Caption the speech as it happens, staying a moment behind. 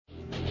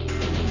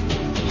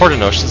Horde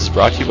Notions is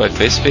brought to you by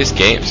Face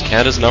Games,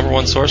 Canada's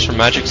 #1 source for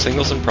Magic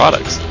singles and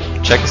products.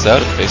 Check us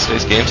out at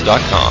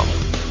facegames.com.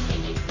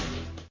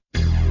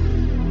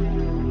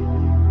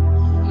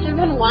 I've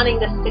been wanting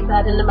to stick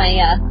that into my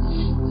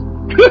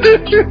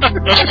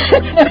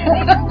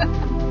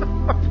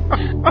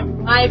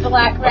my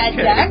black-red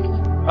deck.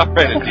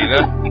 Alright,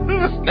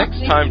 Adina.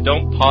 Next time,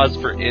 don't pause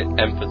for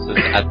emphasis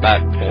at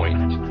that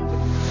point.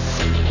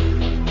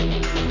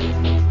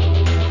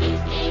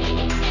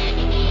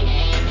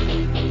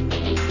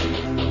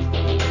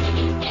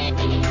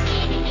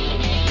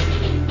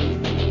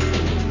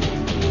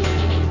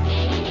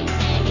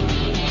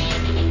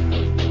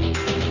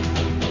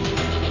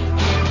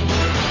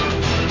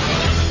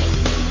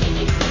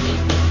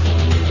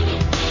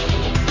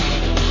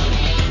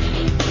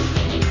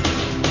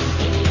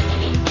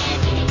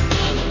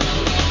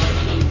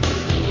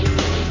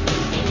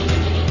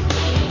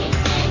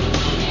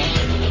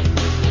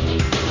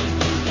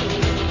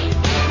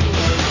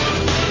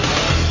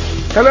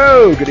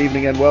 Hello, good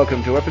evening and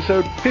welcome to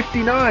episode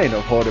 59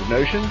 of Horde of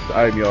Notions.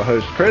 I'm your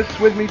host Chris.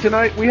 With me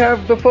tonight we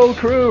have the full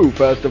crew.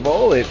 First of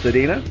all, it's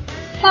Adina.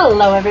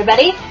 Hello,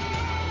 everybody.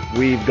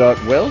 We've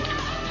got Will.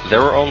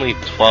 There were only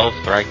 12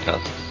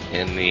 Thragtusts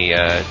in the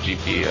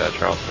GP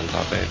Charleston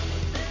top 8.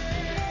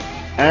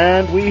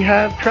 And we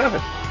have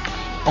Travis.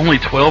 Only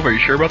 12? Are you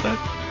sure about that?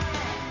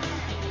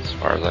 As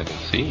far as I can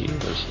see,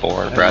 there's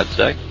 4 in Brad's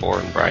deck, 4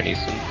 in Brian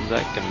Easton's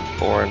deck, and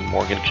 4 in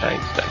Morgan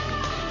Chang's deck.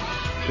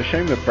 It's a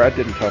shame that Brad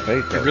didn't top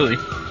 8, though. Really?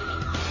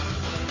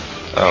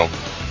 Oh,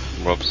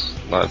 whoops.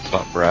 No, it's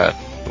not Brad.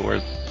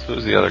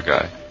 Who's the other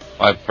guy?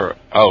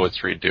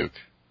 It's Reed Duke.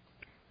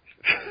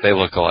 They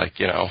look alike,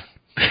 you know.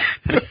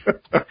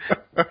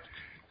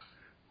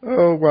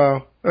 Oh,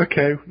 wow.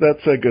 Okay,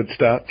 that's a good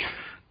start.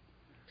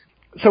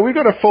 So we've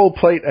got a full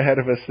plate ahead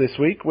of us this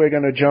week. We're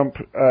going to jump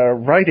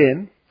right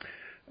in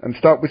and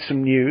start with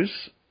some news.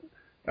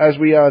 As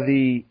we are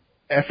the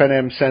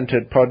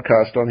FNM-centered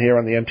podcast on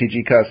the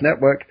MTG Cast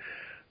Network,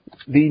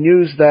 the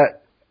news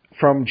that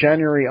from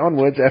January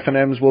onwards,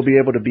 FNMs will be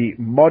able to be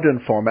modern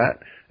format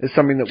is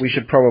something that we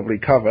should probably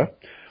cover.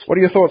 What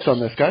are your thoughts on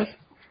this, guys?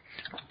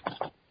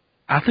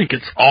 I think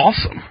it's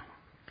awesome.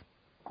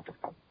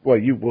 Well,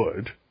 you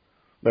would.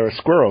 There are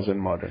squirrels in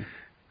modern.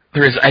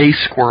 There is a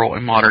squirrel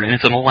in modern, and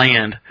it's in a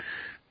land.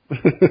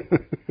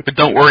 But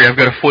don't worry, I've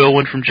got a foil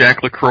one from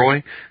Jack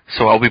LaCroix,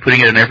 so I'll be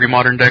putting it in every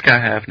modern deck I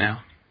have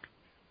now.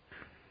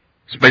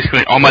 So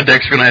basically, all my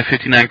decks are going to have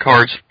 59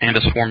 cards and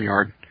a Swarm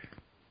Yard.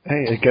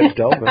 Hey, it gets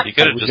Delver. You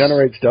could have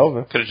regenerates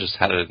Delver. Could have just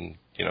had it in,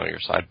 your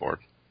sideboard.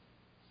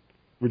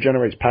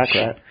 Regenerates Pack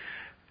Rat.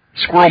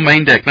 Squirrel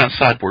main deck, not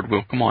sideboard,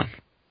 Will. Come on.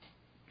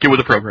 Get with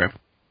the program.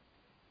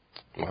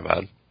 My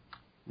bad.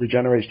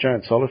 Regenerates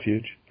Giant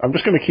Solifuge. I'm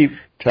just going to keep...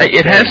 Hey,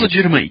 it has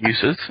legitimate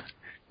uses.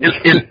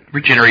 It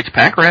regenerates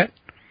Pack Rat.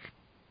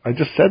 I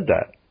just said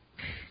that.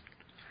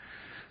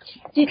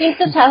 Do you think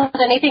this has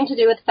anything to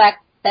do with the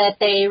fact that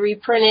they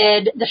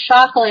reprinted the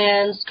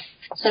Shocklands?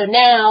 So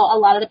now a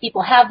lot of the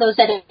people have those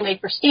anyway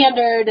for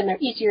standard, and they're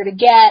easier to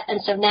get,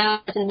 and so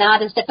now it's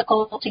not as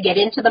difficult to get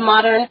into the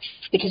modern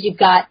because you've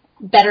got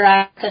better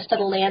access to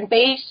the land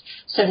base.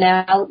 So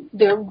now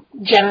the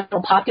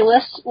general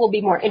populace will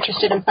be more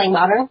interested in playing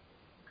modern.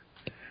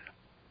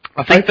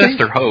 I think that's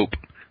their hope.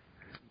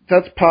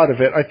 That's part of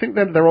it. I think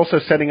that they're also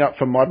setting up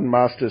for Modern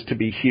Masters to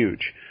be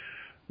huge.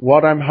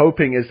 What I'm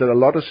hoping is that a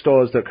lot of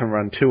stores that can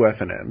run 2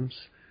 FNMs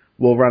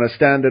will run a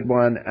standard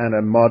one and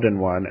a modern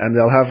one, and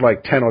they'll have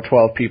like 10 or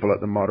 12 people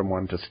at the modern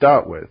one to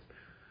start with.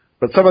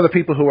 But some of the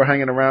people who are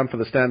hanging around for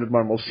the standard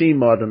one will see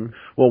modern,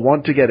 will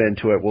want to get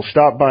into it, will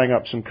start buying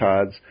up some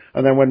cards,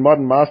 and then when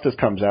Modern Masters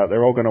comes out,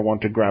 they're all going to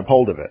want to grab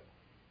hold of it.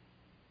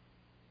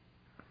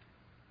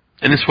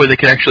 And this way they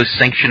can actually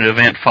sanction an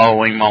event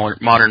following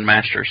Modern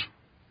Masters.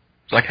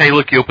 It's like, hey,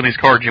 look, you open these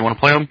cards, you want to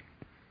play them?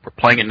 We're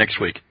playing it next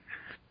week.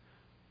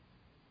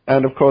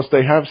 And of course,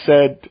 they have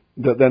said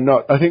that they're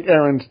not. I think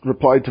Aaron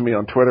replied to me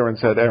on Twitter and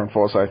said, Aaron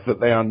Forsyth,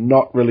 that they are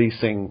not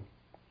releasing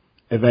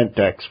event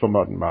decks for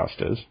Modern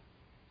Masters.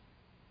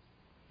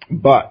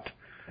 But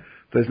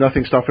there's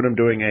nothing stopping them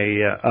doing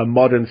a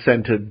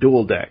modern-centered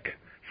dual deck,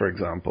 for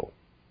example.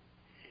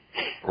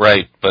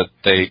 Right, but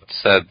they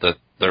said that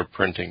they're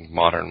printing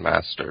Modern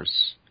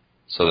Masters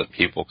so that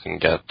people can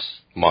get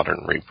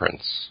modern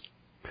reprints.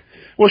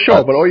 Well,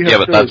 sure, but all you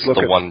have to do is look at... Yeah, but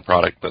that's the one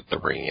product that they're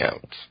bringing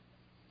out.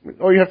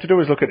 All you have to do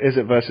is look at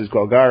Izzet versus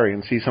Golgari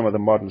and see some of the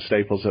modern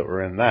staples that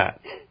were in that.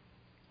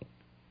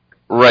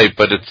 Right,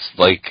 but it's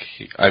like,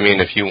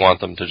 if you want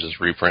them to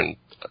just reprint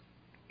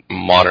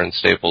modern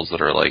staples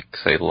that are like,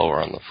 say, lower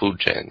on the food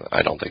chain,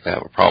 I don't think they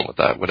have a problem with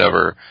that.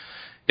 Whatever,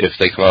 if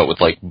they come out with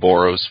like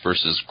Boros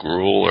versus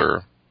Gruul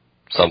or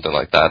something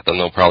like that, then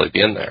they'll probably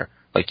be in there.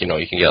 Like, you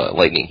can get a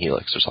Lightning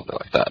Helix or something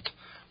like that.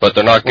 But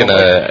they're not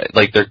gonna,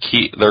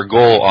 their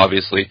goal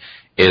obviously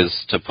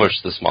is to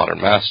push this Modern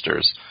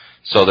Masters.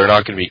 So they're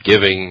not going to be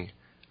giving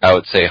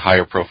out, say,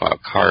 higher profile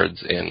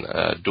cards in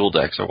dual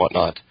decks or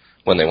whatnot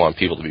when they want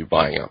people to be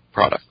buying a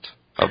product.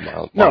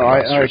 No,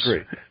 I Masters.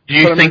 agree. Do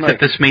you But think that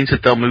this means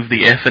that they'll move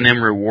the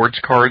F&M rewards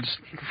cards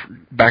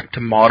back to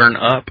modern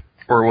up,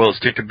 or will it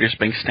stick to just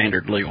being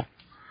standard legal?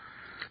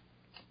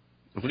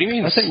 What do you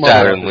mean I think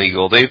standard modern-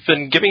 legal? They've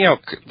been giving out.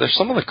 There's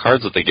some of the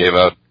cards that they gave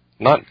out,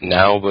 not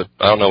now, but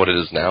I don't know what it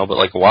is now, but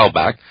like a while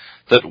back,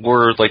 that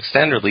were like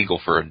standard legal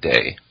for a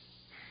day.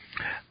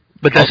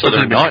 But that's also,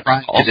 they're not.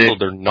 Also,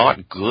 they're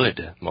not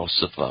good.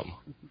 Most of them.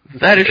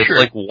 That is It's true.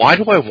 like, why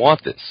do I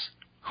want this?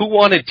 Who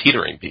wanted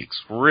Teetering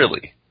Peaks?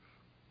 Really?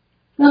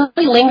 No,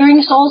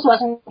 Lingering Souls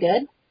wasn't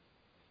good.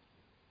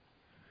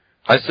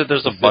 I said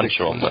there's a bunch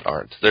of them that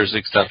aren't. There's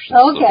exceptions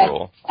to Okay. the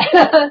rule.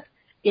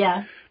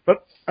 Yeah.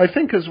 But I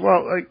think as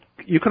well, like,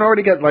 you can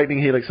already get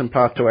Lightning Helix and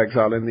Path to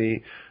Exile in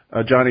the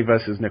Johnny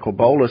versus Nicol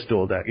Bolas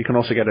dual deck. You can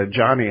also get a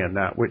Johnny in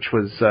that, which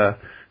was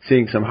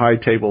seeing some high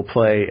table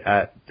play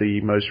at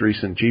the most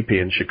recent GP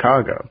in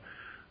Chicago.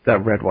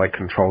 That red-white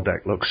control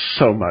deck looks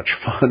so much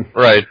fun.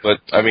 Right, but,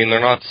 I mean, they're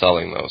not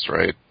selling those,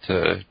 right,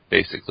 to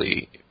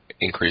basically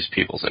increase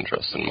people's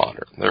interest in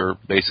Modern. They're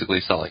basically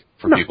selling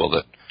for people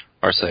that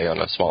are, say, on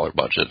a smaller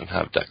budget and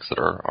have decks that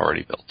are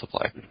already built to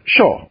play.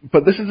 Sure,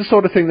 but this is the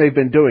sort of thing they've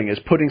been doing, is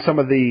putting some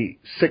of the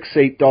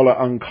 $6-8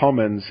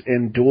 uncommons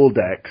in dual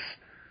decks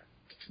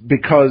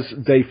because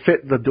they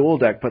fit the dual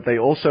deck, but they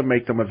also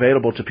make them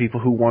available to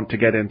people who want to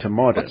get into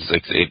Modern.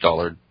 But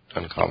 $6-8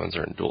 uncommons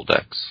are in dual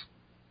decks.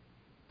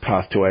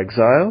 Path to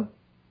Exile,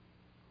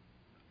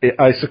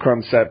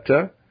 Isochron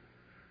Scepter,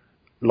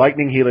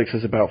 Lightning Helix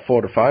is about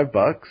 $4 to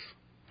 $5.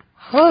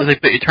 Do they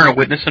put Eternal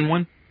Witness in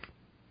one?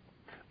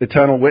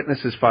 Eternal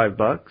Witness is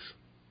 $5.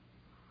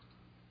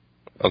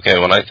 Okay,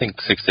 when I think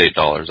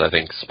 $6-8, I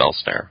think Spell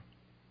Snare.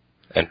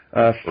 And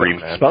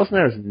Remand. Spell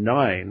Snare is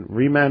 $9.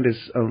 Remand is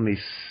only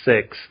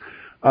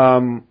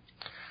 $6.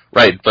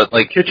 Right, but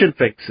like Kitchen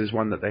Fix is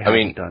one that they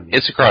haven't done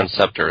yet. Isochron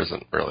Scepter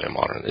isn't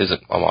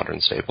a modern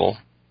staple.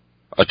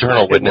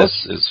 Eternal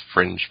Witness is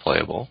fringe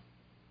playable.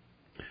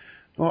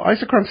 Well,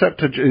 Isochron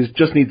Scepter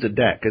just needs a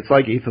deck. It's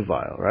like Ether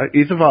Vial, right?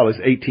 Ether Vial is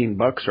 $18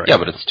 right Yeah, now.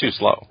 but it's too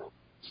slow.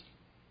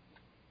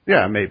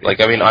 Yeah, maybe. Like,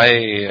 I mean,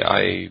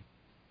 I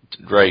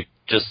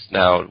just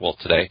now, well,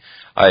 today,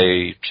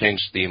 I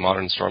changed the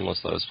Modern Storm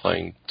list that I was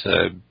playing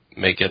to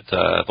make it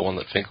the one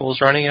that Finkel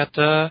was running at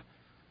the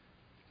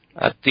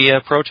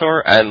Pro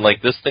Tour, and,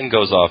 like, this thing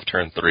goes off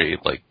turn 3,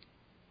 like,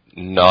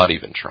 not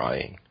even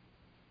trying.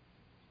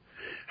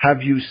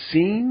 Have you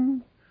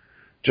seen,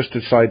 just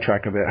to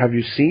sidetrack a bit, have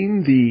you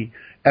seen the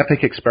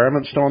Epic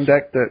Experiment Storm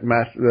deck that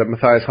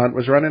Matthias Hunt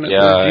was running?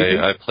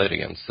 Yeah, I played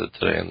against it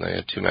today in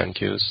the two-man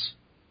queues.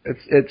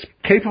 It's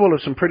capable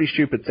of some pretty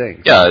stupid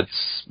things. Yeah,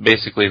 it's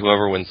basically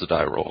whoever wins the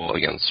die roll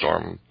against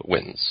Storm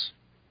wins.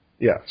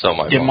 Yeah. So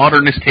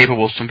Modern is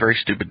capable of some very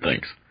stupid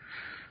things.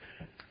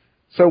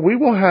 So we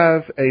will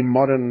have a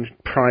Modern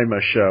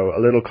Primer show a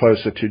little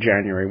closer to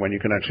January when you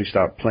can actually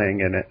start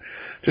playing in it.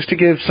 Just to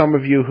give some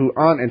of you who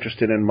aren't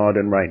interested in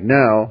Modern right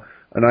now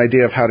an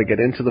idea of how to get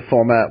into the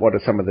format, what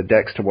are some of the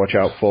decks to watch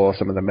out for,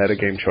 some of the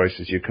metagame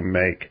choices you can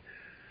make.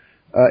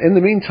 In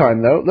the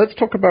meantime, though, let's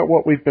talk about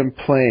what we've been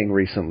playing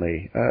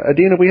recently.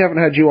 Adina, we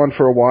haven't had you on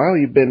for a while.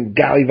 You've been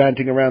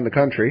gallivanting around the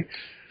country.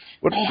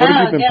 What have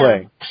you been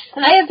playing?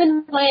 I have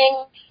been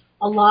playing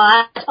a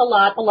lot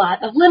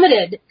of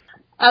Limited.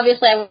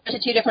 Obviously, I went to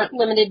 2 different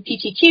Limited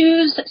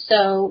PTQs,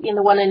 so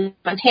the one in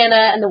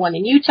Montana and the one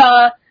in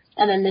Utah.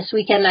 And then this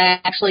weekend,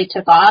 I actually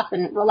took off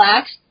and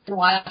relaxed and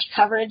watched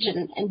coverage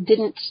and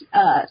didn't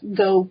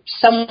go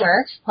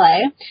somewhere to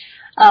play.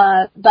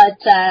 But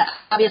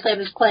obviously I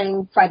was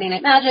playing Friday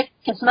Night Magic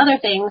and some other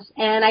things,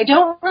 and I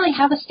don't really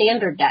have a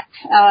standard deck.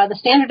 The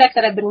standard deck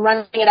that I've been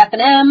running at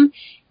F&M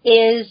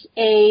is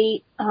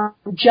a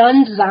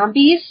Jund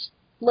Zombies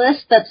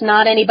list that's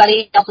not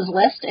anybody else's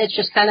list. It's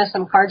just kind of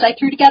some cards I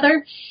threw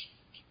together,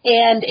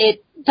 and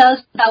it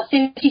does about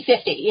 50-50.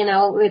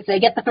 If they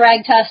get the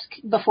Thrag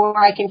Tusk before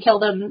I can kill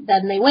them,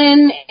 then they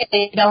win. If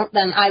they don't,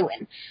 then I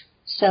win.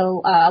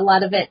 So a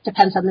lot of it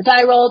depends on the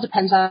die roll,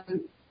 depends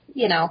on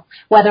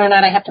whether or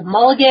not I have to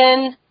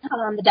mulligan.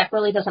 The deck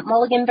really doesn't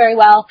mulligan very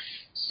well.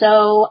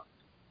 So,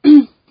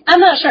 I'm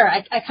not sure.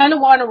 I kind of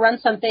want to run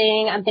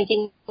something, I'm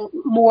thinking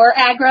more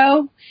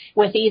aggro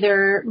with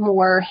either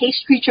more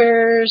haste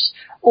creatures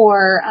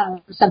or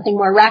something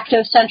more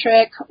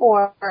Rakdos-centric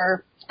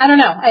or I don't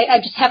know. I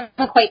just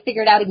haven't quite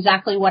figured out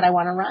exactly what I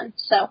want to run.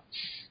 So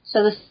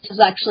this is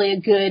actually a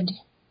good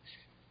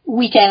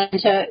weekend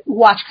to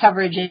watch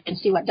coverage and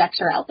see what decks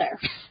are out there.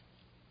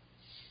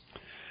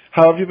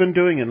 How have you been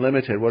doing in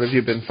Limited? How have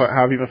you been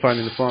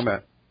finding the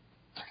format?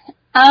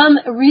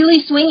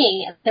 Really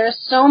swingy. There's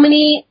so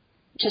many,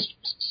 just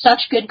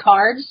such good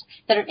cards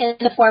that are in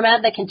the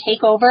format that can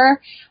take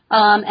over,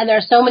 and there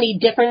are so many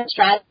different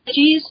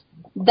strategies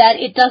that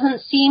it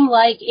doesn't seem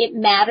like it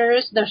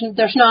matters.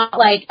 There's not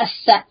like a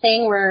set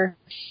thing where,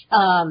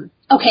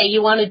 okay,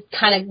 you want to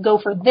kind of go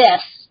for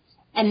this,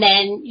 and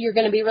then you're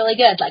going to be really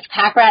good. Like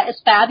Pack Rat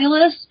is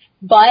fabulous,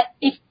 but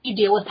if you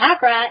deal with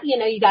Pack Rat,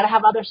 you got to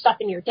have other stuff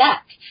in your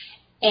deck.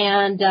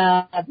 and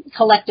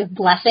Collective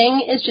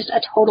Blessing is just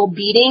a total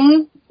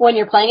beating when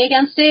you're playing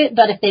against it,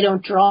 but if they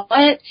don't draw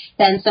it,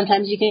 then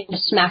sometimes you can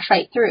just smash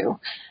right through.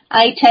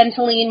 I tend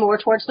to lean more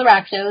towards the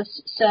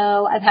Rakdos,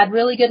 so I've had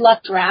really good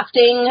luck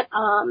drafting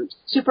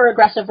super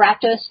aggressive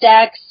Rakdos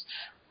decks.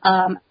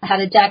 I had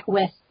a deck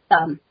with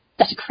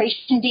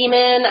Desecration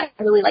Demon. I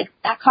really like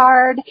that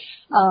card.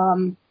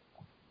 And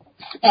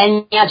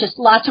yeah, just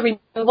lots of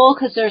removal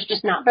because there's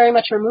just not very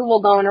much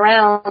removal going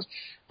around.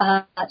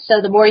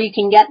 So the more you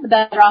can get, the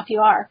better off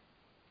you are.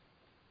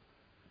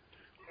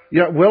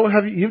 Yeah, well,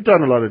 you've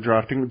done a lot of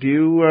drafting. Do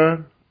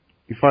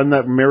you find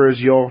that mirrors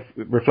your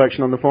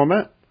reflection on the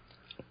format?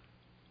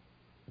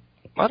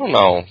 I don't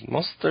know.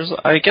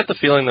 I get the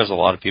feeling there's a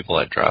lot of people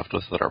I draft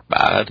with that are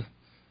bad.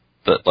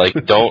 That like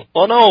don't.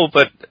 Well, no,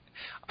 but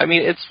I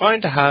mean it's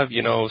fine to have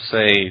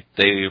say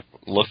they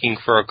looking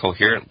for a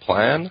coherent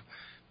plan,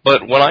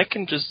 but when I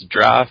can just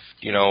draft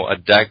a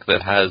deck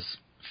that has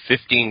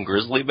 15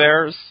 grizzly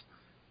bears,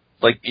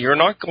 like you're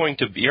not going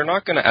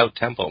to out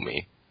tempo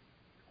me.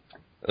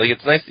 Like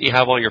it's nice that you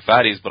have all your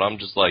fatties, but I'm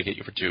just like hit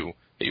you for 2,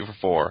 hit you for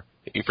 4,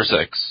 hit you for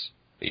 6,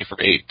 hit you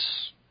for 8.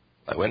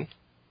 I win.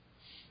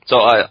 So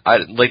I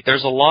like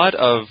there's a lot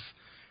of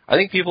I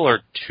think people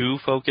are too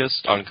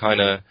focused on kind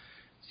of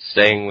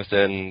staying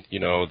within,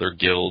 their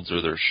guilds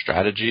or their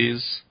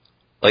strategies.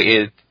 Like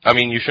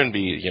you shouldn't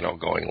be,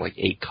 going like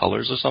 8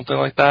 colors or something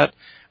like that.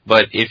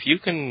 But if you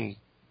can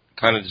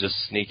kind of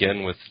just sneak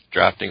in with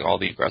drafting all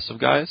the aggressive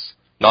guys,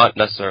 not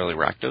necessarily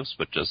Rakdos,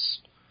 but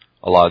just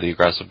a lot of the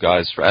aggressive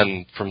guys,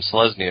 and from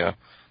Selesnya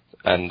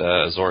and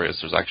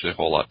Azorius, there's actually a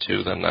whole lot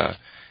too, then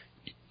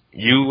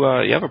you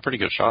have a pretty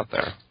good shot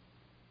there.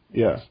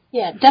 Yeah.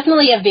 Yeah,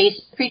 definitely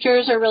evasive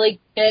creatures are really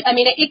good. I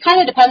mean, it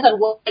kind of depends on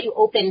what you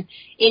open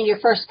in your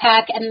first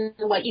pack and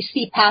what you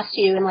see past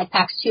you in like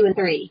packs 2 and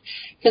 3.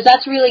 Because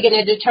that's really going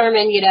to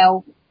determine,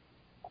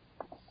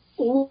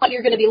 what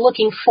you're going to be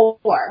looking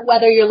for.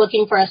 Whether you're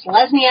looking for a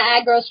Selesnya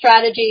aggro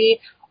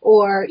strategy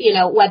or,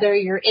 whether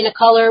you're in a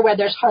color where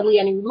there's hardly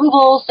any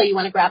removal, so you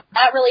want to grab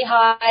that really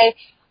high.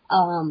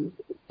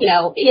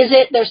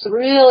 There's some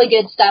really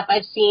good stuff.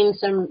 I've seen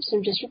some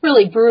just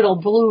really brutal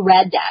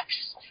blue-red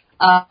decks.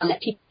 That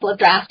people have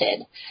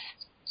drafted.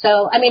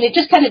 So, I mean, it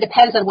just kind of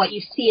depends on what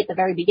you see at the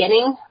very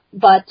beginning,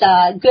 but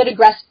good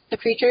aggressive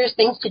creatures,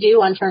 things to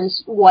do on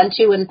turns 1,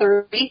 2, and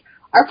 3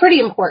 are pretty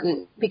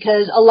important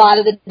because a lot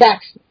of the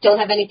decks don't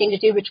have anything to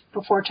do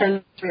before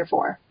turn 3 or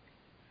 4.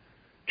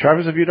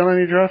 Travis, have you done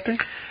any drafting?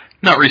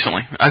 Not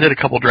recently. I did a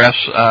couple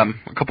drafts a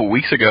couple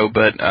weeks ago,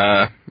 but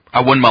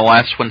I won my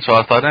last one, so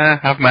I thought,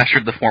 I've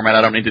mastered the format.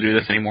 I don't need to do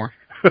this anymore.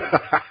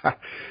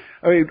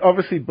 I mean,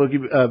 obviously,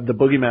 the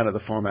boogeyman of the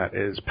format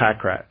is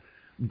Packrat,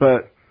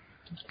 but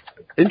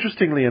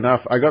interestingly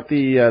enough, I got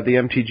the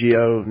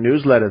MTGO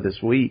newsletter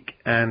this week,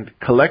 and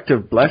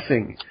Collective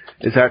Blessing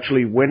is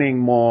actually winning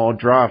more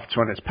drafts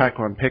when it's Pack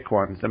 1 Pick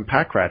 1 than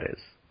Packrat is.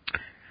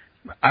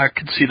 I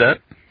can see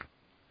that.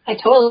 I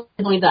totally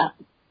believe that.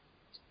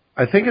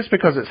 I think it's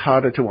because it's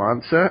harder to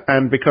answer,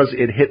 and because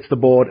it hits the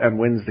board and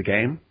wins the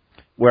game.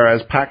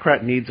 Whereas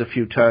Packrat needs a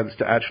few turns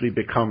to actually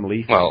become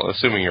lethal. Well,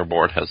 assuming your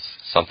board has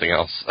something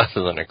else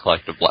other than a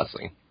Collective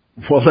Blessing.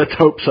 Well, let's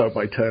hope so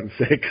by turn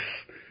 6.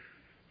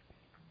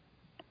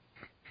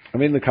 I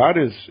mean, the card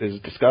is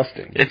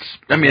disgusting.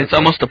 It's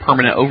almost a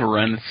permanent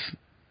overrun.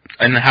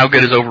 And how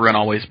good has overrun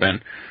always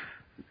been?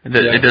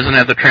 It doesn't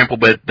have the trample,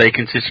 but they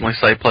consistently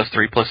say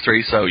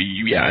 +3/+3, so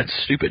it's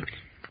stupid.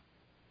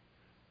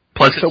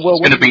 Plus, it's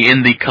going to be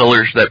in the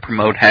colors that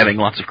promote having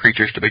lots of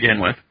creatures to begin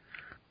with.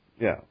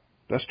 Yeah,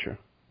 that's true.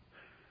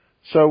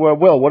 So,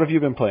 Will, what have you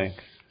been playing?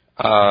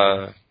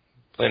 Playing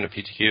a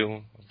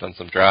PTQ. I've done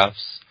some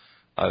drafts.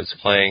 I was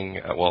playing,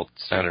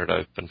 Standard,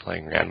 I've been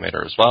playing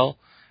Reanimator as well.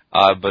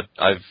 But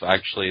I've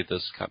actually,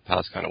 this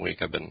past kind of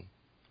week, I've been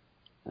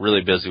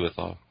really busy with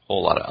a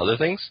whole lot of other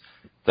things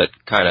that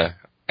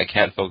I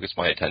can't focus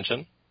my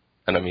attention.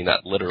 And I mean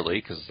that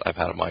literally, because I've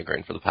had a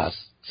migraine for the past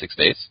 6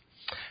 days.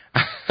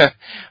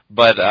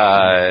 But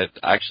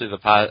actually,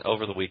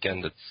 over the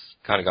weekend, it's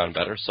kind of gotten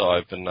better. So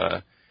I've been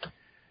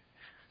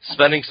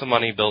spending some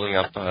money building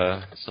up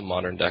some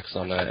modern decks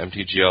on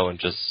MTGO and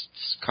just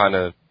kind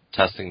of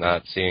testing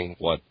that, seeing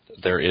what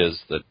there is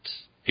that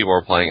people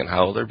are playing and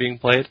how they're being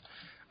played.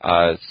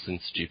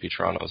 Since GP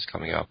Toronto is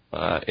coming up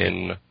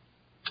in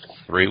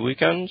 3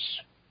 weekends,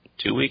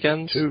 2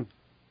 weekends, 3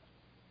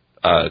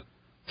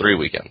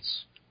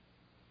 weekends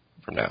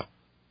from now.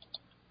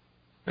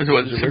 Is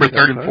it December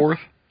 3rd and 4th?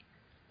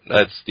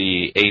 That's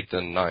the 8th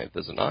and 9th,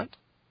 is it not?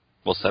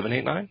 Well, 7,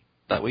 8, 9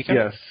 that weekend.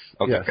 Yes.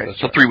 Okay. Yes,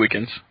 so 3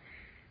 weekends.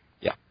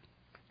 Yeah.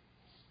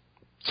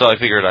 So I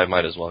figured I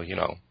might as well,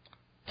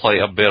 play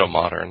a bit of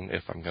Modern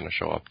if I'm going to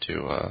show up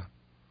to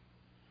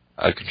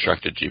a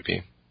constructed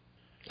GP.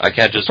 I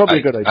can't just probably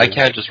a good idea. I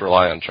can't just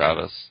rely on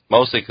Travis,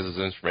 mostly because his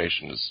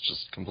information is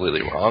just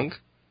completely wrong.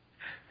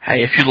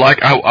 Hey, if you'd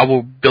like, I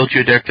will build you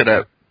a deck that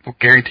I will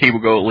guarantee will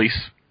go at least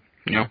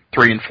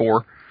 3 and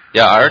 4.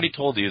 Yeah, I already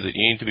told you that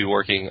you need to be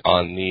working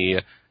on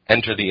the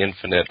Enter the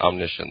Infinite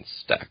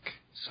Omniscience deck.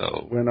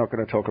 So We're not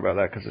going to talk about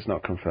that because it's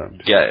not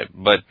confirmed. yeah,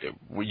 but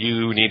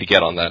you need to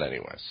get on that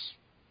anyways.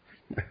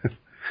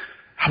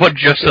 How about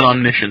just an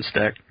omniscience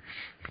deck?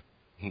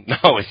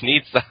 No, it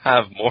needs to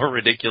have more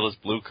ridiculous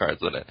blue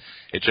cards in it.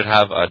 It should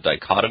have a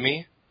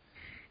dichotomy.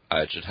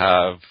 It should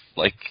have,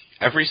 like,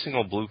 every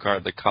single blue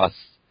card that costs,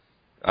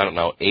 I don't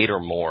know, 8 or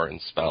more in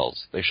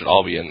spells. They should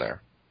all be in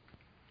there.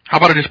 How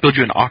about I just build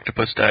you an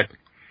octopus deck?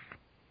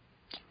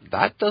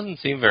 That doesn't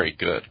seem very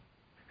good.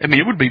 I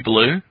mean, it would be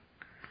blue.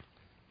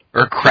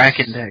 Or a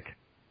Kraken deck.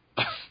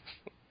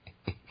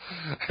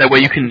 That way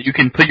you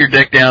can put your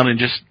deck down and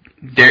just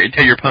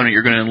tell your opponent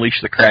you're going to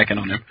unleash the Kraken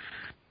on him.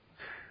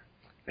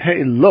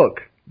 Hey,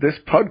 look, this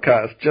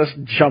podcast just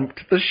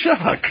jumped the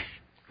shark.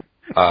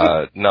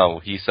 No,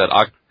 he said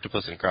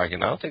octopus and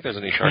kraken. I don't think there's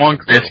any sharks. Come on,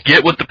 Chris,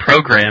 get with the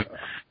program.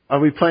 Are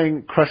we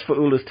playing Quest for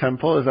Ula's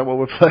Temple? Is that what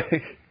we're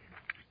playing?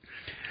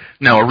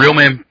 No, a real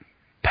man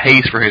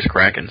pays for his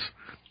Krakens.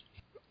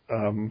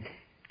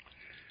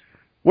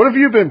 What have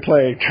you been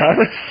playing,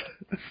 Travis?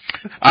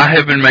 I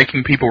have been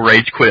making people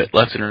rage quit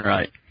left and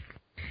right.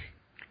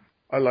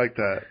 I like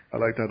that. I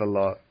like that a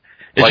lot.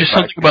 It's just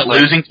something about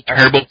losing to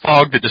Terrible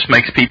Fog that just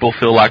makes people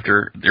feel like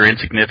they're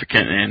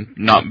insignificant and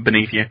not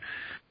beneath you.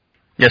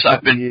 Yes,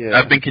 I've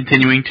been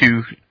continuing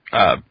to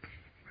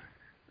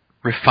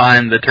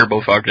refine the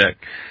Turbo Fog deck.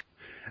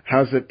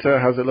 How's it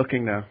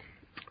looking now?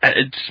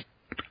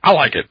 I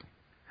like it.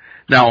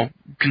 Now,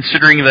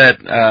 considering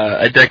that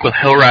a deck with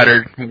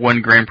Hellrider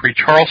won Grand Prix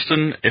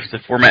Charleston, if the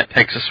format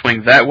takes a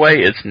swing that way,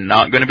 it's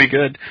not going to be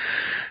good.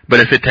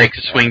 But if it takes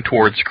a swing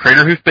towards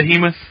Craterhoof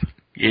Behemoth,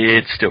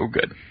 it's still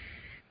good.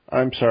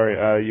 I'm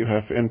sorry, you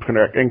have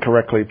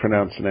incorrectly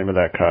pronounced the name of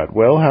that card.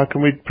 Will, how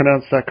can we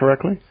pronounce that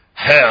correctly?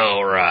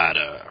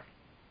 Hellrider.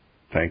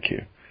 Thank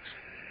you.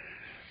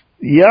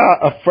 Yeah,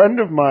 a friend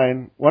of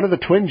mine, one of the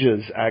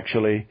Twingers,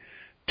 actually,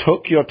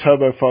 took your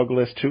Turbo Fog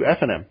list to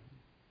FNM.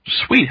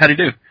 Sweet, how'd he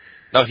do?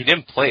 No, he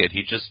didn't play it.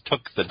 He just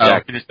took the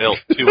deck and built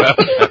 2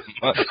 FNM.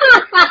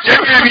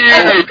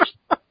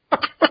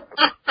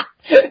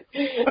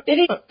 Did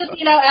he just,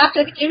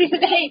 after the game, he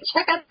said, hey,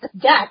 check out this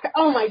deck.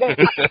 Oh my god,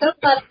 I'm so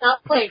glad I'm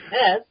not playing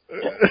this.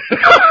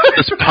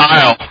 This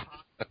pile.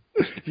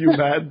 You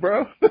mad,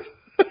 bro?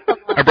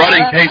 I brought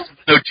in case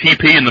no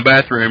TP in the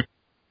bathroom.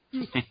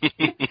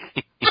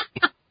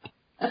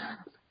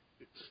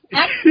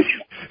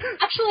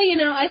 Actually,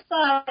 I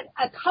saw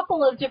a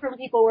couple of different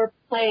people were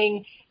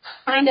playing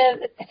there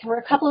were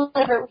a couple of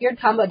different weird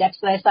combo decks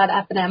that I saw at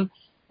F&M.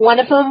 One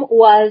of them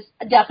was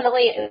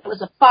it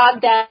was a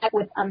fog deck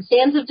with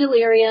Sands of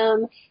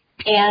Delirium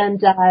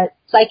and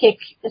Psychic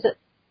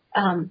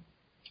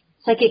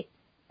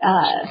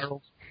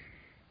Spiral.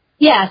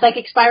 Yeah,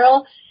 Psychic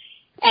Spiral.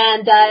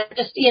 And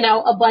just,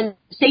 a bunch of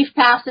Safe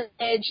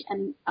Passage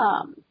and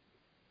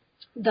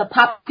the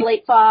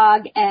Populate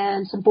Fog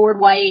and some Board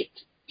White,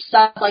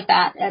 stuff like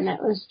that. And it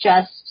was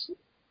just,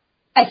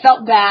 I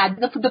felt bad.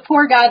 The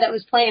poor guy that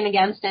was playing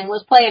against him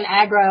was playing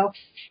aggro,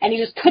 and he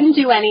just couldn't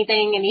do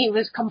anything, and he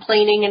was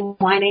complaining and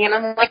whining, and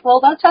I'm like,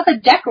 well, that's how the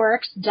deck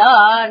works, duh.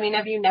 I mean,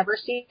 have you never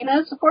seen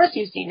this? Of course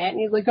you've seen it. And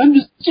he's like, I'm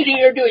just sitting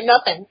here doing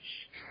nothing.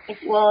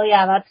 Like, well,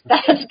 yeah,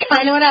 that's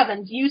kind of what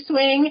happens. You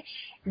swing,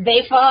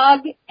 they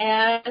fog,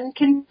 and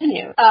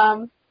continue.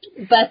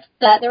 But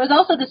there was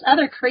also this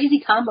other crazy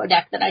combo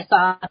deck that I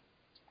saw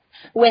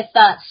with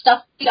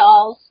stuffed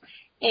dolls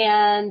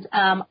and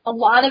a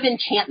lot of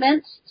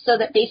enchantments, so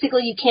that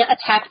basically you can't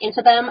attack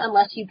into them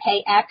unless you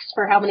pay X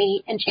for how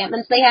many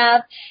enchantments they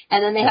have.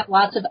 And then they have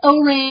lots of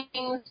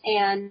O-rings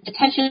and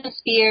detention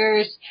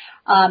spears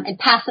and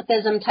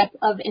pacifism type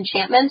of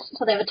enchantments.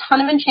 So they have a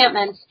ton of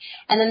enchantments,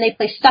 and then they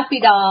play Stuffy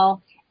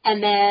Doll,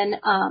 and then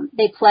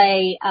they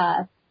play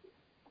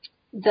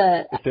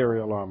the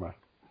Ethereal Armor.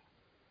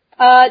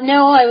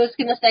 No, I was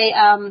going to say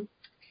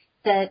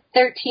the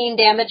 13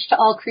 damage to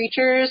all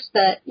creatures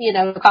that,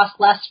 cost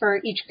less for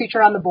each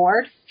creature on the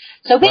board.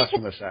 So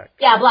Blasphemous Act.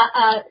 Yeah,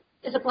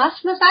 is it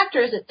Blasphemous Act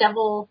or is it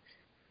Devil?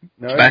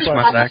 No, it's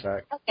Blasphemous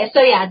Act. Okay,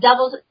 so yeah,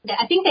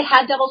 I think they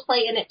had Devil's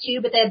Play in it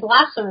too, but they had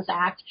Blasphemous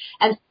Act,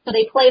 and so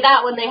they play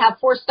that when they have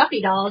 4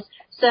 Stuffy Dolls,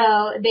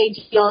 so they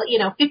deal,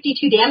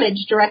 52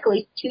 damage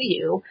directly to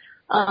you.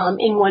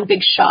 In one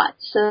big shot.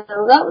 So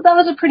that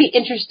was a pretty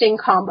interesting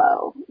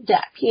combo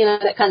deck,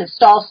 that kind of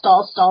stall,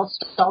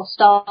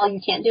 you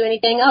can't do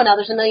anything. Oh, now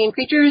there's a million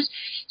creatures,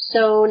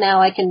 so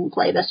now I can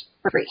play this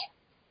for free.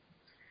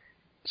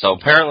 So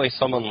apparently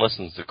someone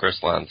listens to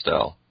Chris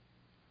Lansdale.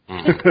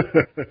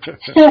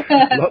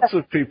 Lots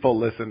of people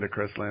listen to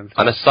Chris Lansdale.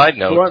 On a side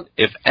note,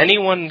 if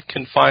anyone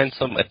can find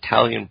some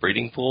Italian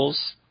breeding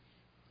pools,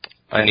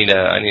 I need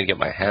to get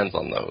my hands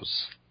on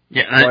those.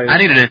 Yeah, I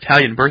need an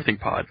Italian birthing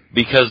pod.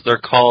 Because they're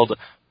called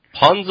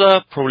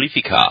Ponza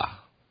Prolifica.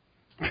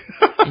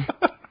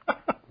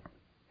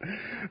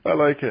 I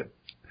like it.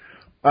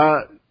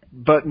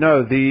 But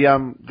no,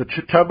 the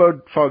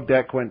Turbo Fog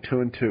deck went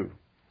 2-2.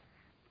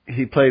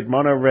 He played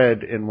mono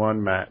red in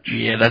one match.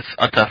 Yeah, that's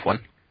a tough one.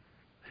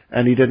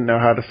 And he didn't know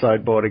how to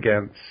sideboard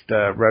against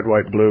red,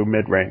 white, blue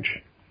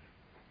mid-range.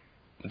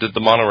 Did the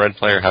mono red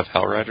player have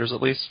Hellriders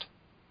at least?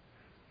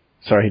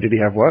 Sorry, did he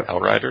have what?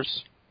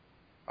 Hellriders?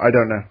 I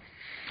don't know.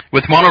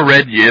 With mono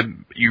red,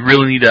 you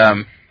really need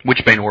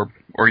Witchbane Orb,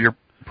 or you're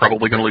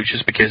probably going to lose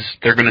just because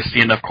they're going to see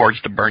enough cards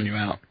to burn you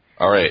out.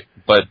 All right,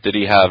 but did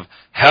he have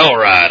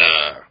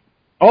Hellrider?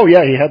 Oh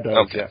yeah, he had those.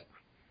 Okay.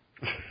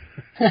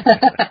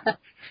 Yeah.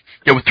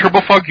 Yeah, with Turbo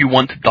Fog, you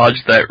want to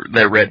dodge that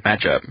red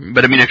matchup.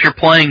 But I mean, if you're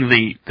playing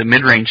the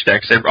mid-range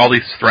decks, all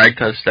these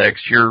Thragtusk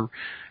decks, you're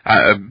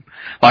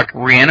like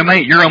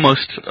Reanimate. You're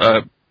almost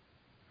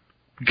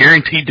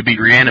guaranteed to beat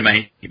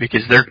Reanimate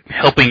because they're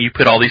helping you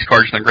put all these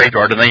cards in the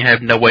graveyard, and they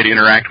have no way to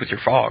interact with your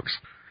fogs.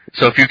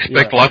 So if you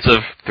expect lots of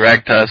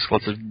Thragtusk,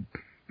 lots of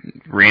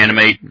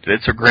Reanimate,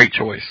 it's a great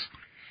choice.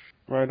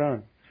 Right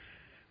on.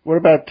 What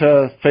about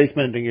Faith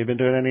Mending? You been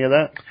doing any of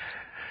that?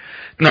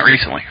 Not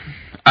recently.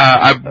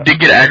 I did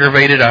get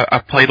aggravated. I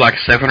played like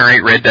 7 or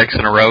 8 red decks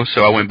in a row,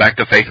 so I went back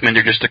to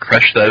Faithmender just to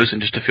crush those and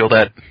just to feel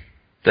that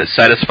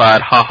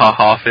satisfied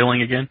ha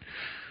feeling again.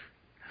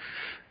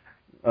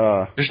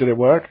 Did it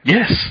work?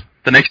 Yes.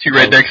 The next 2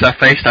 red decks I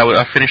faced,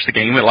 I finished the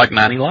game at like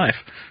 90 life.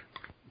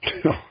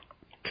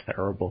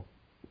 Terrible.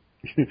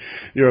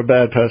 You're a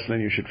bad person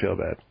and you should feel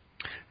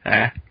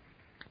bad.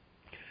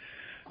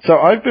 So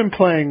I've been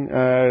playing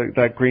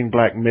that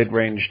green-black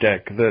mid-range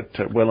deck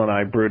that Will and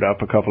I brewed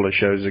up a couple of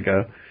shows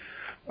ago.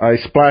 I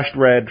splashed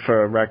red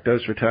for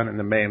Rakdos Return in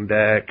the main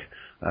deck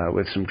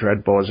with some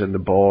Dreadbores in the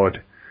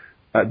board.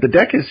 The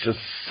deck is just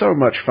so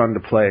much fun to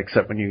play,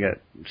 except when you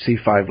get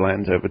C5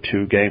 lands over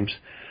 2 games.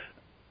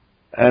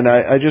 And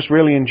I just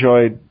really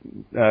enjoyed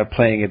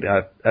playing it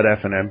at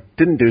F&M.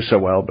 Didn't do so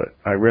well, but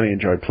I really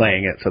enjoyed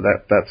playing it, so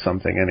that's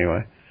something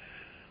anyway.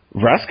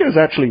 Vraska is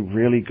actually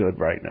really good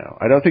right now.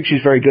 I don't think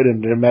she's very good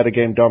in a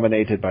metagame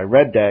dominated by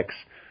red decks,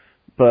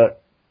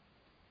 but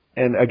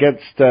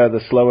against the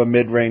slower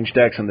mid-range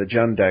decks and the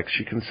Jund decks,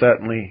 she can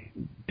certainly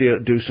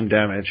do some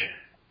damage.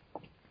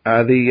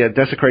 The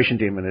Desecration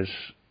Demon is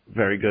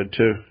very good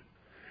too.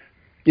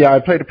 Yeah, I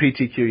played a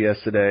PTQ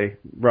yesterday.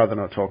 Rather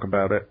not talk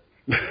about it.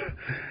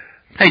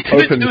 Hey,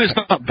 2-2 is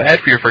not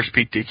bad for your first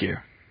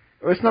PTQ.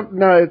 It's not.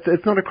 No,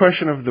 it's not a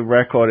question of the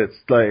record. It's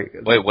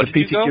like wait, what the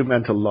did PTQ you go?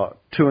 meant a lot.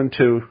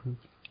 2-2.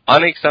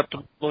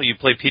 Unacceptable. You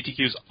play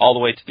PTQs all the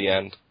way to the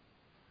end.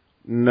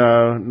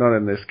 No, not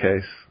in this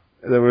case.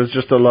 There was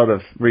just a lot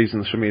of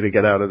reasons for me to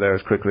get out of there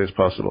as quickly as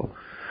possible.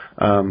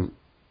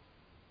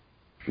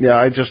 Yeah,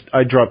 I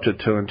dropped it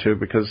 2-2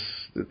 because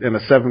in a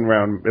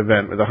 7-round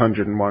event with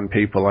 101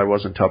 people, I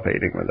wasn't top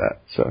 8ing with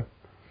that. So,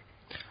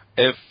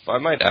 if I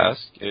might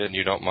ask, and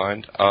you don't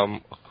mind,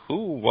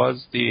 who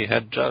was the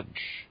head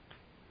judge?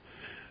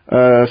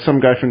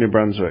 Some guy from New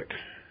Brunswick.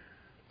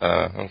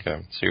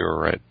 Okay, so you were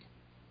right.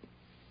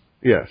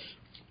 Yes.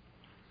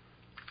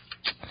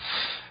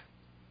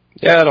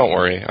 Yeah, don't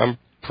worry. I'm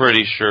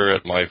pretty sure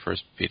at my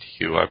first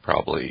PTQ I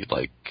probably,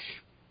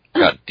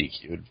 got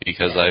DQ'd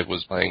because I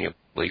was playing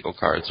illegal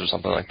cards or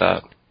something like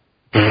that.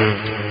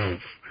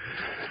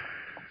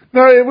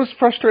 No, it was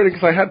frustrating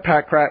because I had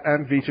Packrat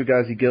and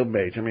Vitu-Ghazi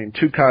Guildmage. I mean,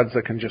 2 cards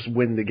that can just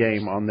win the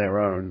game on their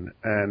own,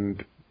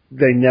 and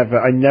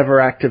I never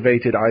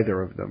activated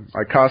either of them.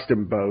 I cast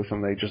them both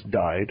and they just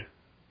died.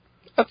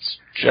 That's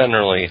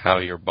generally how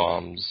your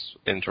bombs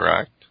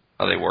interact,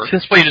 how they work. So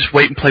that's why you just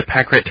wait and play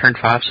Packrat turn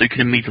 5 so you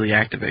can immediately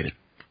activate it.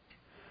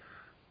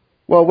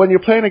 Well, when you're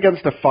playing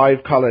against a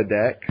 5-color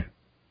deck,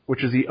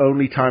 which is the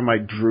only time I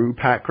drew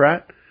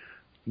Packrat,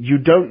 you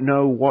don't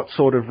know what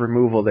sort of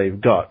removal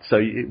they've got. So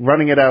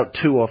running it out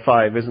 2 or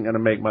 5 isn't going to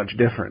make much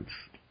difference.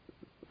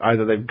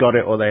 Either they've got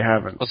it or they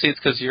haven't. Well, see, it's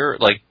because you're,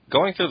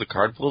 going through the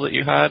card pool that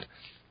you had,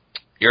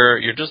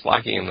 you're just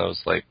lacking in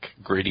those,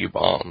 greedy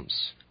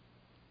bombs.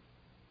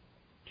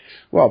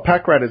 Well,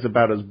 Packrat is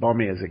about as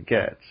bomby as it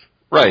gets.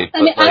 Right.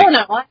 I mean, I don't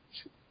know.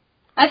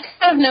 I've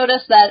kind of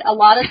noticed that a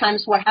lot of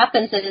times what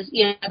happens is,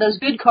 those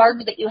good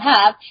cards that you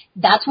have,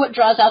 that's what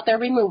draws out their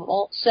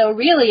removal. So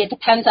really it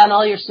depends on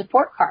all your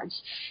support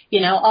cards.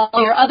 All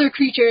your other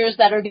creatures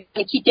that are going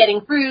to keep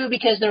getting through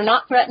because they're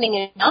not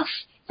threatening enough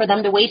for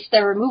them to waste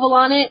their removal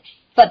on it,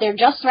 but they're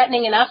just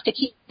threatening enough to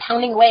keep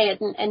pounding away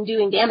and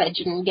doing damage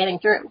and getting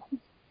through.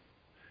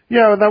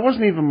 Yeah, that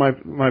wasn't even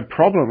my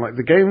problem.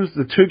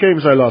 The 2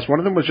 games I lost, one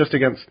of them was just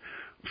against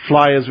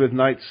Flyers with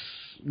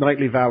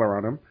Knightly Valor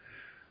on them.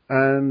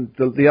 And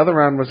the other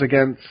round was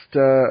against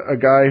a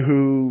guy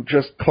who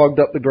just clogged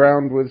up the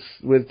ground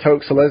with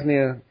Toke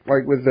Selesnya,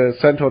 with the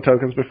Centaur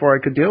tokens before I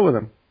could deal with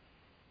him.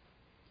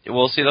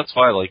 Well, see, that's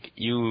why,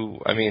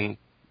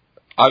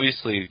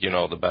 obviously,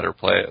 the better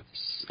players,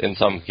 in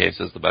some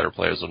cases, the better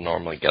players will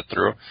normally get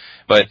through.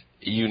 But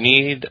you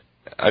need,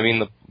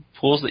 the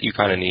pools that you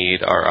kind of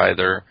need are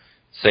either,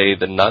 say,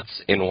 the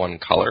nuts in one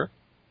color,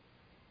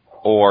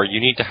 or you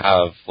need to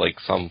have,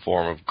 some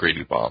form of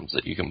greedy bombs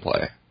that you can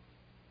play.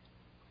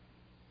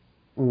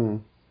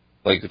 Mm.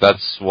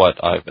 That's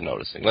what I've been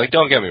noticing.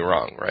 Don't get me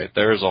wrong, right?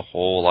 There's a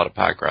whole lot of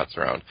Packrats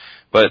around.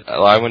 But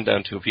I went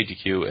down to a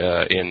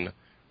PTQ in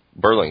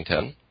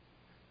Burlington,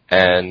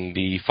 and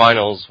the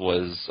finals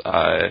was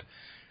one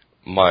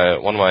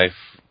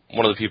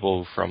of the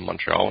people from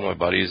Montreal, one of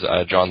my buddies,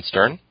 John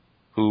Stern,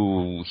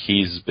 who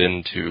he's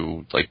been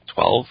to like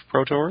 12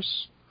 Pro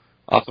Tours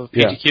off of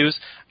PTQs,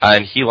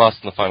 and he lost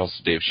in the finals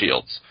to Dave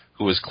Shields,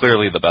 who was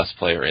clearly the best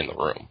player in the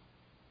room.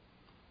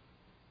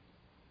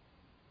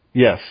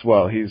 Yes,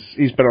 well, he's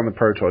been on the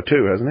Pro Tour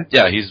too, hasn't he?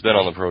 Yeah, he's been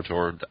on the Pro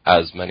Tour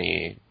as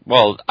many.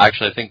 Well,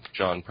 actually, I think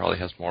John probably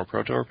has more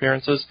Pro Tour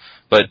appearances,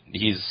 but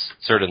he's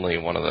certainly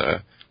one of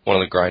the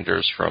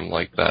grinders from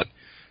like that,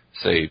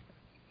 say,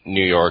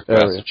 New York,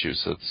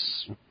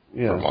 Massachusetts,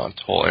 Vermont,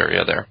 whole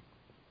area there.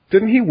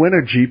 Didn't he win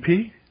a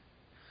GP?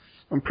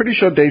 I'm pretty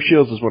sure Dave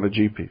Shields has won a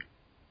GP.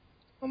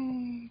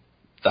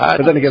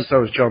 But then again,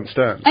 so was John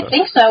Stern. So. I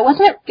think so.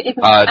 Wasn't it? It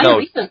was no,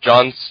 recent.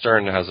 John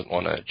Stern hasn't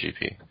won a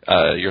GP.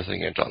 You're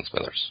thinking of John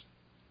Smithers.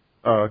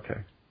 Oh,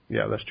 okay.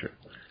 Yeah, that's true.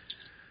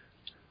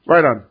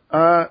 Right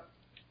on.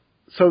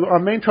 So our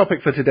main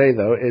topic for today,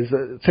 though, is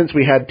since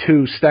we had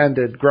 2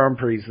 standard Grand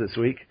Prix this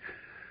week,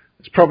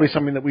 it's probably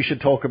something that we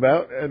should talk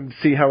about and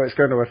see how it's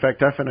going to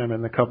affect FNM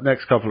in the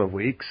next couple of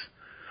weeks.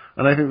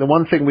 And I think the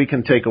one thing we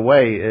can take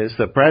away is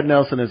that Brad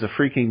Nelson is a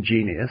freaking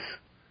genius,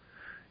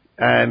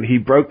 and he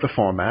broke the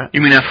format.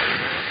 You mean a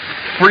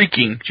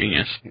freaking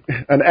genius?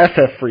 An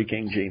FF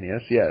freaking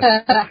genius, yes.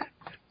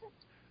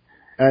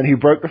 And he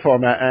broke the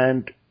format,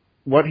 and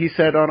what he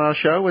said on our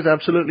show was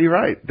absolutely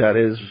right. That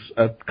is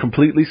a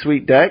completely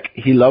sweet deck.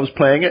 He loves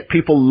playing it.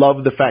 People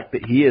love the fact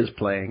that he is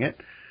playing it.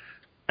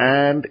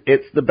 And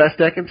it's the best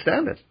deck in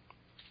Standard.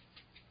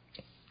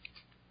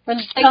 Were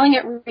they calling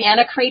it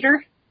Rihanna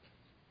Crater?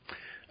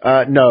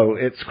 No,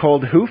 it's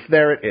called Hoof,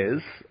 There It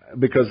Is,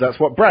 because that's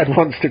what Brad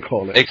wants to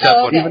call it.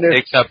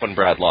 Except when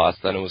Brad lost,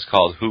 then it was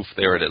called Hoof,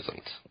 There It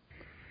Isn't.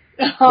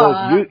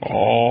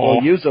 Well,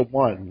 user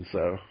won,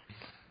 so.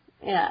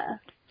 Yeah.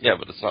 Yeah,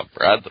 but it's not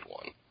Brad that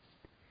won.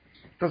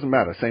 Doesn't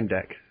matter, same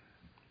deck.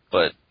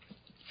 But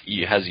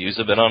has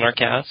Yuza been on our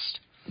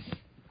cast?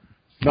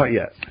 Not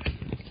yet.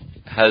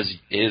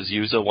 Is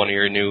Yuza one of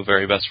your new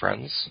very best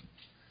friends?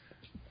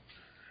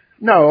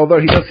 No, although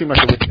he does seem like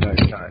a really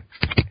nice guy.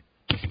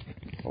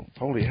 Oh,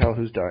 holy hell,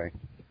 who's dying?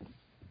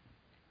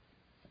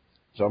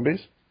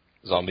 Zombies?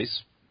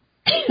 Zombies.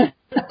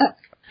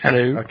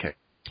 Hello. Okay.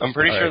 I'm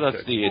pretty sure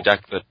that's the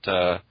deck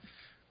that,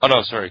 oh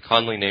no, sorry,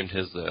 Conley named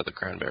his the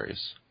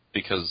Cranberries,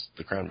 because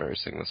the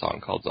Cranberries sing the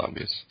song called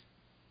Zombies.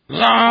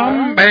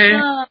 Zombie!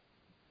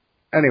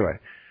 Anyway.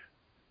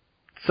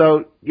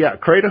 So, yeah,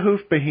 Crater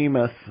Hoof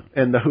Behemoth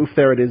in the Hoof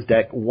There It Is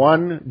deck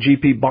won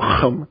GP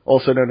Bochum,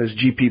 also known as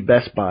GP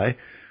Best Buy,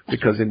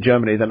 because in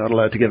Germany they're not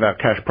allowed to give out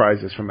cash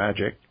prizes for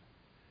Magic.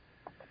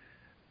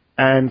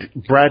 And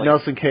Brad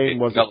Nelson Kane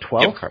was at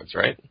 12th? Gift cards,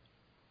 right?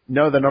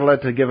 No, they're not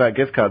allowed to give out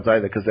gift cards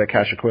either because they're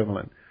cash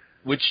equivalent.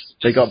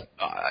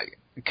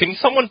 Can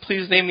someone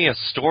please name me a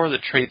store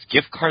that trades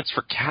gift cards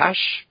for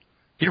cash?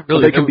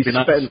 They can be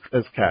spent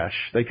as cash.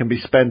 They can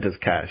be spent as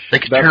cash. They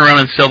can turn around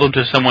and sell them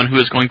to someone who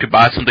is going to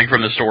buy something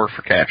from the store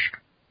for cash.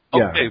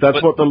 Yeah, okay,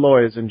 that's what the law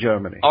is in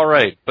Germany. All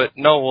right, but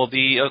no, well,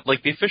 the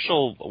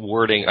official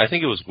wording, I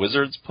think it was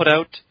Wizards put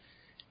out,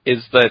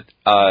 is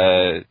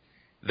that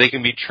they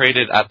can be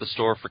traded at the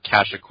store for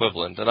cash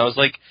equivalent. And I was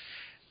like,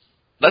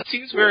 that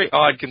seems very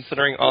odd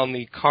considering on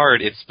the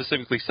card it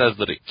specifically says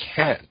that it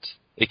can't.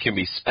 It can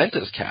be spent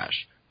as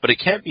cash, but it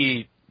can't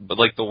be, but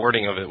like the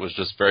wording of it was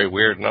just very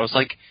weird. And I was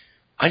like,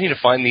 I need to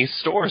find these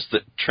stores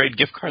that trade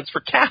gift cards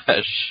for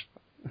cash.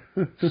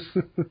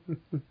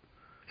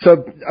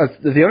 So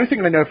the only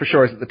thing I know for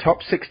sure is that the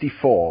top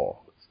 64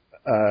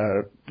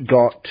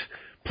 got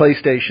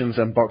PlayStations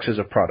and boxes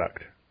of product.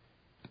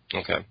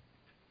 Okay.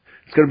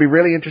 It's going to be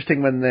really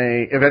interesting when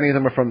if any of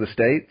them are from the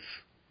States,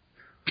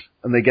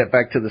 and they get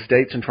back to the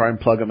States and try and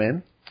plug them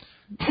in.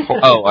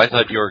 Oh, I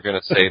thought you were going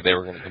to say they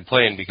were going to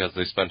complain because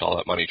they spent all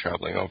that money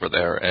traveling over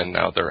there, and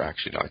now they're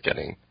actually not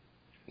getting,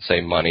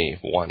 say, money,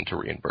 to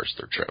reimburse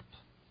their trip.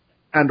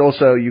 And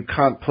also, you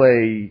can't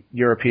play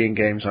European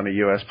games on a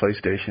US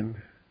PlayStation.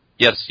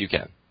 Yes, you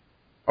can.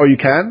 Oh, you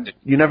can?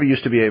 You never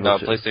used to be able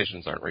to. No,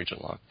 PlayStations aren't region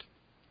locked.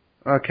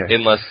 Okay.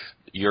 Unless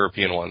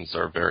European ones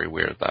are very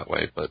weird that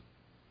way, but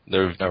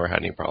they've never had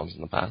any problems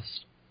in the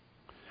past.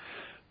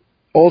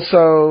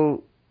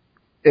 Also,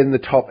 in the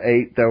top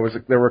 8, there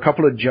were a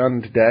couple of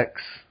Jund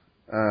decks.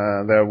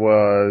 There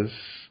was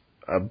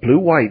a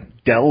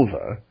blue-white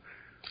Delver.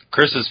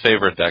 Chris's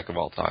favorite deck of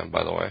all time,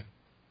 by the way.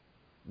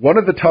 One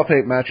of the top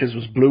 8 matches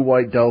was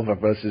blue-white Delver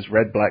versus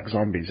red-black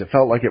Zombies. It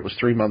felt like it was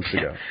 3 months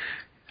ago.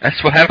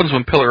 That's what happens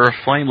when Pillar of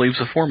Flame leaves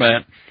the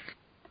format.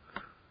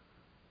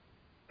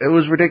 It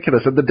was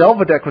ridiculous. And the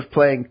Delver deck was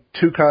playing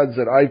 2 cards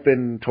that I've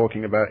been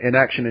talking about,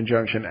 Inaction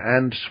Injunction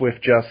and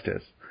Swift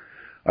Justice.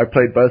 I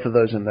played both of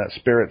those in that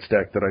Spirits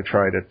deck that I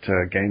tried at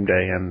game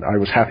day, and I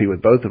was happy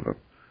with both of them.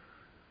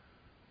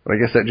 But I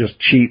guess they're just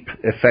cheap,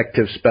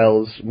 effective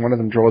spells. One of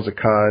them draws a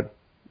card,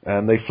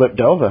 and they flip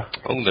Delver.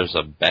 Oh, there's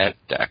a Bant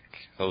deck.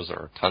 Those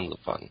are tons of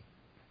fun.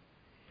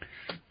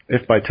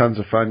 If by tons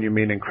of fun you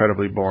mean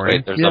incredibly boring.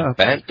 Wait, there's a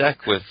Bant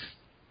deck with...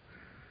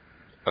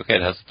 Okay,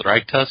 it has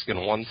Thragtusk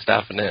and 1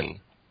 Staff and In.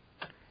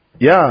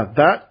 Yeah,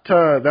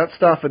 that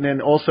Staff and In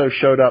also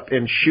showed up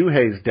in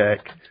Shuhei's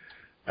deck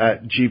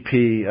at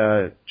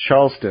GP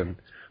Charleston,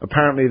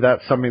 Apparently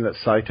that's something that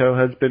Saito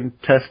has been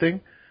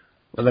testing.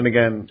 And then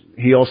again,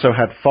 he also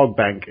had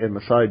Fogbank in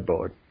the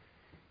sideboard.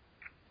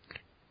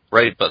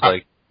 Right, but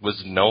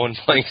was no one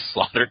playing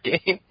Slaughter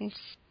games?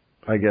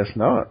 I guess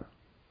not.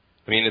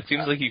 I mean, it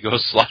seems like you go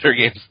Slaughter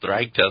games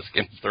Thragtusk,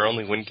 and if their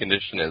only win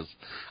condition is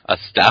a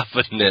staff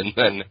admin,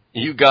 then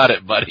you got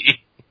it,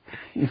 buddy.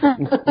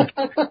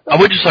 I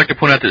would just like to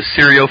point out that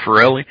Sirio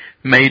Forelli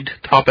made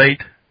top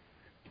 8,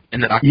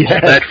 and that I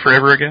called that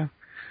forever ago.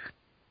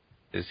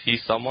 Is he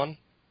someone?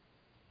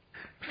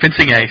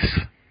 Fencing Ace.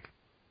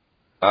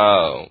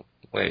 Oh,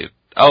 wait.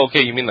 Oh,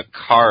 okay, you mean the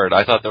card.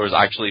 I thought there was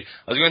actually...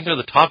 I was going through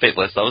the top 8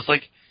 list. I was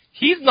like,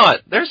 he's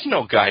not... There's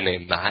no guy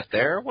named Matt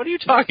there. What are you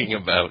talking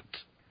about?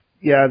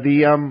 Yeah,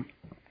 the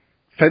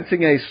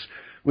Fencing Ace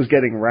was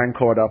getting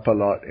rancored up a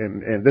lot.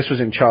 This was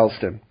in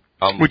Charleston.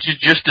 Which is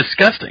just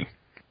disgusting.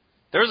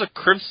 There was a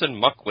Crimson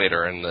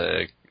Muckwader in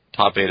the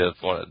top 8 of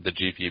one of the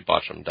GP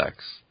Botcham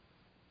decks.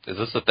 Is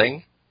this a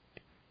thing?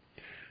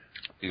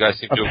 You guys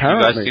seem to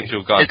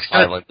have gone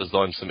silent as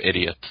though I'm some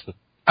idiot.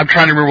 I'm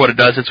trying to remember what it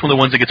does. It's one of the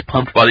ones that gets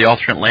pumped by the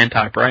alternate land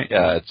type, right?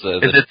 Yeah, it's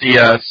Is it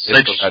the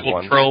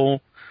Sage Troll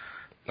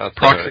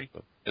proxy?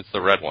 It's the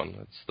red one.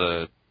 It's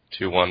the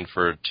 2/1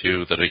 for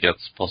 2 that it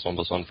gets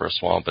 +1/+1 for a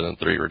swamp and then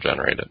 3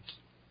 regenerated.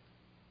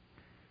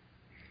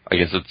 I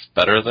guess it's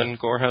better than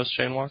Gorehouse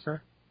Chainwalker?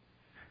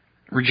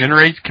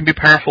 Regenerate can be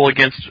powerful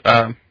against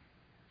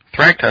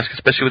Thragtusk,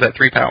 especially with that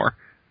 3 power.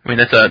 I mean,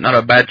 that's not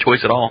a bad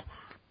choice at all.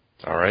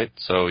 Alright,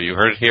 so you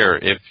heard it here.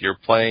 If you're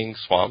playing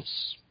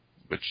swamps,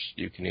 which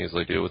you can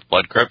easily do with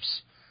Blood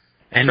Crypts,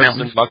 and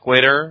Crimson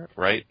Muckwader,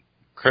 right?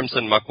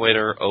 Crimson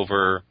Muckwader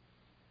over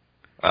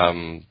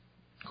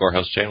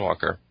Gorehouse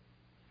Chainwalker.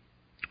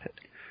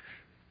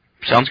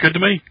 Sounds good to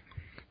me.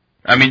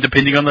 I mean,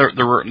 depending on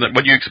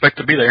what you expect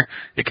to be there,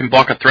 it can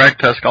block a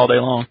Thragtusk all day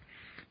long.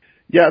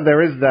 Yeah,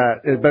 there is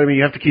that. But I mean,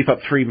 you have to keep up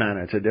 3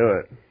 mana to do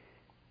it.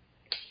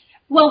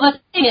 Well, the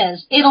thing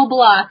is, it'll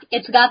block.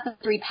 It's got the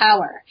 3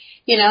 power.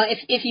 You know,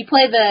 if you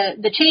play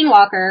the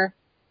Chainwalker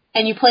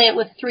and you play it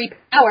with 3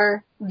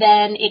 power,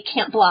 then it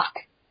can't block.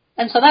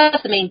 And so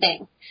that's the main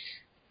thing.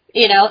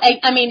 You know,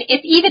 I mean,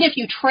 even if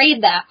you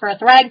trade that for a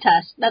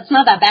Thragtusk, that's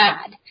not that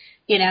bad.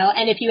 You know,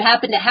 and if you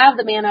happen to have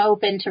the mana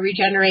open to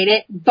regenerate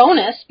it,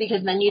 bonus,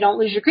 because then you don't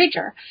lose your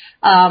creature.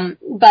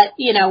 But,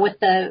 you know, with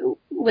the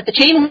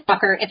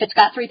Chainwalker, if it's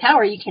got 3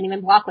 power, you can't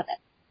even block with it.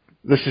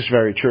 This is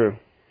very true.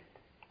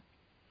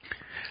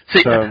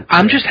 See,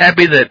 I'm just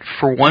happy that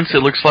for once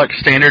it looks like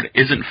Standard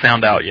isn't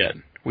found out yet.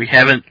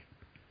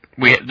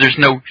 There's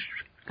no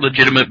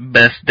legitimate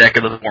best deck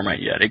of the format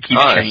yet. It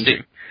keeps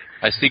changing.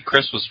 I see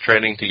Chris was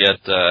training to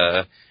get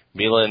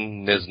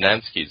Milan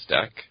Niznansky's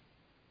deck.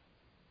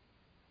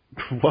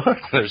 What?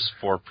 There's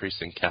 4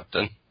 Precinct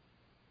Captain.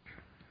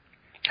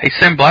 Hey,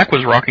 Sam Black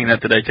was rocking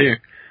that today, too.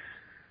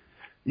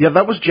 Yeah,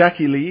 that was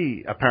Jackie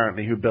Lee,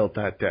 apparently, who built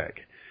that deck.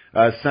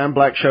 Sam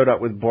Black showed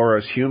up with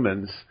Boros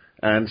Humans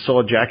and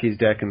saw Jackie's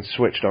deck and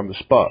switched on the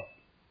spot.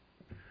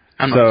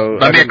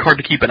 That'd be a card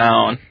to keep an eye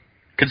on,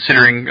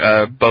 considering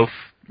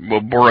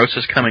Boros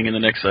is coming in the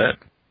next set.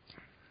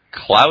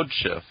 Cloud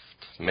Shift,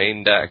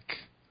 main deck.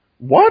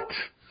 What?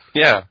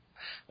 Yeah.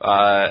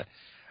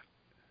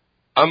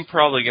 I'm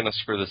probably going to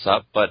screw this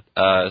up, but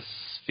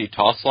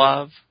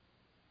Svetoslav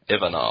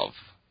Ivanov,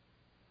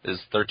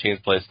 his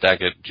 13th place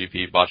deck at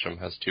GP Botcham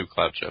has 2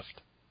 Cloud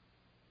Shift.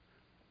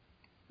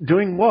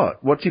 Doing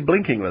what? What's he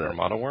blinking with it?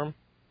 Armada Worm?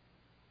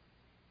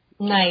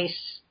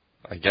 Nice.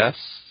 I guess.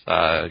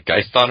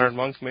 Geist Honored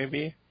Monk,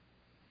 maybe?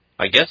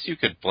 I guess you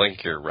could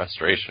blink your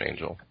Restoration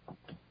Angel.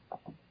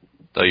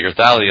 Though your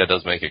Thalia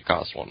does make it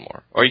cost 1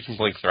 more. Or you can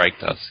blink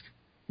Thragtusk.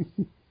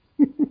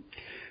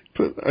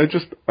 But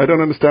I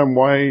don't understand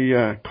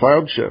why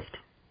Cloud Shift.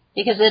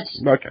 Because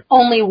it's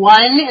only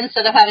 1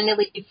 instead of having to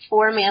leave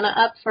 4 mana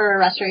up for a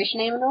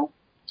Restoration Angel?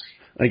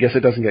 I guess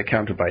it doesn't get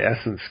countered by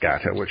Essence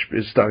Scatter, which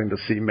is starting to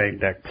see main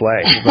deck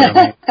play.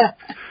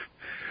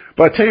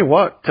 But I tell you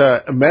what,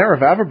 Mayor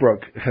of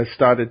Averbrook has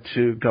started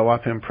to go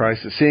up in price,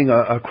 seeing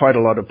quite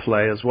a lot of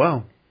play as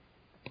well.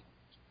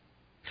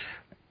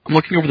 I'm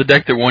looking over the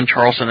deck that won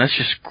Charleston. That's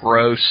just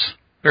gross.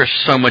 There's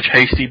so much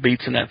hasty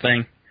beats in that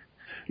thing.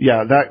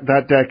 Yeah,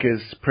 that deck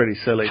is pretty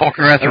silly.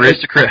 Falkenrath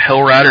Aristocrat,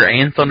 Hellrider,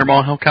 and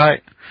Thundermaw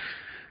Hellkite.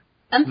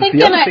 I'm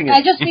thinking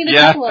I just need a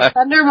couple of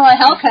Thundermaw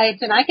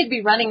Hellkites and I could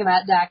be running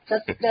that deck.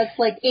 That's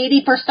like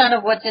 80%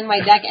 of what's in my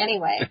deck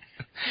anyway.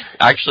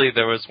 Actually,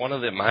 there was one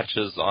of the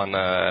matches on,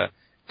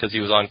 because he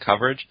was on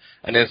coverage,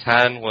 and his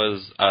hand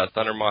was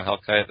Thundermaw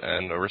Hellkite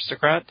and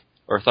Aristocrat,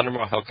 or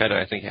Thundermaw Hellkite and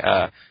I think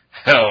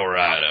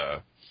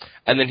Hellrider.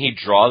 And then he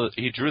drew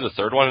the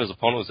third one, and his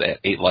opponent was at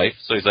 8 life,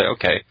 so he's like,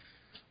 okay,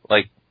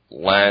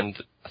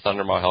 land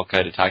Thundermaw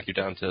Hellkite, attack you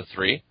down to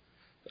 3.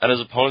 And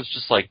his opponent's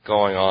just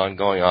going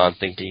on,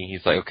 thinking,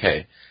 he's like,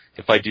 okay,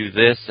 if I do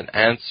this and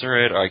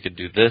answer it, or I could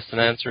do this and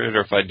answer it,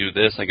 or if I do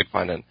this, I could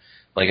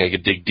I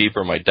could dig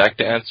deeper in my deck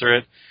to answer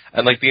it.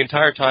 And the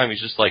entire time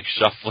he's just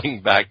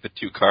shuffling back the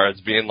 2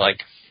 cards, being like,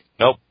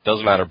 nope,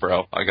 doesn't matter,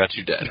 bro, I got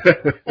you dead.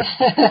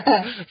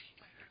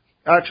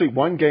 Actually,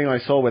 one game I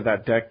saw with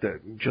that deck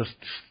that just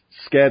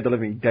scared the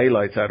living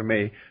daylights out of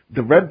me.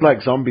 The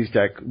red-black zombies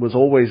deck was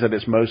always at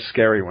its most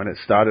scary when it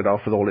started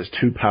off with all its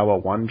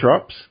 2-power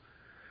 1-drops.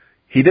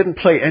 He didn't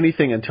play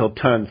anything until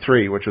turn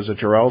 3, which was a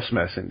Geralt's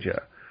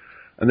Messenger.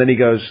 And then he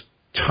goes,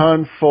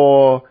 turn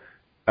 4,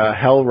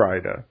 Hell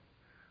Rider.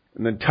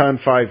 And then turn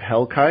 5,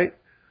 Hellkite.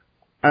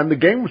 And the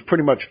game was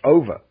pretty much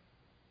over.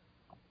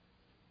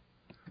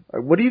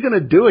 What are you going to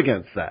do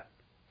against that?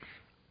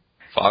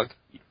 Fog.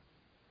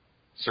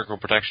 Circle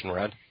Protection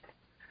Red.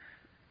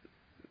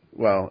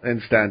 Well,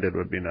 in Standard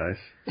would be nice.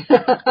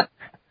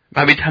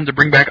 Might be time to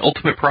bring back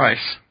Ultimate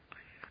Price.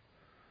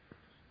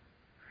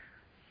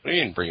 What do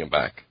you mean bring it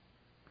back?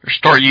 Or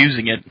start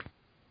using it.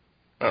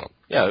 Oh,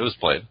 yeah, it was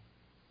played.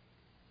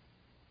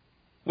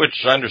 Which,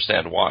 I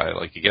understand why.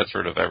 Like, it gets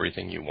rid of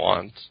everything you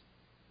want.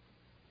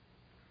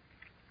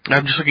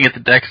 I'm just looking at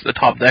the decks, the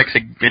top decks.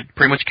 It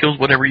pretty much kills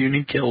whatever you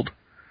need killed.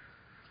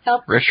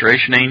 Help.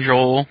 Restoration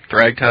Angel,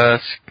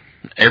 Thragtusk,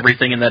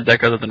 everything in that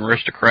deck other than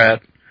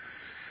Aristocrat.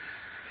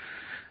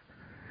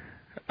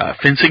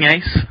 Fencing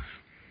Ace,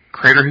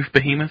 Craterhoof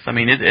Behemoth. I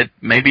mean, it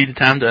may be the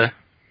time to...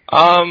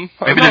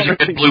 maybe there's a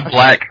good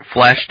blue-black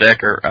flash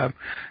deck or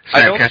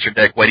Snapcaster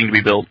deck waiting to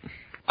be built.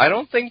 I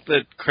don't think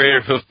that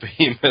Craterhoof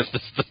Behemoth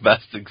is the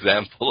best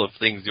example of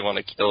things you want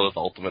to kill with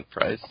Ultimate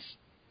Price.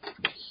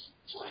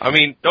 I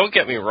mean, don't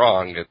get me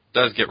wrong, it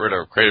does get rid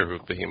of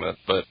Craterhoof Behemoth,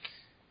 but,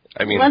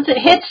 I mean... Once it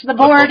hits the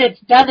board,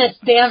 it's done its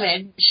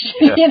damage,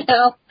 Yeah. you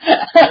know?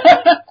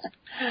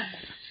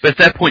 But at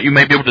that point, you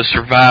may be able to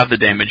survive the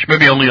damage.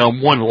 Maybe only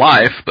on one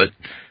life, but...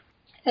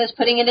 Is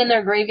putting it in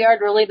their graveyard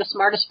really the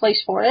smartest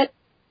place for it?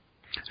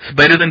 It's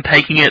better than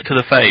taking it to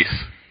the face.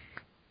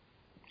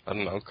 I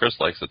don't know, Chris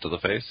likes it to the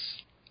face.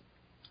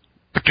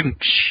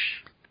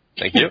 Ba-doom-tsh.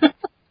 Thank you.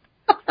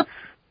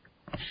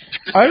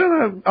 I don't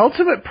know.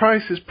 Ultimate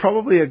Price is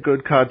probably a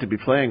good card to be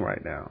playing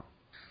right now.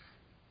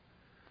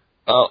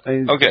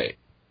 Okay.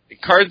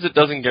 Cards it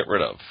doesn't get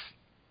rid of.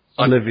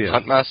 Olivia.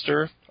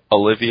 Huntmaster,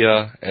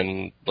 Olivia,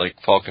 and, like,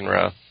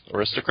 Falconwrath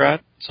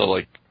Aristocrat. So,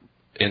 like,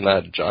 in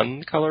that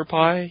Jun color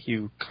pie,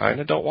 you kind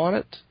of don't want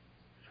it.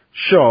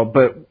 Sure,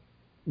 but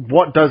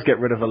what does get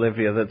rid of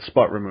Olivia that's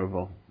spot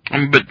removal?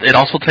 But it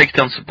also takes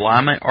down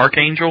Sublime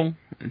Archangel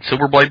and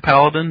Silverblade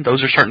Paladin.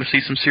 Those are starting to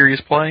see some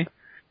serious play.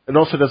 It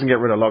also doesn't get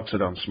rid of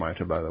Loxodon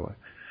Smiter, by the way.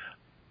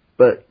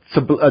 But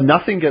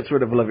nothing gets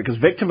rid of Olivia,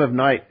 because Victim of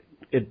Night,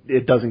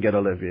 it doesn't get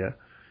Olivia.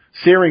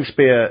 Searing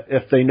Spear,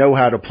 if they know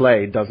how to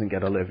play, doesn't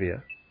get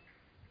Olivia.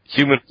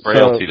 Human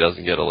Frailty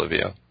doesn't get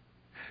Olivia.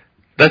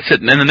 That's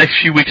it. And in the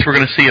next few weeks, we're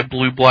going to see a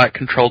blue-black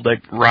control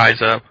deck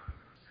rise up.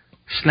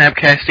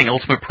 Snapcasting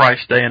Ultimate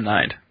Price day and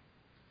night.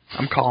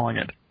 I'm calling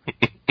it.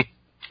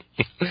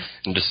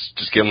 And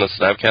just give them the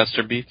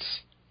Snapcaster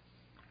beats?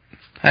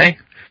 Hey.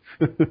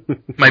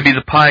 Maybe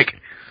the Pike.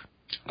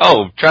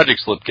 Oh, Tragic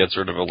Slip gets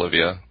rid of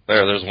Olivia.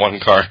 There's one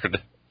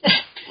card.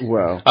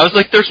 Well, I was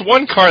like, there's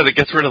one card that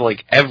gets rid of,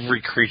 like,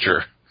 every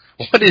creature.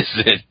 What is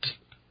it?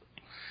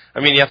 I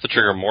mean, you have to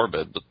trigger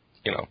Morbid, but,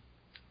 you know.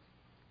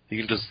 You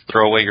can just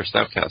throw away your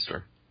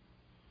Snapcaster.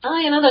 Oh,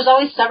 you know, there's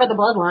always Sever the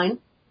Bloodline.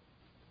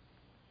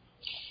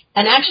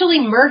 And actually,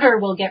 Murder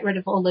will get rid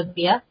of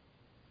Olivia.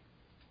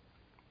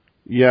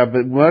 yeah,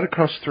 but Murder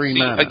costs 3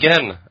 mana.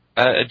 Again,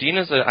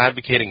 Adina's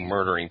advocating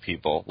murdering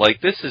people. Like,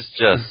 this is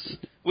just...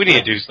 We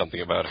need to do something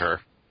about her.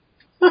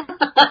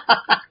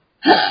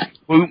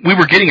 We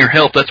were getting her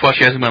help. That's why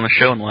she hasn't been on the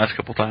show in the last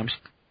couple times.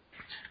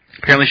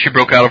 Apparently she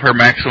broke out of her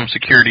maximum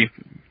security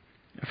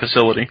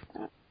facility.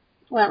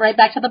 Went right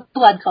back to the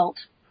blood cult.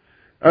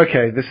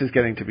 Okay, this is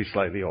getting to be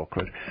slightly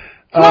awkward.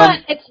 What?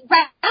 It's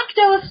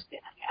Rakdos.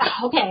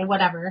 Okay,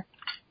 whatever.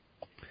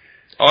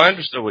 Oh, I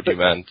understood what you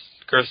meant.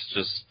 Chris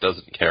just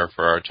doesn't care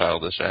for our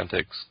childish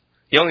antics.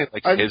 He only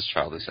likes his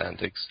childish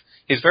antics.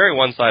 He's very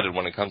one-sided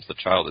when it comes to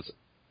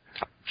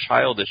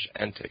childish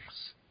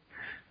antics.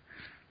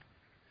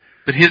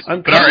 But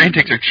our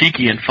antics are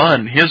cheeky and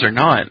fun. His are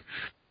not.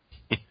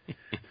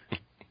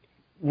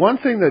 One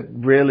thing that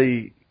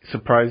really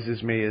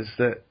surprises me is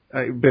that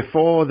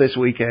before this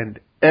weekend,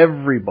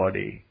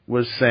 everybody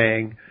was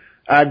saying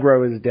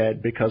aggro is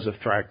dead because of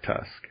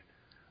Thragtusk.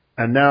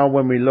 And now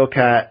when we look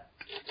at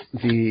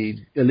at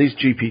least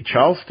GP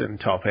Charleston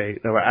top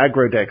 8, there were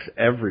aggro decks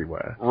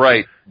everywhere.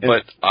 Right,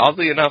 but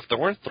oddly enough, there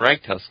weren't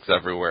Thragtusks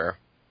everywhere.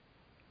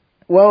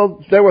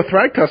 Well, there were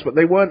Thragtusks, but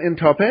they weren't in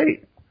top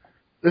 8.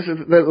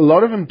 A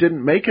lot of them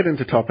didn't make it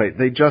into top 8.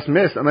 They just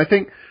missed. And I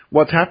think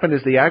what's happened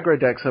is the aggro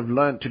decks have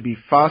learned to be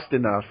fast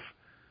enough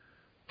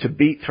to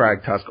beat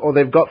Thragtusk, or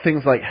they've got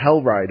things like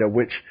Hellrider,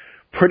 which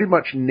pretty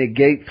much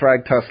negate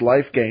Thragtusk's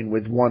life gain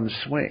with one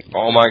swing.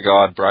 Oh my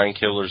god, Brian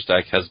Kibler's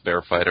deck has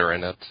Bearfighter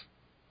in it.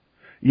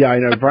 Yeah, I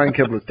know. Brian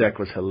Kibler's deck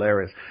was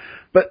hilarious.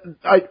 But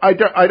I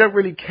don't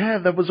really care.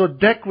 There was a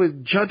deck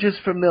with Judge's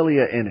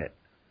Familiar in it.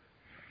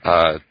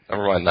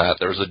 Never mind that.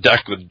 There was a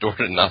deck with Door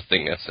to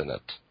Nothingness in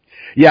it.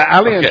 Yeah,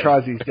 Ali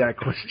Antrazi's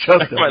deck was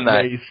just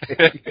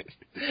amazing.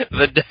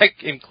 The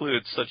deck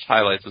includes such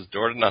highlights as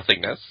Door to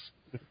Nothingness,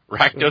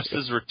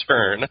 Rakdos'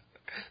 Return,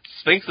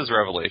 Sphinx's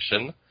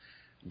Revelation,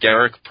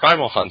 Garruk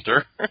Primal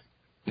Hunter,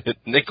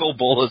 Nicol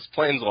Bolas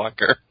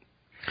Planeswalker.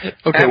 Okay,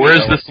 Cameo,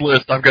 where's this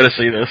list? I've got to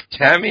see this.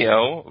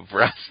 Cameo,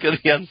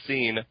 Vraska the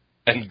Unseen,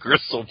 and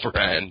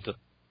Gristlebrand.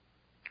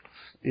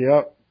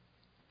 Yep.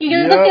 You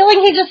get the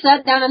feeling he just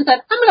sat down and said,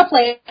 I'm going to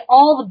play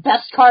all the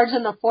best cards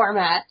in the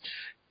format.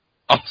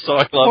 Also,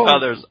 I love how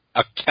there's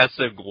a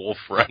Kessig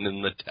Wolfrun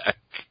in the deck.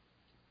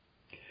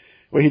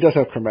 Well, he does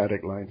have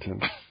Chromatic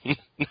Lantern.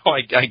 No,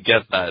 I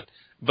get that.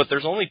 But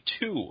there's only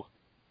 2.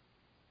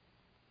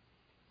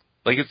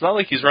 Like, it's not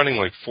like he's running,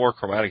 like, 4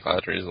 Chromatic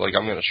Lanterns. Like,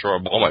 I'm going to shore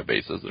up all my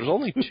bases. There's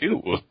only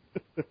 2.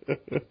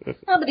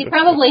 No, but he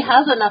probably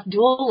has enough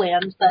dual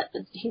lands that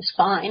he's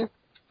fine.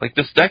 Like,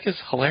 this deck is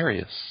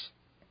hilarious.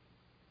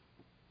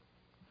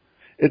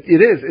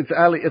 It is. It's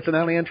an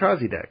Ali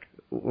Antrazi deck.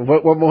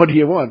 What more do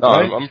you want? No,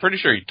 right? I'm pretty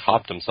sure he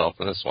topped himself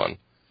in this one.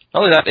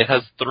 Not only that, it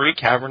has 3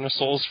 Cavernous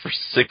Souls for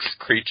 6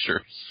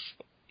 creatures.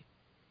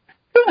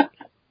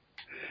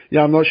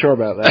 Yeah, I'm not sure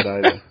about that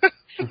either.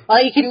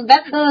 Well, you can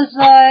bet those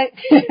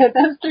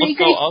 3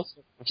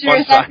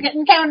 creatures aren't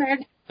getting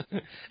countered.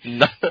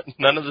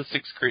 None of the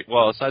 6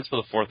 well, aside for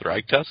the 4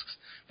 Thragtusks,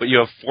 but you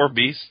have 4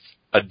 beasts,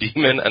 a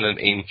demon, and an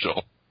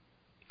angel.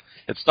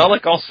 It's not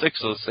like all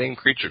 6 are the same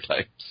creature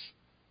types.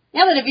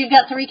 Yeah, but if you've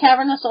got 3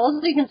 Cavernous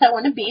Souls, you can set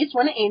 1 a beast,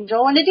 1 an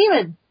angel, 1 a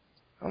demon.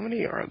 How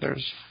many are there?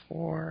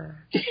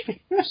 4.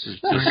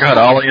 God,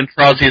 Ali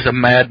Antrazi is a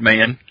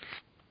madman.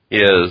 He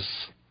is.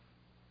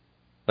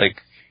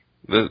 Like,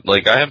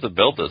 I have to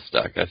build this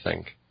deck, I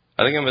think.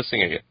 I think I'm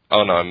missing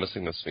oh no, I'm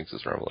missing the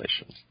Sphinx's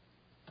Revelations.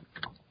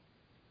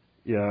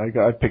 Yeah,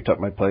 I picked up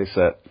my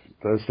playset.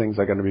 Those things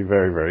are going to be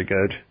very, very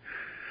good.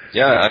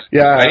 Yeah,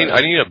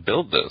 I need to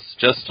build this,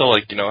 just to,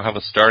 like, have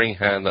a starting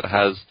hand that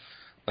has,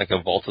 like,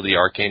 a Vault of the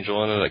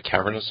Archangel in it, a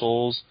Cavernous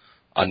Souls,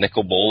 a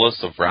Nicol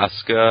Bolas, a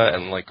Vraska,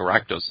 and, like,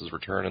 Rakdos'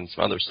 Return and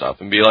some other stuff,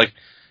 and be like,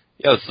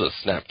 yeah, this is a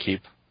snap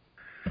keep.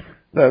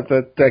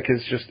 The deck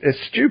is it's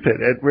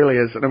stupid. It really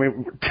is. I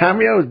mean,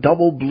 Cameo is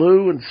double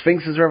blue, and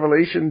Sphinx's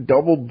Revelation,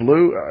 double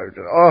blue.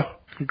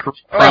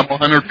 Primal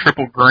Hunter,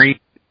 triple green.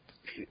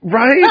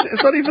 Right?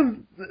 It's not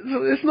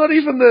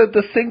even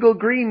the single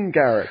green,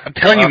 Garrett. I'm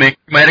telling you, man,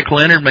 Chromatic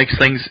Lantern makes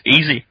things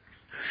easy.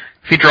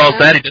 If he draws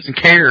that, he doesn't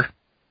care.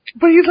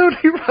 But he's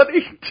only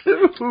running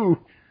 2.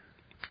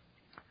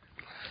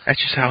 That's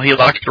just how he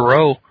likes to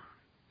roll.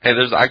 Hey,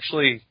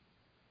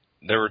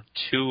 there were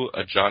 2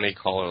 Ajani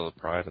Caller of the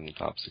Pride in the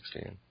top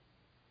 16.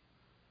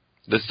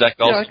 This deck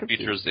also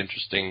features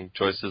interesting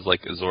choices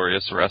like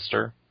Azorius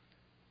Arrestor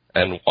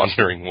and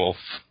Wandering Wolf,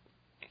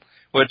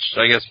 which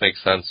I guess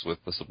makes sense with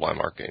the Sublime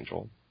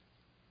Archangel.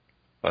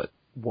 But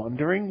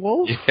Wandering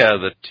Wolf? Yeah,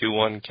 the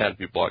 2/1 can't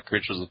be blocked.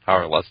 Creatures with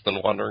power less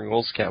than Wandering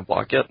Wolves can't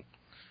block it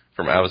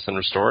from Avacyn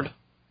Restored.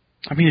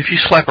 I mean, if you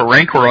slap a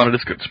Rancor on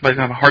it, somebody's going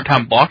to have a hard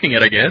time blocking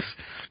it, I guess.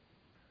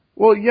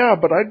 Well, yeah,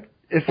 but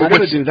if we're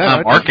going to do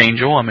that,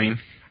 Archangel,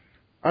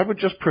 I would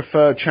just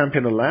prefer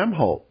Champion of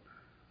Lambholt.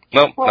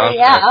 Nope. Well,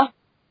 yeah.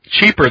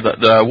 Cheaper,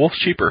 the Wolf's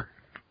cheaper.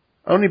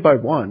 Only by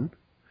 1.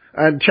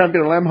 And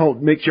Champion of Lambholt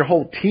makes your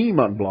whole team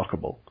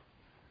unblockable.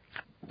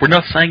 We're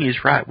not saying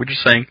he's right. We're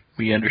just saying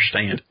we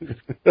understand.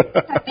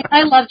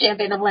 I love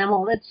Champion of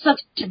Lambholt. It's such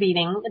a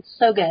beating. It's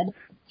so good.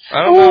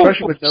 I don't know.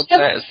 Especially with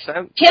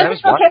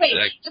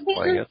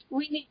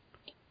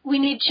We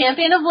need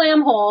Champion of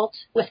Lambholt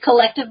with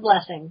Collective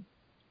Blessing.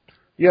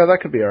 Yeah, that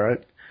could be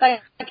alright.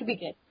 That could be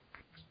good.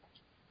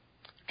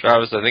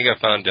 Travis, I think I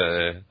found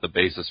the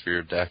basis for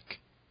your deck.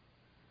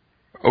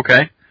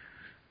 Okay.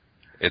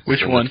 It's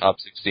Which in one? The top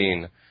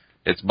 16.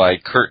 It's by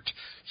Kurt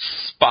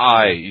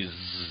Spies.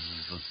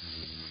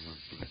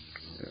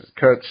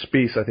 Kurt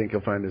Spies, I think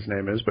you'll find his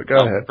name is, but go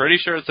ahead. I'm pretty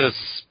sure it says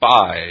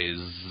Spies.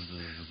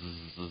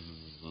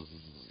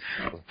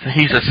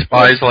 He's a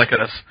spies like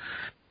us.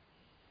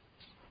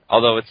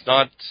 Although it's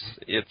not,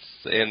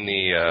 it's in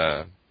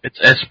the, It's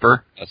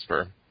Esper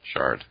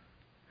shard.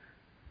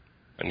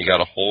 And you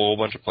got a whole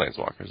bunch of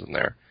Planeswalkers in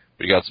there.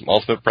 But you got some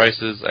ultimate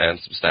prices and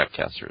some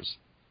Snapcasters.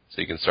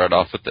 So you can start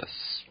off with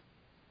this.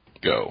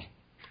 Go.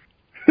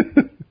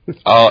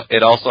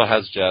 It also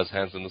has Jazz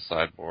Hands in the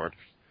sideboard.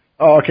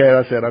 Oh, okay,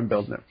 that's it. I'm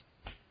building it.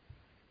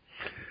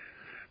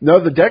 No,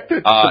 the deck that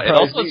it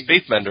also me. has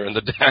Faithmender in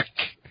the deck.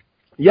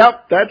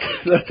 Yep, that's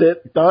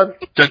it. Done.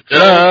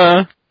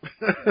 Da-da!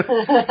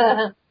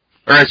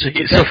 Alright,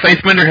 so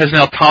Faithmender has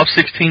now top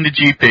 16 to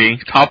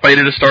GP, top 8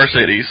 to Star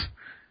Cities.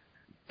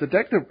 The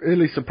deck that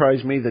really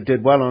surprised me that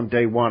did well on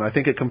day 1, I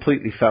think it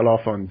completely fell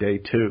off on day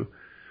 2,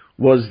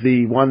 was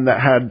the one that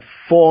had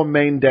 4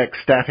 main deck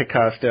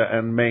Staticaster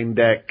and main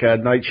deck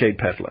Nightshade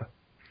Peddler.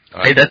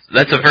 Hey,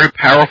 that's a very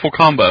powerful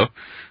combo.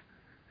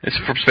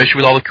 Especially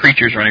with all the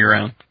creatures running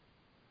around.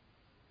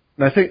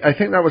 And I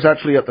think that was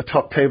actually at the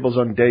top tables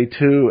on day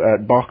 2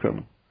 at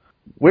Bochum,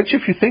 which,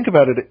 if you think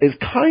about it, is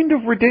kind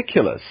of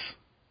ridiculous.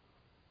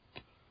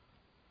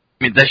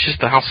 I mean, that's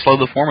just how slow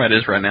the format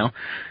is right now.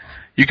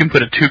 You can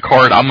put a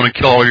 2-card, I'm going to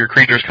kill all your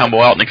creatures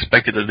combo out and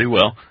expect it to do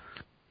well.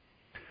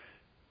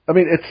 I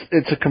mean,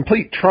 it's a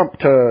complete trump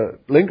to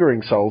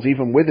Lingering Souls,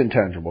 even with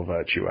Intangible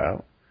Virtue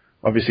out.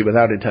 Obviously,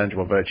 without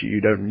Intangible Virtue,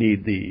 you don't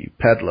need the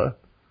Peddler.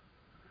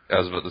 I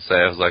was about to say,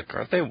 I was like,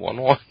 aren't they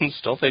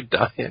 1/1s? Don't they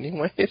die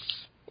anyways?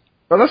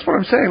 Well, that's what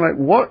I'm saying. Like,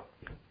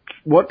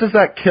 what does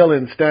that kill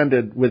in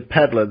Standard with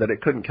Peddler that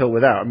it couldn't kill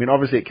without? I mean,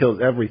 obviously it kills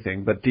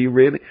everything, but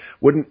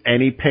wouldn't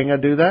any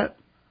pinger do that?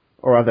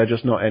 Or are there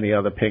just not any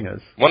other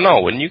pingers? Well,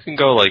 no, when you can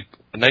go, like,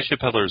 Nightshade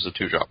Peddler is a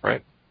 2-drop,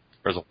 right?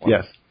 Or is it 1?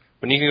 Yes.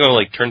 When you can go,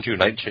 like, turn 2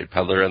 Nightshade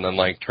Peddler, and then,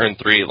 like, turn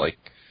 3, like,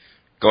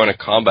 go into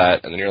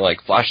combat, and then you're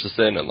like, flash this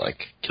in, and,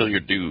 like, kill your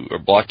dude, or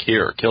block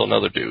here, or kill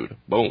another dude.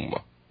 Boom.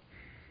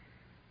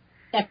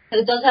 Yeah, but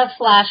it does have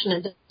flash and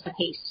it does have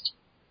haste.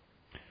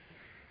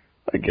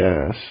 I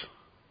guess.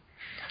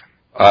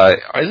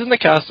 Isn't the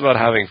cast about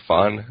having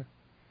fun?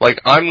 Like,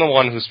 I'm the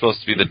one who's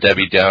supposed to be the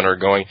Debbie Downer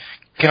going,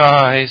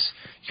 guys,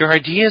 your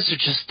ideas are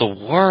just the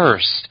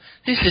worst.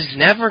 This is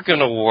never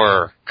gonna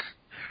work.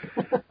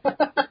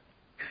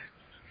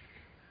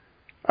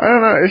 I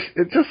don't know.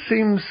 It just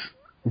seems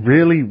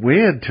really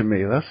weird to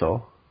me, that's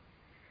all.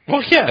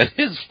 Well, yeah, it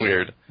is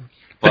weird.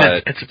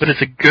 But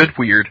it's a good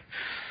weird.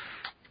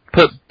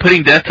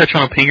 Putting Death Touch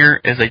on a pinger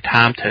is a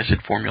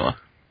time-tested formula.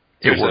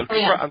 It works.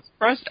 I'm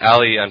surprised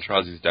Ali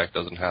Antrazi's deck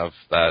doesn't have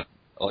that.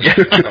 Like,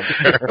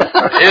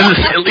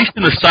 At least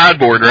in the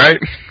sideboard, right?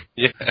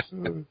 Yeah.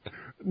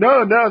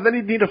 No, then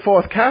you'd need a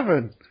 4th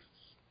cavern.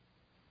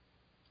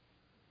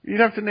 You'd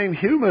have to name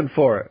human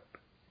for it.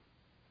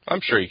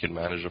 I'm sure you can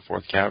manage a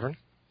 4th cavern.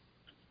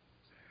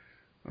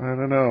 I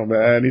don't know,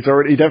 man.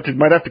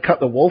 Might have to cut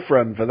the Wolf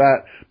Run for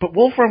that. But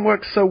Wolf Run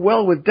works so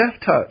well with Death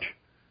Touch.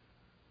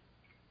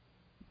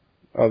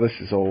 Oh, this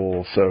is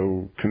all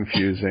so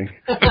confusing.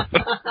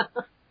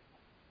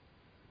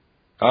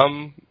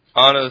 On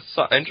a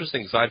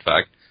interesting side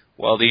fact,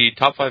 well, the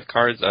top 5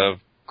 cards of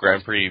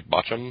Grand Prix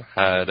Botcham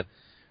had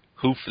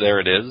Hoof There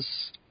It Is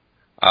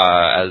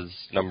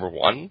as number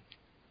 1.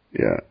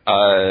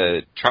 Yeah.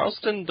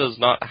 Charleston does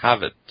not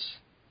have it.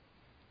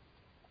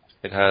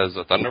 It has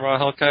a Thundermaw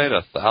Hellkite,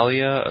 a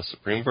Thalia, a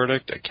Supreme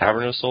Verdict, a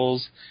Cavern of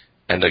Souls,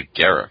 and a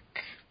Garruk.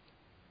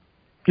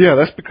 Yeah,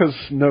 that's because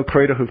no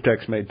Crater Hoof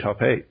decks made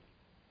top 8.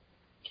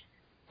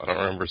 I don't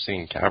remember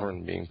seeing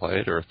Cavern being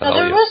played or No,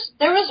 Thalia.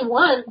 there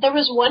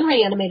was one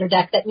Reanimator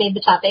deck that made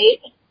the top 8.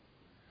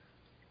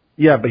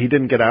 Yeah, but he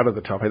didn't get out of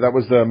the top 8. That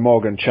was the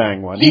Morgan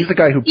Chang one. He's the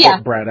guy who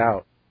put Brad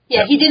out.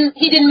 Yeah, he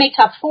didn't make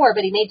top 4,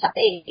 but he made top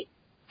 8.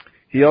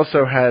 He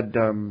also had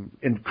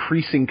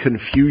increasing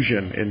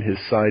confusion in his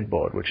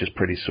sideboard, which is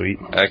pretty sweet.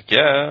 Heck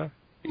yeah.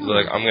 He's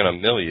like, I'm gonna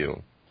mill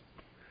you.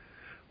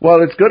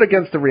 Well, it's good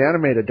against the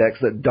Reanimator decks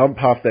that dump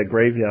half their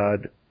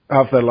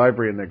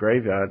library in their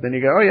graveyard. Then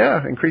you go, oh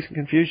yeah, increasing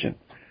confusion.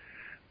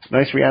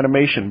 Nice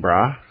reanimation,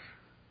 brah.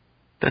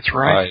 That's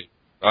right.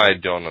 I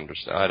don't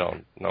understand. I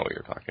don't know what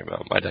you're talking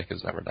about. My deck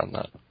has never done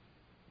that.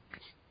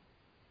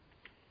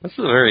 This is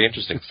a very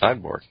interesting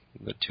sideboard.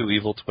 The 2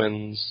 Evil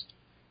Twins.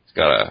 It's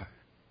got a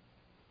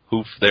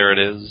Hoof There It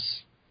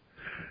Is.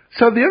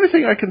 So the other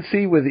thing I can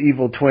see with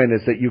Evil Twin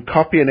is that you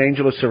copy an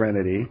Angel of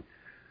Serenity,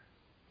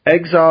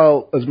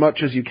 exile as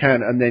much as you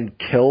can, and then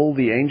kill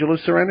the Angel of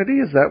Serenity?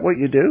 Is that what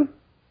you do?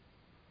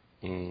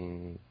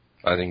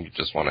 I think you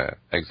just want to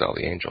exile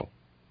the Angel.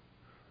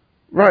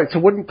 Right, so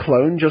wouldn't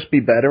Clone just be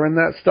better in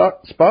that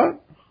spot?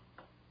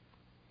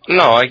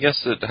 No, I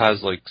guess it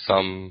has, like,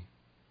 some,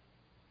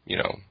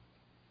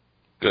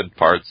 good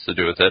parts to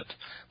do with it.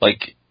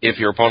 Like, if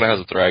your opponent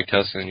has a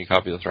Thragtusk and you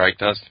copy the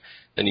Thragtusk,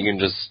 then you can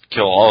just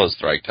kill all his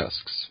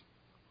Thragtusks.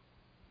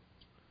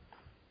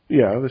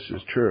 Yeah, this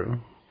is true.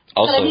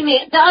 Also, But I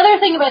mean, the other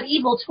thing about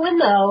Evil Twin,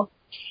 though,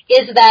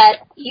 is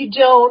that you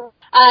don't,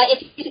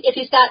 if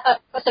he's got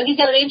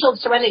an Angel of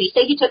Serenity,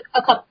 say he took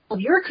a couple of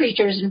your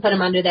creatures and put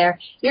them under there,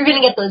 you're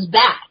going to get those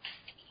back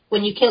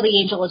when you kill the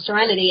Angel of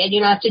Serenity, and you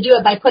don't have to do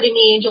it by putting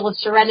the Angel of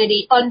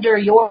Serenity under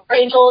your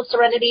Angel of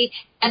Serenity,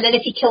 and then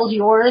if he kills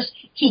yours,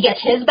 he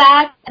gets his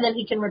back, and then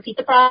he can repeat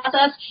the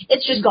process.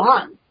 It's just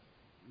gone.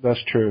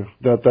 That's true.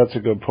 That's a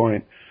good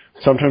point.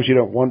 Sometimes you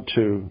don't want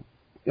to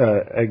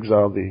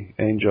exile the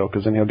Angel,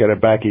 because then he'll get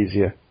it back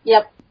easier.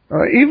 Yep.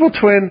 Evil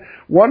Twin,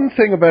 one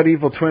thing about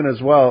Evil Twin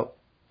as well,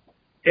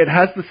 it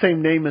has the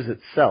same name as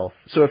itself.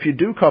 So if you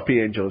do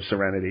copy Angel of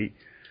Serenity,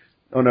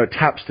 it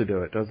taps to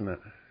do it, doesn't it?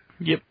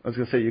 Yep. I was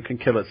going to say you can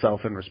kill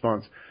itself in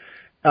response.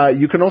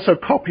 You can also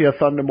copy a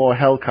Thundermaw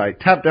Hellkite,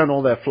 tap down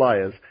all their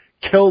flyers,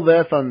 kill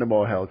their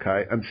Thundermaw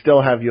Hellkite, and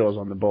still have yours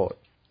on the board.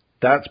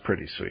 That's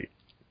pretty sweet.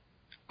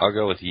 I'll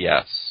go with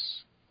yes.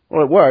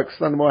 Well, it works.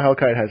 Thundermaw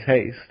Hellkite has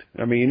haste.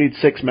 I mean, you need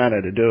 6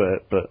 mana to do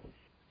it, but...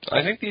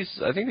 I think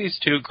these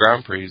 2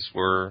 Grand Prix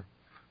were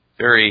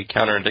very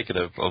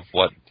counterindicative of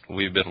what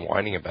we've been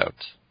whining about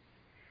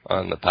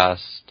in the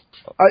past.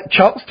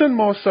 Charleston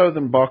more so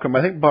than Bockham.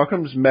 I think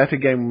Bockham's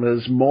metagame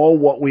was more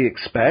what we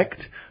expect.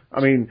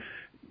 I mean,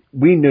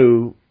 we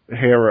knew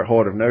here at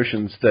Horde of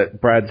Notions that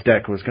Brad's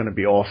deck was going to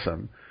be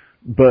awesome.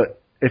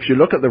 But if you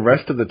look at the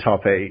rest of the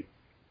top 8,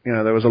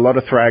 there was a lot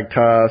of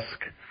Thragtusk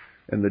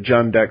in the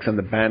Jund decks and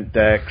the Bant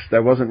decks.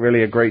 There wasn't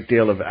really a great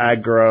deal of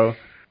aggro.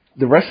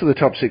 The rest of the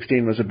top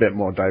 16 was a bit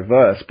more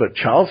diverse. But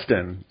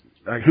Charleston,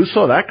 who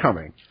saw that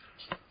coming?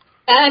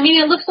 I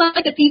mean, it looks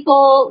like the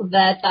people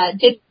that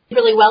did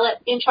really well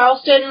in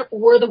Charleston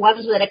were the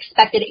ones that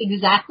expected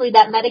exactly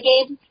that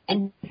metagame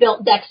and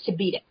built decks to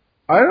beat it.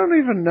 I don't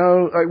even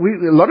know.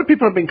 A lot of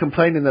people have been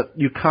complaining that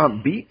you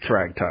can't beat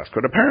Thragtusk,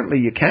 but apparently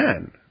you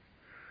can.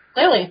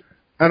 Clearly.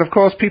 And of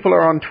course, people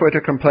are on Twitter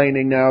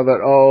complaining now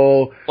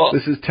that,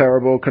 this is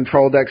terrible,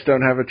 control decks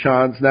don't have a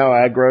chance, now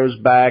aggro's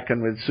back,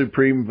 and with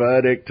Supreme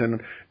Verdict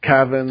and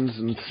Caverns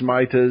and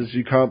Smiters,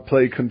 you can't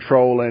play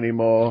control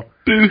anymore.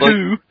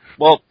 Boo-hoo.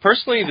 Well,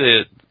 personally,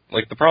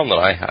 the problem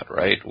that I had,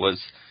 right,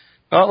 was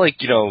not like,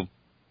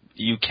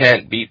 you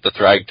can't beat the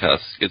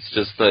Thragtusk. It's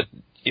just that,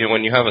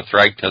 when you have a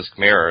Thragtusk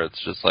mirror,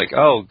 it's just like,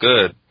 oh,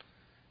 good,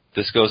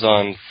 this goes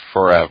on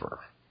forever.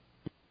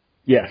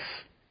 Yes.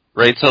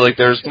 Right, so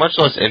there's much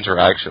less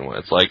interaction when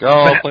it's like,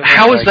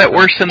 how is that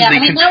worse than the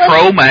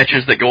control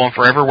matches that go on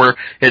forever where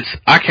it's,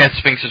 I cast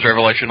Sphinx's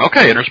Revelation.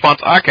 Okay, in response,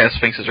 I cast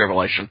Sphinx's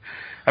Revelation.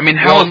 I mean,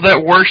 how is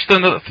that worse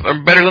than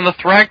better than the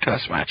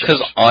Thragtusk matches?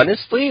 Because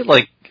honestly,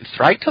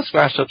 Thragtusk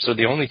matchups are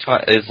the only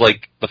time,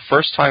 the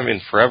first time in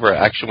forever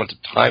I actually went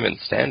to time and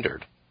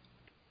standard.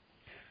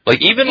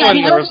 Even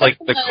when there was,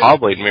 the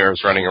Cobblade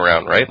mirrors running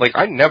around, right?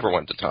 I never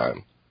went to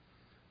time.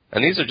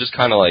 And these are just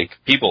kind of,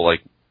 people,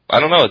 I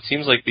don't know, it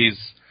seems like these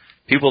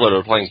people that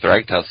are playing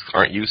Thragtusk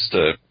aren't used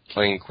to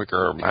playing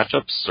quicker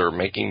matchups or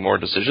making more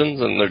decisions,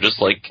 and they're just,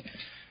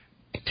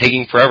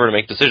 taking forever to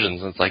make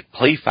decisions. And it's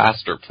play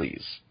faster,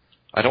 please.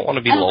 I don't want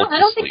to be lulled to sleep. I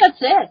don't think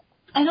that's it.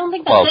 I don't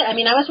think that's it. I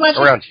mean, I was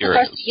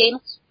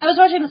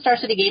watching the Star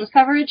City Games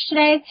coverage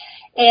today,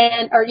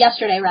 or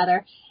yesterday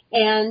rather,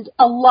 and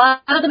a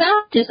lot of the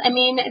matches, I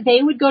mean,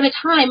 they would go to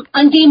time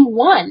on game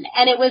one,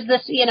 and it was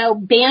this,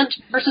 Bant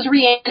versus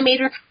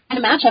Reanimator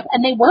kind of matchup,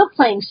 and they weren't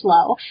playing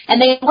slow,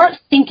 and they weren't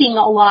thinking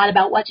a lot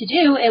about what to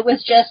do. It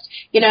was just,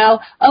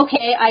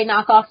 okay, I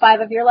knock off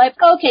 5 of your life,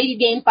 okay, you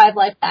gain 5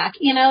 life back.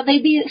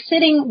 They'd be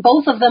sitting,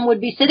 both of them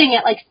would be sitting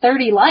at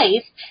 30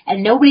 life,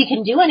 and nobody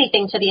can do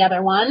anything to the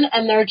other one,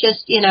 and they're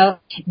just,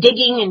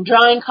 digging and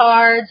drawing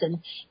cards, and,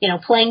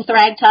 playing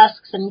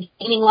Thragtusks and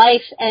gaining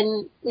life,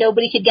 and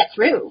nobody could get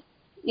through.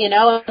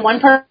 One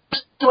person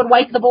would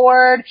wipe the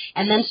board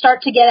and then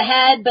start to get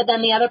ahead, but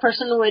then the other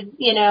person would,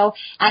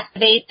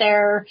 activate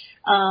their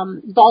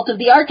Vault of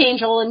the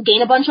Archangel and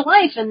gain a bunch of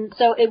life, and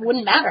so it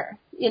wouldn't matter.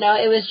 It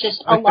was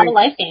just a lot of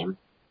life game.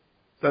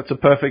 That's a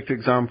perfect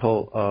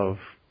example of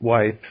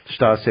why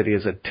Star City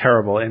is a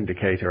terrible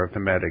indicator of the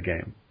meta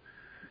game.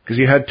 Because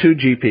you had 2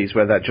 GPs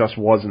where that just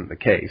wasn't the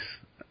case.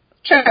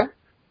 Sure.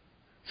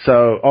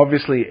 So,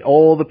 obviously,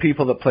 all the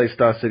people that play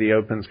Star City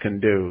Opens can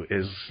do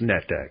is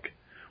net deck.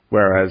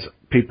 Whereas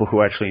people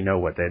who actually know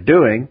what they're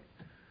doing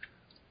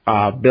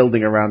are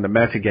building around the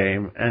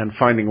metagame and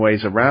finding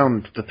ways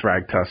around the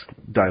Thragtusk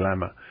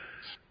dilemma.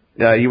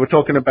 You were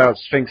talking about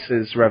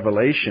Sphinx's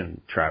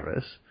Revelation,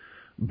 Travis,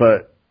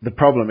 but the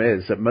problem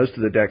is that most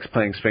of the decks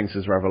playing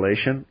Sphinx's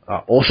Revelation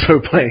are also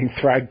playing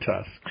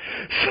Thragtusk.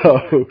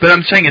 But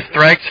I'm saying if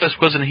Thragtusk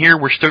wasn't here,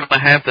 we're still going to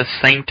have the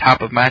same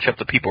type of matchup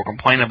that people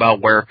complain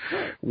about, where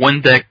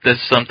one deck does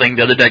something,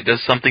 the other deck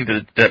does something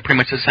that pretty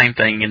much the same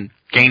thing and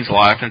gains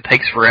life and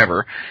takes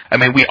forever. I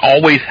mean, we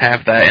always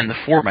have that in the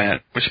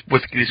format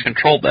with these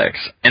control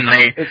decks, and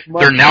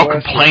they're now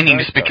complaining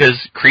just because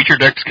creature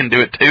decks can do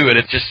it too, and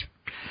it's just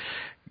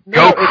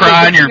go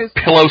cry on your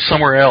pillow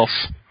somewhere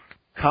else.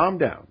 Calm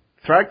down.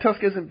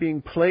 Thragtusk isn't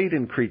being played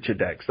in creature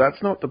decks.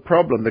 That's not the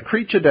problem. The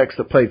creature decks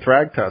that play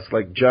Thragtusk,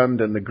 like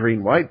Jund and the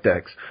green-white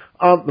decks,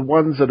 aren't the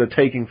ones that are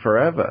taking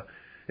forever.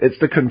 It's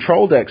the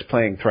control decks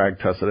playing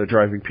Thragtusk that are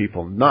driving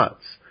people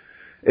nuts.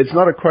 It's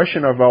not a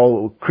question of,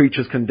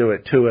 creatures can do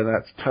it too, and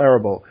that's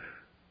terrible.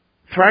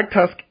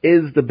 Thragtusk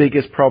is the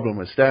biggest problem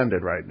with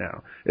Standard right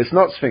now. It's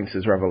not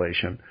Sphinx's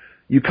Revelation.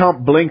 You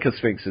can't blink a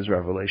Sphinx's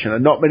Revelation,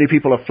 and not many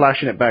people are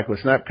flashing it back with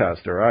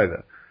Snapcaster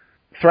either.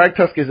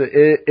 Thragtusk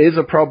is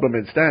a problem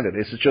in Standard.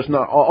 It's just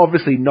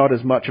obviously not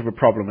as much of a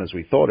problem as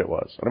we thought it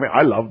was. I mean,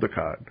 I love the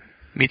card.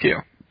 Me too.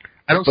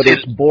 But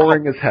it's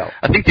boring as hell.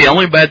 I think the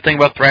only bad thing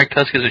about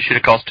Thragtusk is it should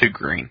have cost 2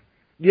 green.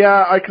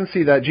 Yeah, I can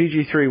see that.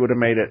 GG3 would have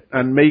made it,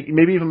 and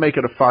maybe even make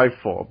it a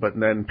 5/4, but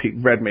then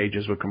red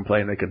mages would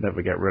complain they could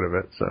never get rid of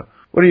it. So,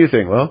 what do you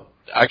think, Will?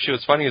 Actually,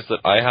 what's funny is that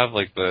I have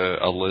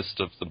a list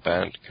of the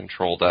banned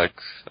control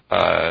decks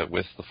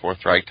with the 4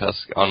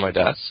 Thragtusk on my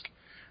desk,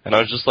 and I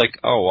was just like,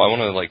 I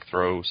want to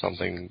throw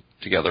something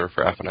together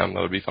for F&M that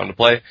would be fun to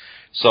play.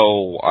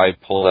 So I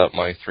pulled out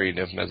my 3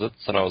 Niv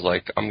Mizzets, and I was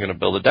like, I'm going to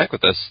build a deck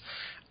with this.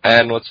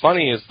 And what's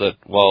funny is that,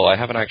 I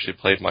haven't actually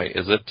played my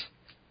Izzet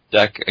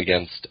deck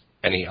against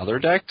any other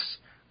decks.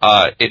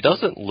 It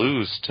doesn't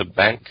lose to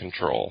bank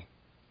control,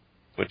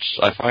 which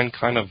I find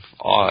kind of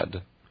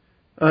odd.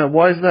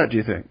 Why is that, do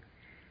you think?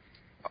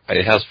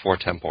 It has 4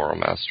 Temporal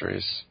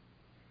Masteries.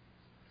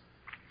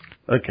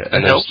 Okay.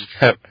 And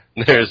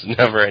there's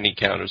never any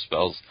counter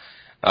spells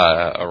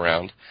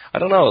around. I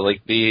don't know,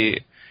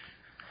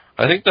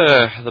 I think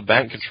the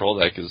bank control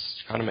deck is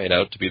kind of made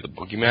out to be the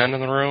boogeyman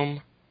in the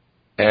room,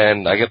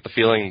 and I get the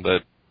feeling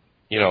that,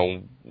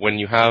 when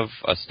you have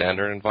a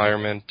standard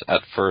environment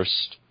at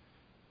first,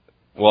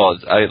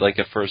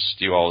 at first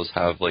you always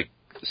have,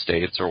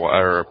 states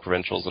or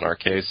provincials in our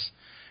case,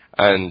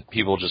 and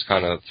people just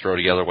kind of throw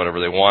together whatever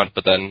they want,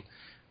 but then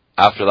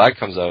after that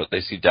comes out,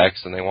 they see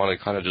decks and they want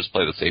to kind of just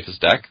play the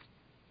safest deck,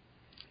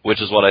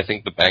 which is what I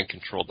think the bank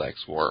control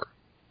decks were.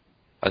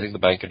 I think the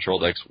bank control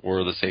decks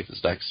were the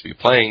safest decks to be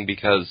playing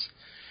because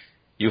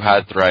you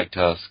had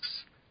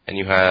Thragtusks, and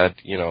you had,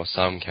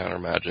 some counter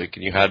magic,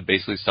 and you had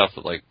basically stuff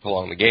that,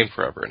 prolonged the game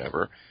forever and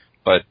ever.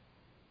 But,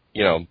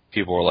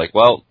 people were like,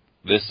 well,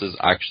 this is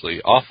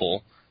actually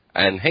awful,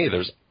 and hey,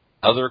 there's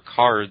other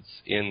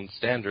cards in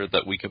Standard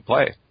that we could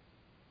play.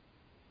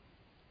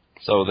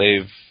 So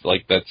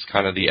that's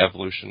kind of the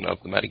evolution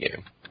of the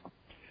metagame.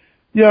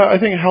 Yeah, I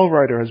think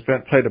Hellrider has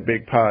played a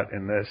big part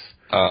in this.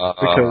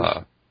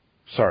 Because...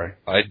 Sorry.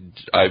 I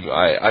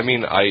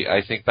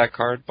think that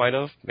card might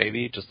have,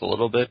 maybe, just a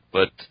little bit,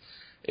 but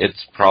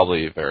it's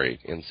probably a very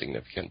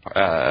insignificant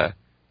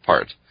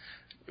part.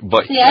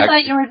 But see, I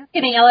thought you were just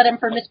going to yell at him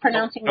for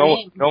mispronouncing the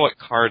name. You know what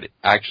card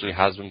actually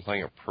has been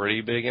playing a pretty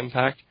big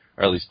impact?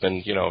 Or at least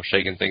been,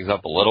 shaking things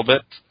up a little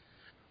bit?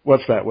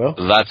 What's that, Will?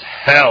 That's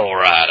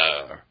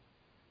Hellrider.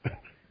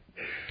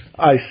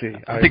 I see.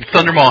 I think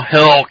Thundermaw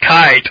Hell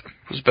Kite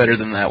was better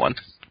than that one.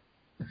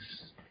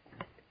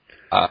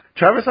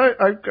 Travis,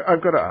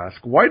 I've got to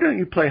ask, why don't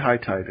you play High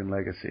Tide in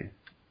Legacy?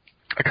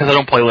 Because I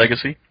don't play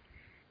Legacy.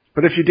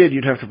 But if you did,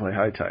 you'd have to play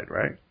High Tide,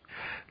 right?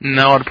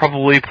 No, I'd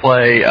probably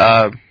play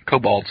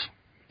Kobolds.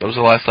 That was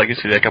the last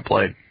Legacy deck I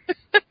played.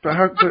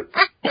 Because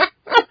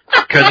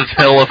it's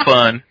hella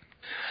fun.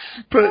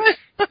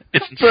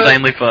 It's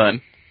insanely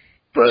fun.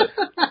 But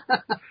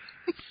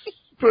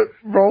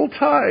roll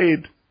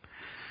Tide.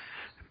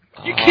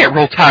 You can't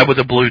roll Tide with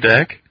a blue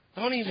deck.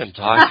 Don't even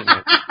talk to me.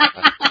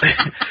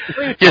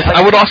 Yes,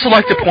 I would also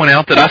like to point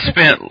out that I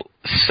spent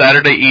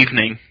Saturday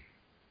evening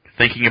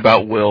thinking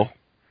about Will.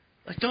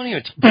 Don't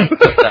even talk about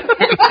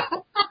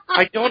that.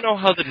 I don't know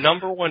how the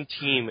number one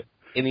team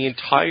in the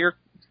entire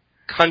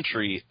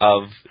country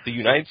of the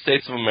United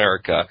States of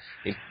America,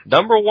 the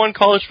number one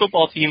college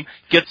football team,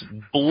 gets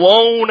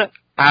blown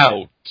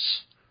out.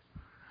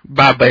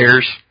 By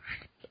Bears.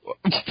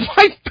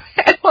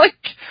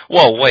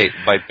 Well, wait,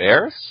 by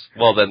Bears?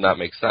 Well, then that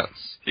makes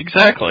sense.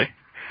 Exactly.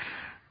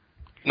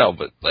 No,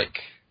 but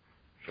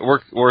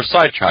we're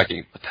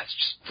sidetracking, but that's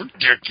just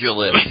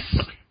ridiculous.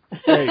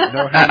 Hey,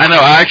 no, I know.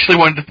 I actually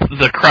wanted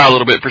to cry a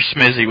little bit for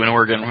Smizzy when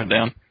Oregon went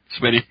down.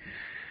 Smitty.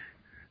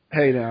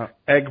 Hey, now,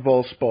 Egg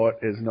Bowl sport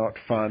is not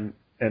fun,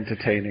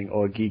 entertaining,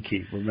 or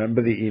geeky.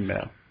 Remember the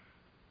email.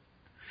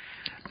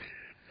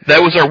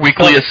 That was our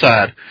weekly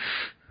aside.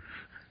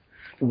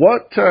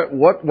 What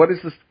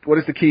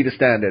is the key to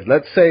Standard?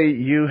 Let's say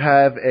you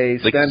have a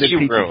Standard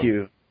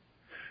PTQ.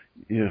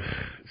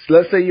 So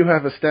let's say you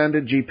have a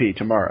Standard GP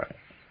tomorrow.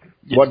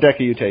 Yes. What deck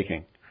are you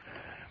taking?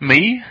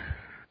 Me?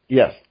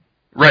 Yes.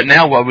 Right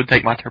now, I would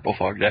take my Turbo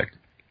Fog deck.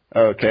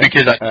 Okay.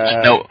 Because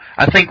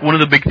I think one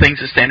of the big things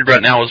at Standard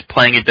right now is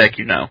playing a deck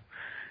you know.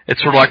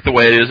 It's sort of like the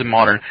way it is in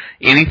Modern.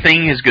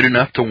 Anything is good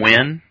enough to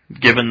win,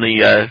 given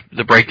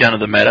the breakdown of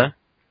the meta.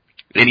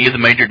 Any of the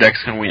major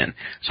decks can win.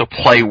 So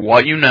play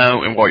what you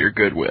know and what you're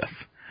good with.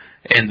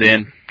 And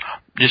then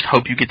just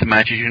hope you get the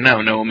matches you know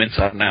them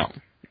inside and out.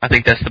 I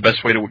think that's the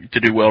best way to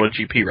do well at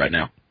GP right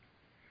now.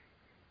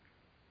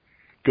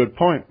 Good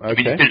point.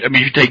 Okay. I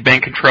mean, if you take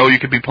bank control, you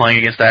could be playing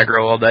against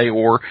aggro all day,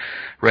 or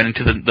run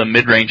into the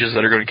mid-ranges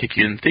that are going to kick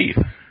you in the teeth.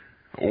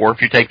 Or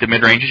if you take the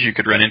mid-ranges, you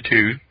could run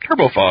into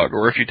Turbo Fog.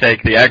 Or if you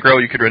take the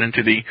aggro, you could run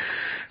into the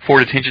 4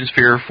 Detention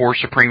Sphere, 4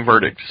 Supreme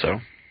Verdict. So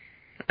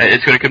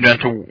it's going to come down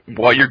to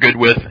what you're good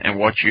with and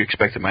what you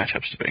expect the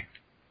matchups to be.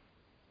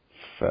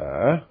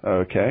 Fair.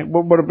 Okay.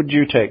 Well, what would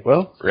you take,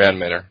 Will?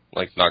 Reanimator.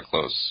 Not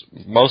close.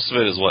 Most of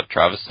it is what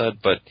Travis said,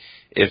 but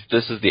if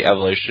this is the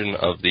evolution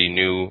of the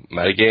new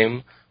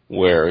metagame,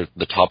 where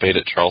the top 8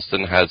 at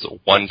Charleston has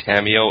 1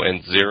 Tameo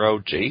and 0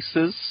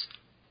 Jaces,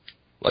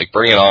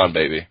 bring it on,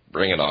 baby.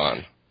 Bring it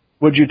on.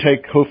 Would you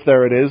take Hoof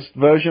There It Is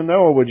version,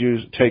 though, or would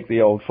you take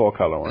the old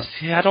 4-color one?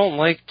 See, I don't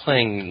like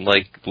playing,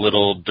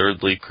 little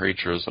dirtly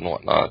creatures and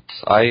whatnot.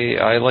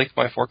 I like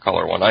my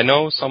 4-color one. I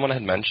know someone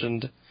had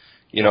mentioned,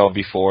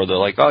 before, they're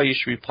like, oh, you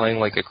should be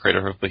playing, a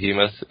Craterhoof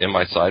Behemoth in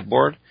my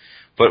sideboard.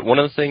 But one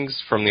of the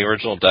things from the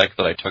original deck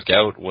that I took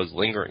out was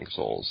Lingering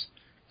Souls.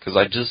 Because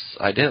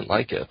I didn't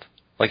like it.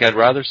 I'd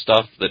rather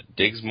stuff that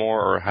digs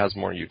more or has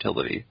more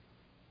utility.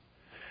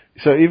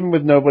 So even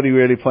with nobody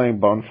really playing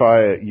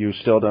Bonfire, you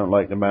still don't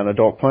like the Mana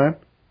Dork plan?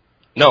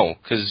 No,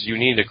 because you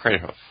need a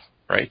Craterhoof,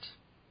 right?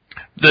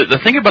 The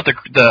thing about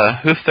the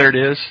Hoof Third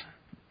is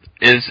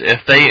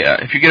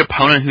if you get an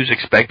opponent who's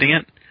expecting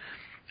it,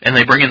 and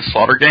they bring in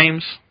Slaughter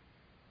Games,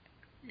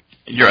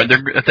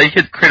 if they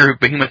hit Craterhoof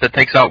Behemoth that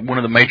takes out one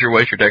of the major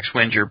ways your decks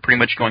wins, you're pretty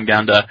much going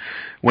down to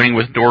winning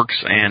with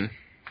Dorks and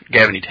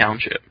Gavany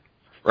Township.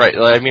 Right.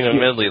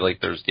 Admittedly,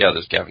 there's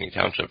Gavany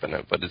Township in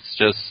it, but it's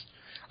just,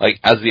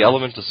 as the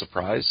element of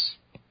surprise,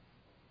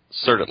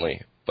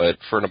 certainly. But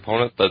for an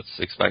opponent that's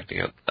expecting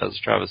it, as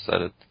Travis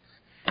said,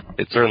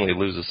 it certainly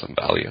loses some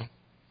value.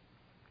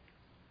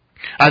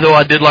 Although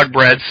I did like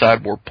Brad's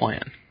sideboard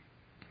plan,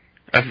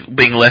 of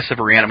being less of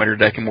a Reanimator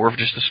deck and more of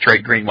just a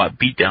straight green-white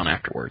beatdown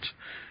afterwards.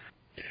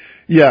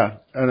 Yeah,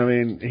 and I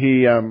mean,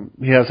 he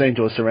has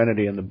Angel of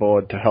Serenity in the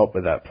board to help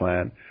with that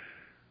plan.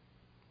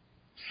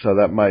 So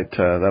that might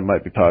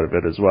be part of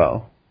it as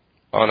well.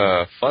 On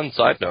a fun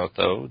side note,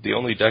 though, the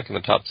only deck in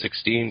the top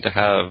 16 to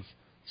have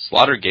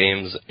Slaughter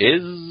Games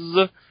is...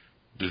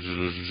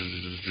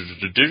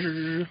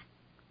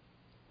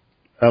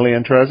 Ali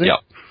Antrazi? Yeah.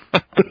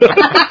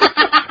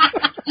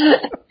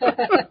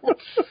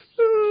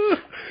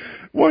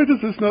 Why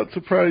does this not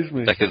surprise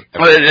me? I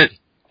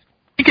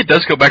think it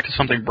does go back to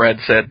something Brad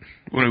said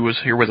when he was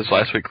here with us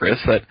last week, Chris,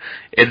 that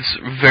it's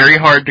very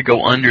hard to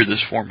go under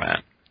this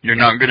format. You're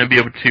not going to be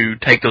able to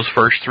take those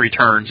first 3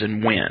 turns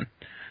and win.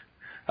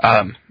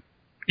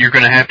 You're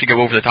going to have to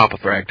go over the top of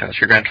Thragtusk.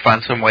 You're going to have to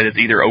find some way that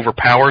either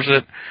overpowers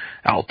it,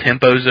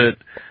 out-tempos it,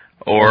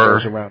 or...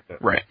 goes around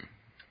it. Right.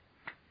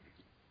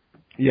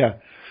 Yeah.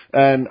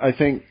 And I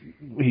think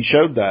he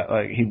showed that.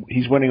 Like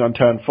he's winning on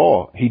turn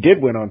 4. He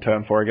did win on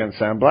turn 4 against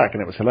Sam Black,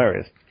 and it was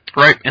hilarious.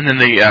 Right, and then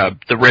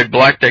the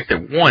red-black deck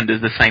that won does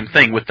the same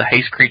thing with the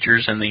haste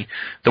creatures and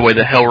the way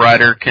the Hell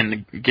Rider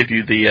can give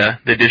you the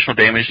additional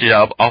damage to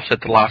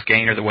offset the life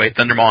gain, or the way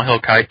Thundermaw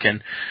Hellkite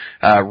can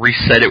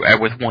reset it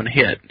with 1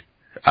 hit.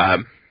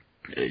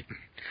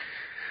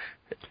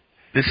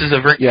 This is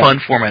a very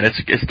fun format.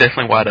 It's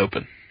definitely wide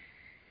open.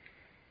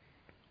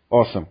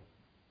 Awesome.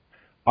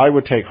 I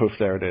would take Hoof.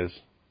 There it is.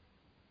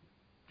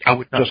 I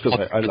would not. Just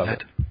because I love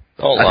it.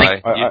 Don't lie.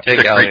 You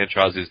take Ali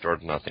Antrazi's Door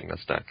to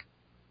Nothingness deck.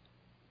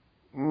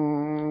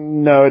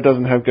 No, it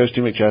doesn't have Ghosty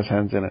McJazz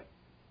Hands in it.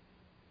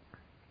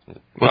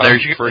 Well,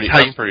 there's you.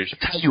 I'm pretty sure.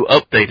 That's how you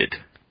update it.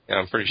 Yeah,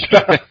 I'm pretty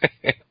sure.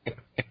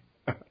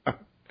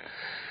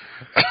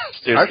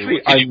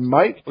 Actually, I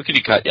might... What could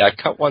you cut? Yeah,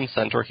 cut 1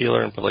 Centaur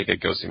Healer and put like a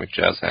Ghosty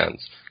McJazz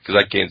Hands, because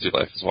that gains you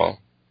life as well.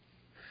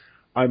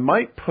 I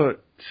might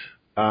put...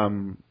 I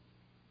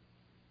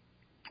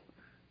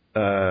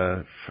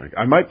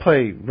might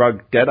play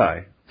Rug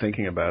Deadeye,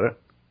 thinking about it.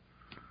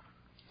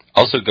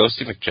 Also,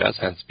 Ghosty McJazz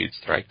Hands beats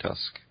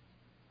Thragtusk.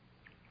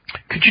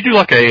 Could you do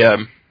like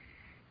a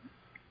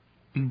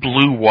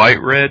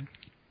blue-white-red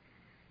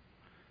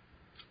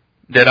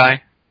Deadeye?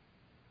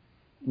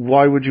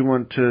 Why would you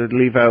want to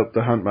leave out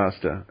the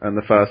Huntmaster and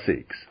the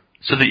Farseeks?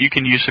 So that you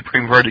can use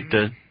Supreme Verdict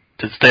to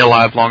stay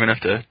alive long enough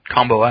to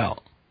combo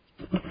out.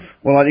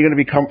 Well, aren't you going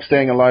to be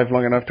staying alive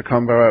long enough to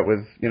combo out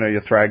with,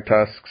 your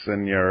Thragtusks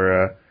and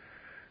your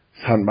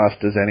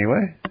Huntmasters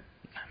anyway?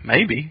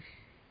 Maybe.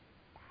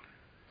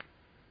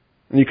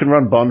 And you can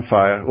run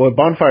Bonfire. Well,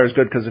 Bonfire is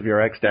good because of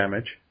your X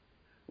damage,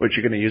 which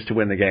you're going to use to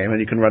win the game, and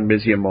you can run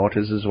Mizzium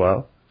Mortars as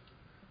well.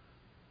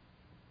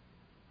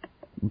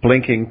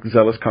 Blinking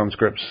Zealous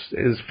Conscripts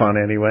is fun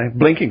anyway.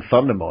 Blinking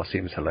Thundermaw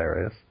seems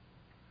hilarious.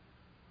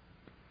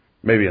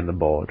 Maybe in the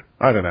board.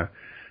 I don't know.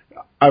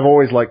 I've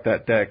always liked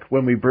that deck.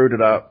 When we brewed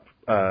it up,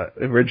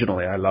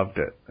 originally I loved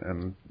it.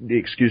 And the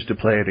excuse to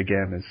play it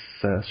again is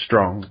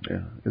strong.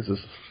 Yeah,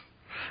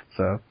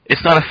 so.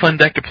 It's not a fun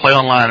deck to play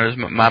online, is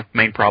my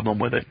main problem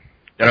with it.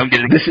 I don't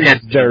get it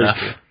enough.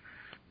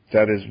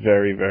 That is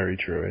very, very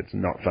true. It's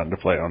not fun to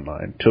play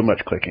online. Too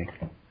much clicking.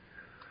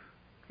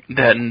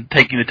 That and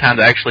taking the time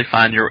to actually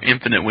find your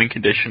infinite win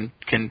condition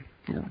can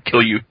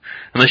kill you.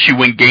 Unless you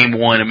win game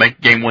 1 and make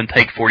game 1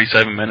 take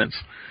 47 minutes.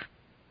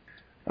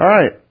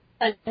 Alright.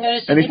 I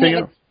noticed Anything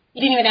else?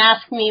 You didn't even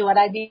ask me what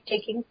I'd be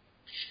taking.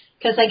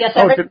 Because I guess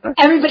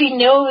everybody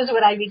knows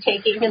what I'd be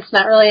taking. It's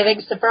not really a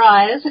big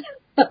surprise.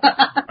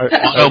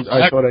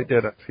 I thought I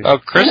did.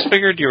 Chris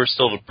figured you were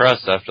still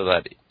depressed after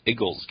that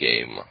Eagles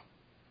game.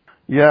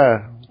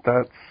 Yeah,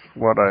 that's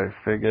what I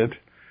figured.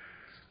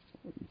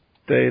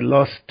 They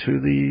lost to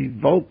the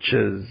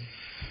Vultures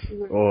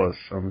or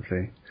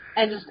something.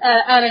 I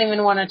don't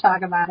even want to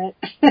talk about it.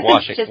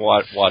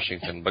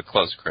 Washington, but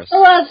close, Chris. The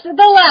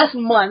last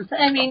month.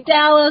 I mean,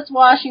 Dallas,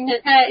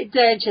 Washington,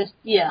 they're just,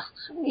 yeah,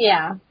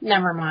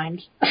 never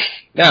mind.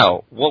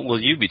 Now, what will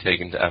you be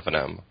taking to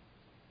F&M?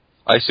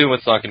 I assume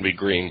it's not going to be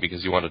green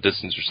because you want to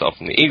distance yourself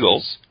from the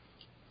Eagles.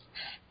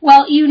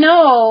 Well, you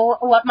know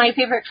what my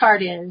favorite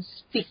card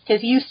is,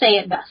 because you say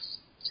it best.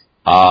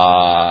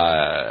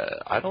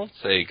 I don't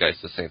say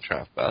Geist of St.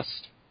 Traff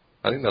best.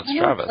 I think that's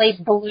Travis. Play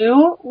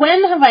blue?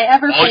 When have I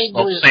ever played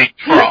blue? St.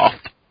 Traff.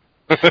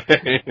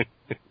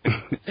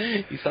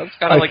 He sounds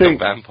kind of like a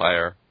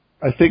vampire.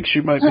 I think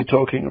she might be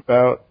talking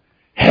about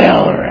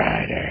Hell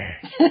Rider.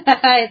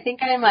 I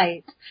think I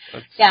might.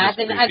 I've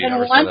been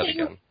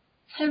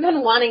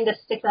wanting to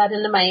stick that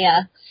into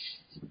my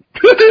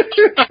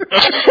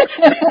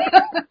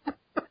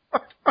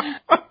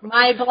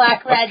my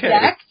black-red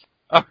deck.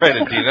 All right,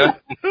 Adina.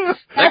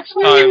 Next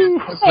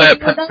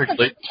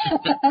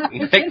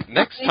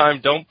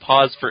time, don't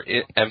pause for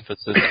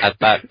emphasis at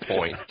that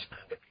point.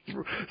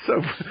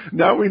 So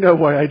now we know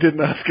why I didn't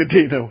ask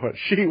Adina what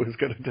she was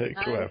going to take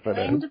to F&M.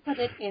 I'm going to put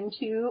it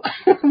into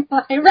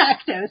my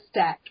Rakdos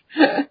deck.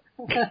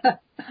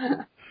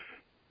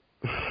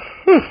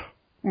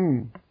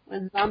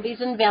 With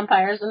zombies and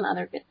vampires and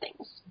other good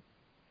things.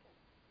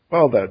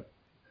 Well then.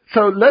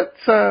 So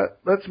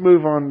let's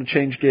move on and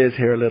change gears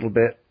here a little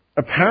bit.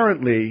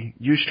 apparently,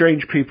 you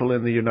strange people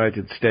in the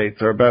United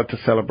States are about to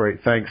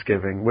celebrate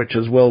Thanksgiving, which,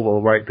 as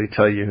will rightly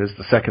tell you, is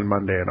the second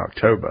Monday in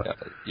October. Yeah,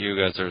 you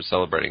guys are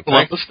celebrating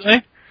Columbus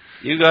Day?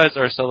 You guys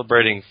are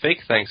celebrating fake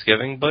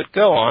Thanksgiving, but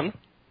go on.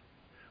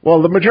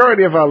 Well, the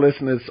majority of our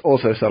listeners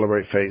also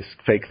celebrate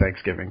fake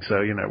Thanksgiving,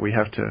 so, we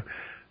have to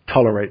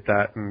tolerate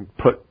that and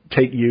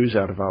take yous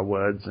out of our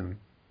words and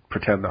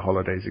pretend the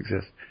holidays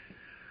exist.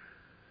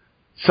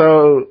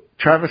 So,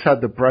 Travis had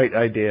the bright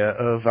idea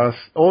of us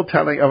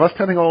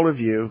telling all of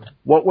you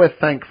what we're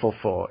thankful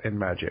for in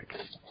Magic.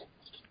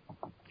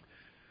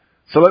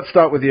 So let's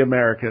start with the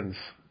Americans.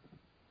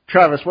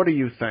 Travis, what are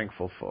you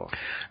thankful for?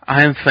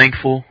 I am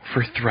thankful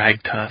for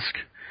Thragtusk.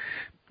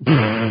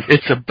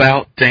 It's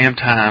about damn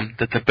time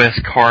that the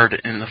best card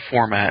in the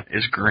format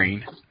is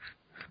green.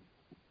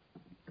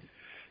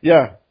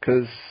 Yeah,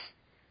 because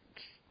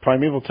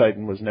Primeval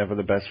Titan was never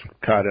the best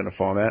card in a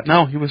format.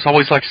 No, he was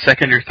always like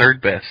second or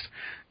third best.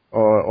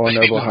 Or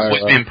Noble He was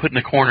Hierarch. being put in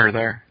the corner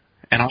there.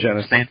 And I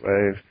Genesis understand.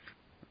 Wave,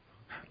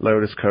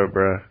 Lotus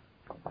Cobra,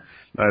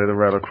 Knight of the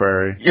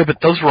Reliquary. Yeah, but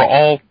those were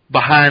all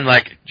behind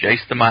like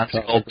Jace the Mind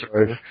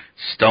Sculptor,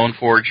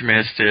 Stoneforge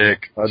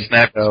Mystic,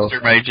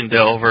 Snapcaster Mage and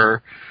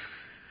Delver.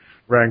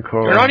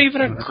 Rancor. You're not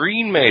even a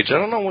green mage. I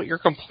don't know what you're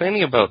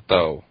complaining about,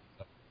 though.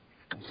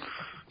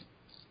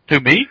 Who,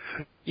 me?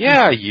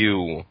 Yeah,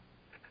 you.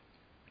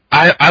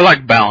 I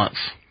like balance.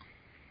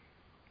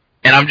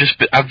 And I've just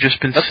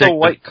been That's sick a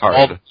white of card.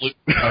 all the blue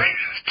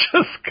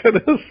Just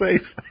gonna say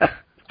that.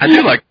 I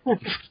do like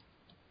it's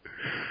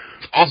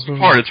an awesome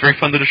card. It's very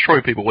fun to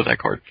destroy people with that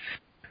card.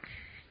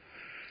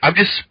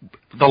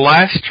 The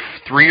last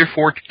 3 or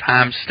 4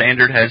 times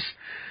Standard has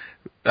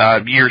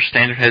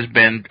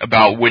been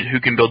about who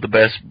can build the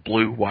best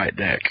blue-white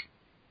deck.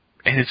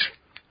 And it's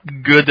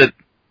good that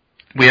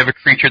we have a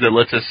creature that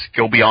lets us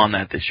go beyond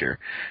that this year.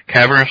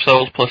 Cavern of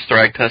Souls plus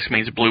Thragtusk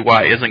means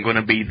blue-white isn't going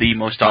to be the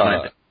most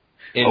dominant.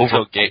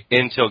 Until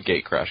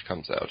Gatecrash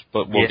comes out.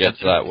 But we'll get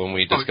to that when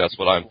we discuss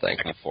what I'm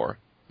thankful for.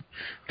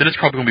 Then it's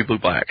probably going to be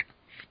blue-black.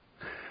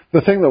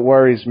 The thing that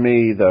worries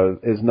me, though,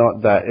 is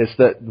not that. It's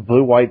that the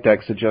blue-white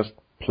decks are just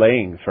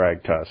playing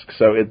Thragtusk.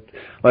 So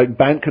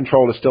Band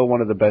Control is still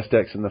one of the best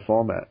decks in the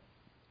format.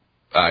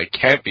 It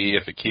can't be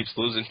if it keeps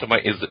losing to my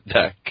Izzet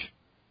deck.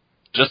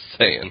 Just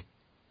saying.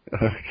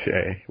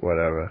 Okay,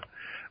 whatever.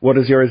 What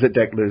does your Izzet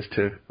deck lose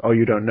to? Oh,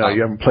 you don't know.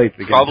 You haven't played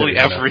the game. Probably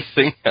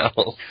everything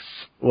else.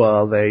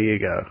 Well, there you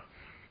go.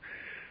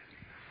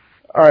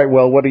 All right,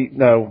 well,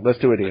 let's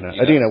do Adina.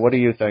 Adina, what are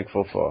you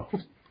thankful for?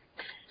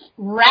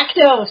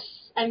 Rakdos.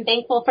 I'm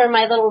thankful for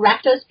my little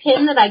Rakdos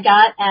pin that I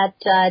got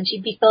at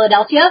GP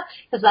Philadelphia,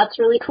 because that's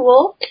really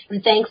cool.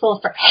 I'm thankful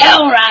for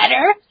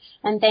Hellrider.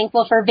 I'm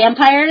thankful for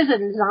vampires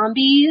and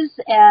zombies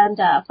and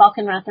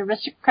Falconwrath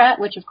Aristocrat,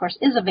 which of course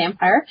is a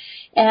vampire.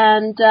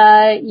 And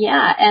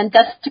and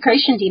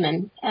Desecration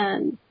Demon.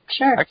 And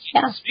sure,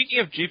 actually, speaking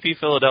of GP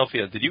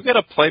Philadelphia, did you get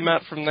a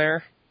playmat from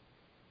there?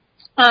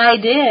 I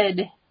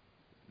did.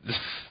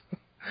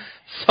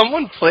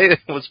 Someone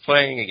was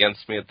playing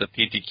against me at the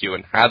PTQ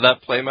and had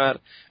that playmat,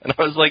 and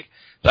I was like,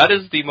 that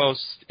is the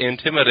most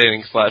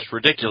intimidating /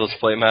 ridiculous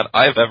playmat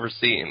I've ever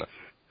seen.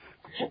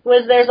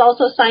 Was theirs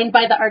also signed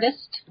by the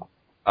artist?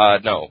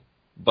 No.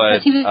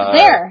 But he was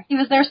there. He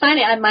was there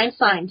signing. I had mine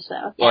signed,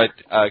 so. Yeah.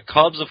 But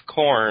cobs of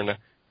corn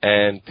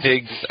and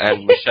pigs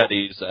and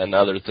machetes and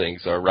other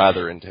things are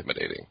rather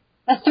intimidating.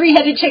 A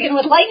 3-headed chicken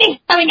with lightning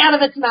coming out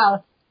of its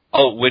mouth.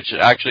 Oh, which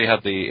actually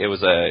had it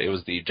was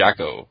the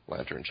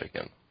Jack-o'-lantern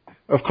chicken.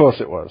 Of course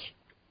it was.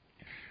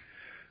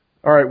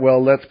 All right,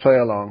 well, let's play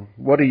along.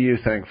 What are you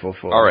thankful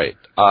for? All right.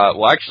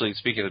 Well, actually,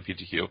 speaking of the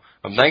PTQ,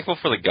 I'm thankful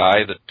for the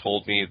guy that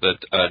told me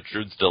that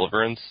Druid's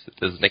Deliverance,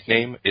 his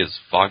nickname, is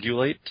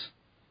Fogulate.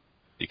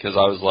 Because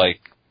I was like,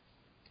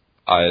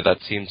 that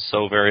seems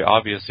so very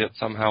obvious, yet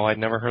somehow I'd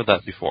never heard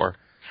that before.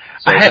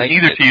 So I hadn't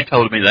either till you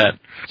told me that.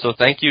 So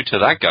thank you to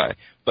that guy.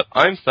 But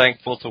I'm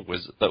thankful to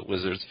that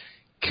Wizards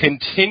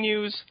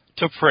continues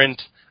to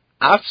print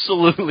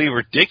absolutely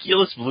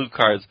ridiculous blue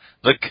cards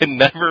that can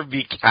never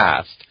be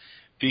cast.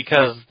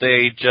 Because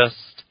they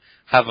just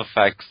have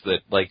effects that,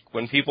 like,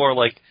 when people are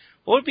like,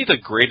 what would be the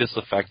greatest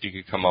effect you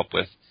could come up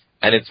with?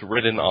 And it's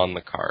written on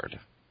the card.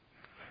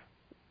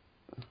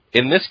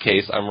 In this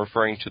case, I'm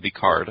referring to the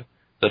card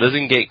that is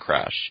in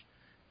Gatecrash.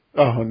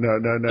 Oh, no.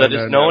 That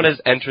is known as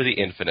Enter the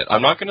Infinite.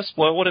 I'm not going to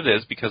spoil what it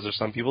is, because there's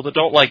some people that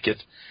don't like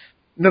it.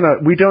 No,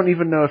 we don't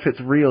even know if it's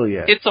real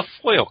yet. It's a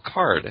foil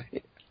card.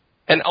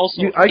 And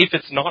also, if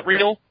it's not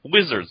real,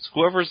 Wizards,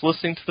 whoever's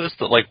listening to this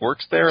that, like,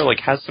 works there, like,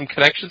 has some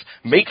connections,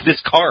 make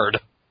this card.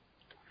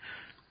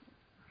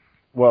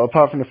 Well,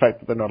 apart from the fact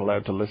that they're not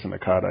allowed to listen to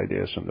card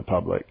ideas from the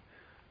public.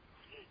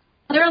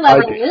 They're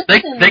allowed to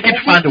listen. They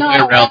can find a way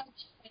around.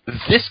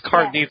 This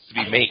card needs to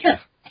be made.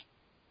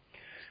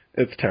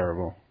 It's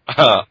terrible.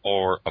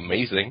 Or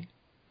amazing.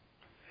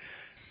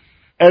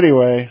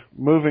 Anyway,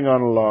 moving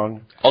on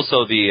along.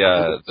 Also,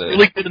 it's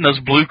really good in those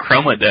blue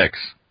chroma decks.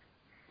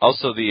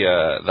 Also,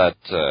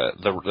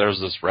 there's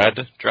this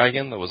red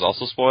dragon that was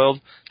also spoiled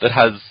that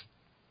has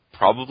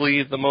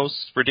probably the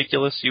most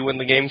ridiculous you win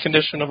the game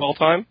condition of all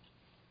time.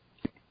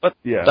 But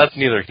that's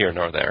neither here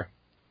nor there.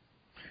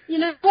 You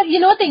know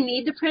what they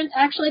need to print?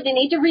 Actually, they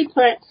need to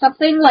reprint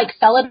something like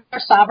Felidar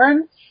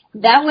Sovereign.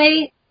 That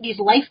way, these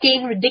life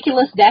gain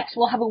ridiculous decks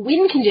will have a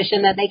win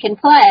condition that they can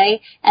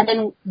play, and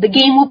then the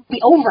game will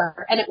be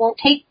over, and it won't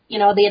take,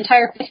 the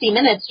entire 50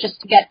 minutes just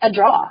to get a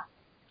draw.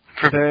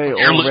 They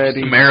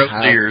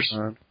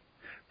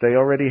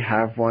already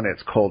have one.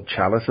 It's called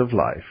Chalice of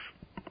Life.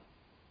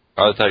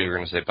 I thought you were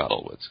going to say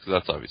Battlewoods, because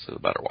that's obviously the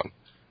better one.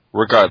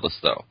 Regardless,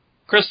 though,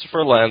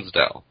 Christopher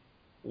Lansdale,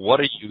 what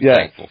are you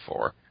thankful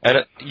for?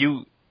 And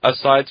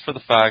aside for the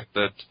fact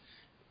that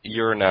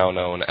you're now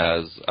known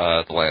as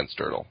the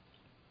Landsturtle.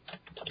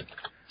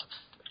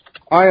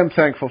 I am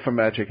thankful for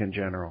Magic in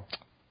general.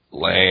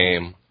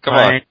 Lame. Come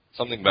on,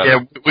 something better. Yeah,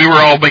 we were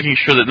all making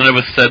sure that none of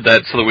us said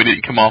that so that we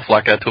didn't come off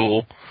like a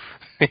tool.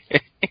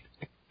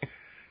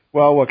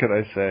 Well, what can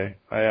I say?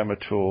 I am a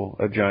tool,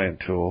 a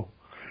giant tool.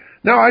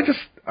 No, I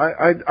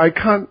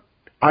can't,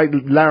 I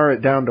narrow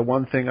it down to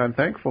one thing I'm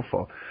thankful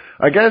for.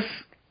 I guess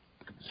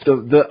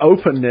the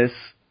openness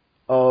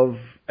of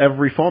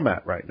every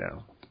format right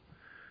now.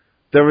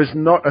 There is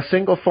not a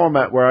single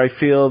format where I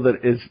feel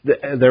that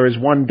there is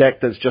one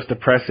deck that's just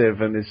oppressive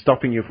and is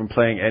stopping you from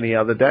playing any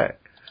other deck.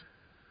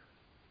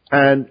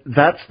 And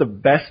that's the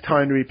best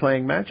time to be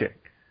playing Magic.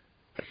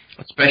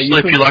 Especially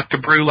if you like to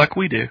brew like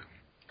we do.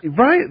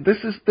 Right. This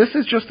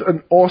is just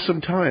an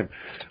awesome time.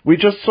 We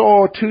just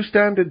saw 2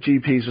 standard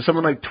GPs with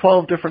something like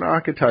 12 different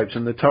archetypes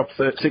in the top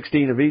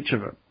 16 of each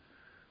of them.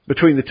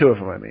 Between the two of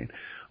them, I mean.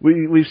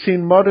 We've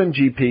seen modern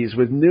GPs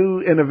with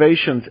new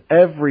innovations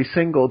every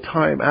single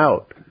time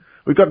out.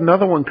 We've got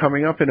another one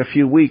coming up in a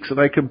few weeks, and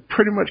I can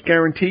pretty much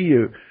guarantee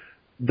you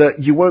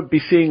that you won't be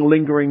seeing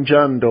Lingering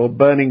Jund or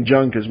Burning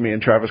Junk, as me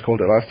and Travis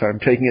called it last time,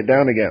 taking it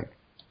down again.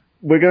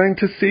 We're going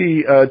to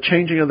see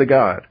changing of the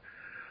guard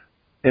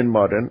in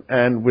Modern,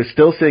 and we're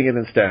still seeing it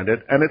in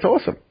Standard, and it's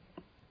awesome.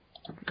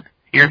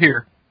 Hear,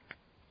 hear.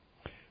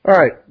 All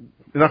right,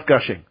 enough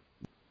gushing.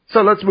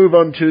 So let's move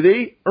on to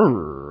the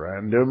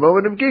random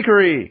moment of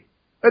geekery.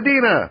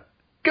 Adina,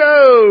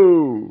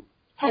 go!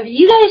 Have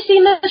you guys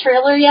seen the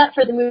trailer yet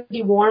for the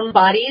movie Warm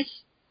Bodies?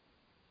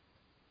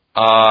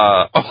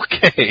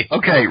 Okay.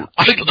 Okay.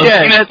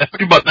 Again,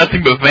 talking about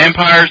nothing but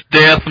vampires,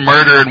 death,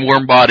 murder, and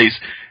warm bodies.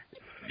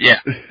 Yeah.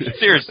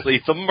 Seriously,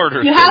 it's a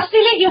murder You have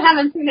seen it? You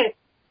haven't seen it?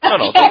 No,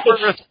 the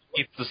murder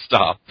needs to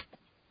stop.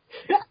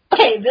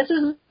 Okay, this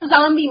is a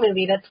zombie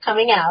movie that's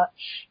coming out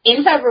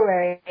in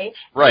February.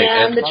 Right.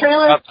 And the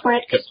trailer for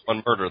it is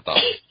one murder-thon.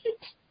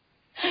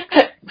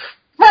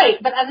 Right,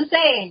 but I'm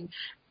saying,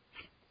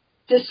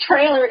 this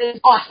trailer is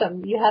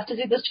awesome. You have to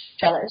see this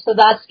trailer. So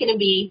that's going to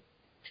be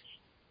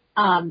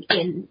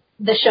in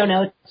the show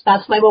notes.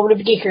 That's my moment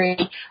of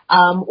geekery.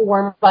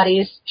 Warm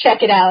Bodies,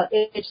 check it out.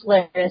 It's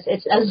hilarious.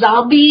 It's a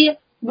zombie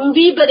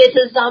movie, but it's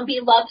a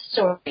zombie love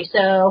story.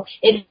 So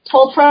it's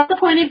told from the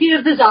point of view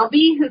of the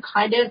zombie who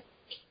kind of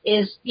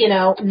is,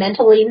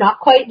 mentally not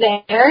quite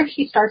there.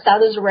 He starts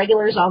out as a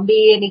regular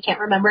zombie and he can't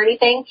remember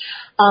anything.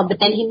 But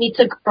then he meets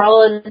a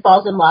girl and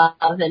falls in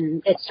love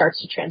and it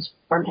starts to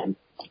transform him.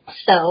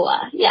 So,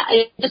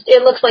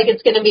 it looks like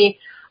it's going to be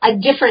a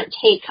different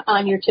take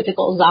on your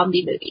typical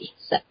zombie movie.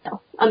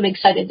 So I'm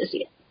excited to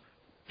see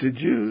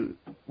it.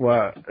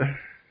 Wow.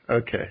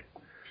 Okay.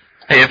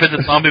 Hey, if it's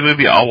a zombie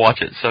movie, I'll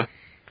watch it, so.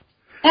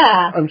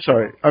 Yeah. I'm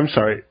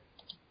sorry.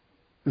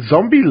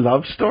 Zombie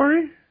love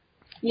story?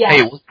 Yeah. Hey,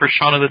 it was for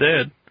Shaun of the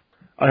Dead.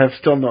 I have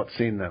still not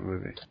seen that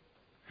movie.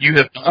 You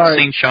have not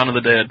seen Shaun of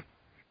the Dead?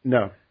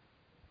 No.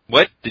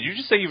 What? Did you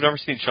just say you've never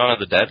seen Shaun of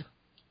the Dead?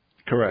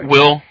 Correct.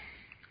 Will,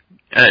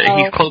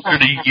 he's closer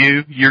to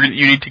you. You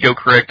need to go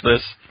correct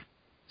this.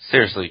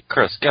 Seriously,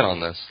 Chris, get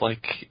on this.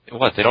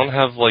 What, they don't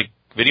have,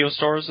 video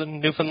stores in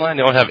Newfoundland?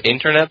 They don't have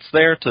internets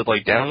there to,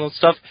 download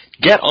stuff?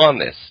 Get on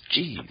this.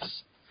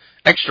 Jeez.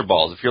 Extra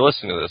Balls, if you're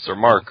listening to this, or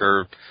Mark,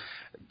 or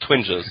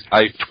Twinjas.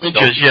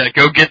 Yeah,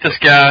 go get this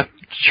guy,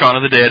 Shaun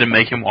of the Dead, and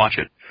make him watch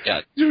it.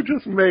 Yeah. You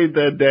just made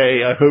their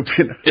day, I hope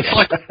you know. It's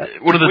like,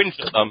 what are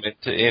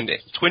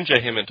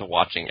Twinja him into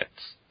watching it.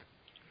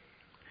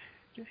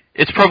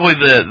 It's probably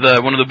the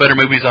one of the better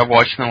movies I've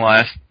watched in the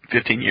last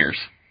 15 years.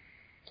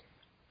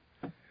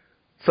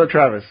 So,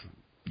 Travis.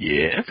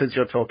 Yeah? Since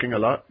you're talking a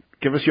lot,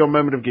 give us your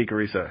moment of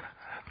geekery, sir.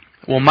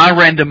 Well, my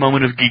random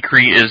moment of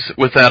geekery is,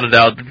 without a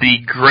doubt,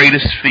 the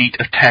greatest feat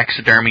of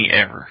taxidermy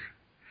ever.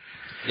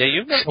 Yeah,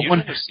 you've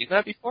never seen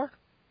that before?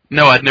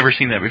 No, I'd never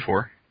seen that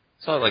before.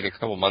 I saw it a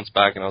couple months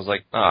back, and I was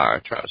like,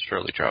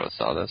 surely Travis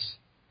saw this.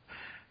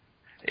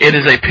 It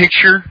is a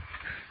picture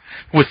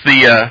with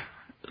the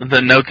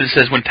note that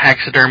says when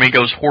taxidermy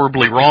goes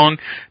horribly wrong.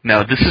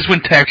 No, this is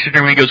when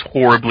taxidermy goes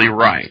horribly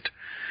right.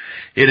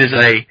 It is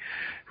a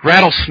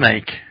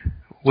rattlesnake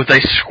with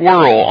a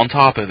squirrel on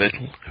top of it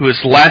who has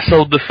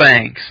lassoed the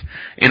fangs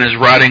and is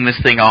riding this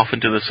thing off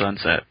into the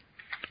sunset.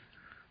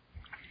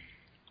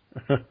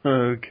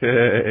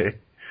 Okay.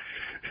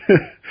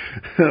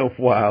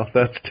 Wow,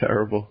 that's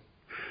terrible.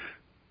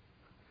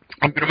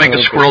 I'm going to make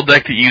a squirrel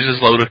deck that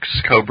uses Lotus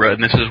Cobra,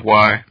 and this is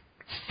why.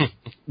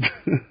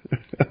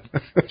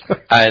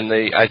 And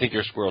I think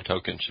your squirrel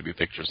token should be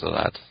pictures of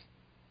that.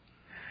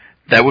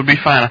 That would be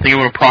fine. I think I'm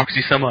going to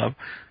proxy some up.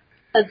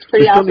 That's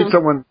pretty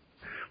awesome.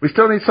 We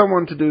still need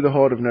someone to do the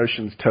Horde of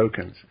Notions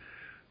tokens.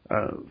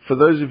 For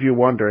those of you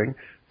wondering,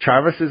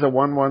 Travis is a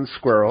 1/1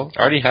 squirrel.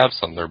 I already have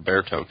some. They're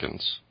bear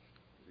tokens.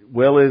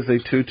 Will is a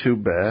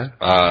 2/2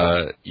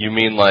 bear. You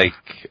mean like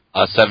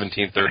a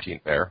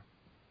 17/13 bear?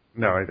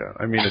 No, I don't.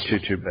 I mean a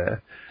 2/2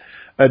 bear.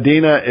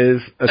 Adina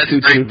is a That's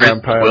 2/2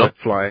 vampire Will. with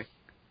flying.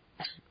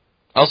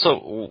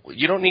 Also,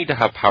 you don't need to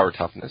have power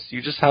toughness.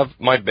 You just have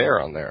my bear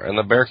on there, and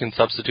the bear can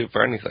substitute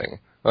for anything.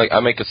 Like,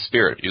 I make a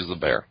spirit, use the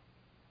bear.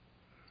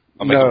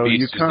 I'll make No, a beast, you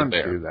use can't the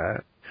bear. do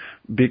that.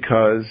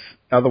 Because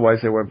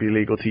otherwise they won't be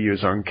legal to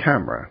use on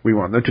camera. We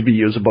want them to be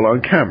usable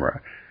on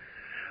camera.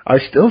 I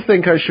still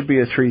think I should be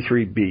a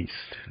 3/3 beast.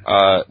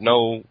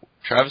 No,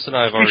 Travis and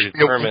I have already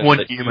determined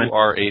that you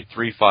are a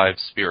 3/5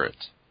 spirit.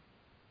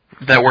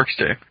 That works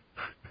too.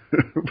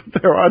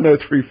 There are no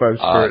 3/5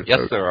 spirits.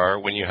 Yes, there are.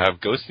 When you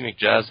have Ghosty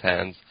McJazz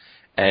hands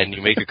and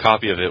you make a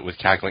copy of it with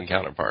Cackling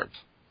Counterpart,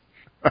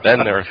 then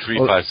there are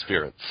 3/5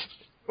 spirits.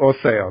 Or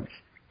seance.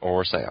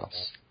 Or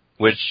seance.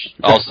 Which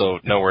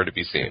also nowhere to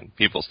be seen.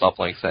 People stop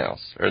playing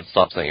seance, or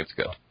stop saying it's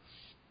good.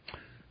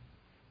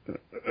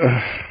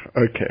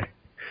 Okay.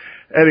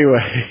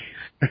 Anyway,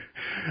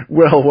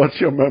 Will, what's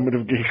your moment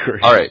of geekery?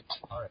 All right.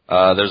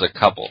 There's a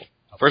couple.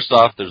 First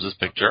off, there's this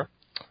picture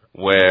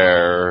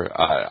where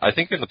I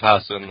think in the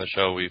past in the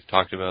show we've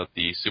talked about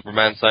the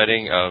Superman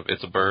sighting of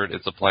it's a bird,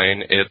 it's a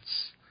plane,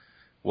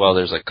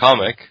 there's a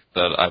comic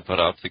that I put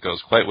up that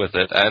goes quite with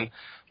it, and I'm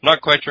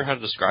not quite sure how to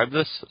describe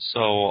this,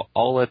 so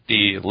I'll let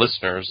the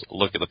listeners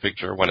look at the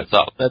picture when it's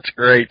up. That's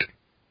great.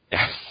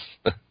 Yes.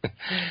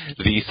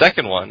 The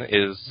second one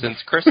is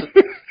since Chris...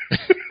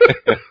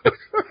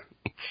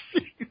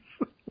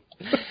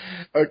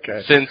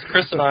 Okay. Since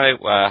Chris and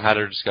I had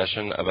a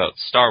discussion about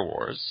Star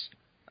Wars,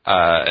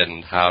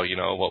 and how,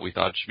 what we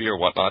thought it should be or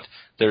whatnot,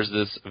 there's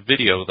this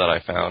video that I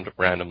found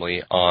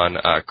randomly on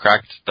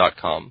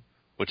cracked.com,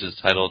 which is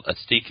titled A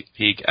Sneak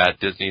Peek at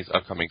Disney's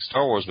Upcoming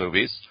Star Wars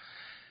Movies,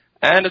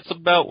 and it's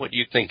about what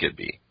you'd think it'd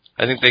be.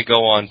 I think they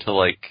go on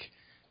to,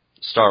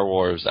 Star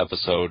Wars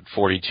Episode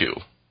 42.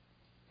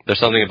 There's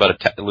something about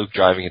Luke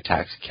driving a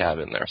taxi cab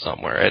in there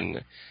somewhere,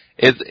 and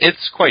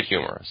it's quite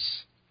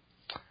humorous.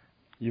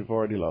 You've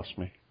already lost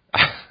me.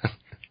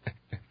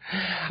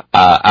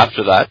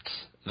 After that,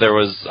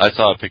 I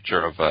saw a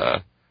picture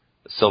of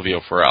Silvio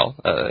Farrell,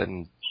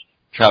 and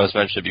Travis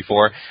mentioned it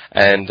before,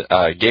 and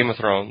Game of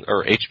Thrones,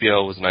 or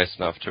HBO was nice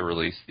enough to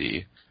release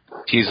the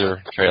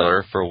teaser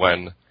trailer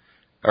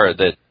or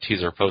the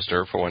teaser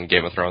poster for when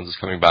Game of Thrones is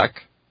coming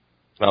back.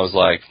 And I was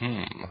like,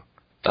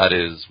 that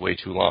is way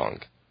too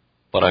long,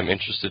 but I'm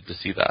interested to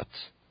see that.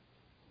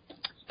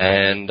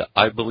 And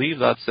I believe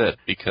that's it,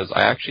 because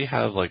I actually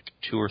have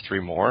 2 or 3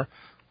 more,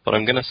 but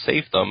I'm going to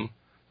save them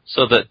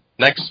so that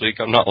next week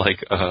I'm not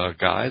like,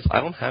 guys,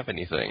 I don't have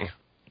anything.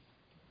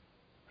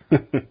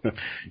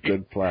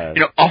 Good plan.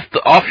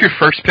 Off your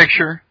first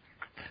picture,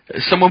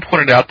 someone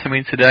pointed out to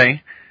me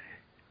today,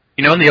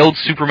 in the old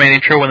Superman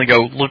intro when they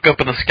go, look up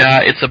in the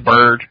sky, it's a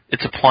bird,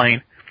 it's a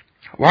plane.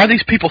 Why are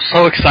these people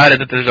so excited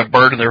that there's a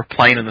bird and there's a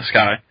plane in the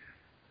sky?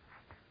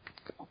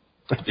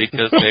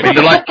 Because maybe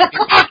they're like,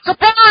 it's a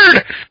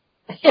bird!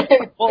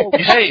 Well,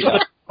 hey,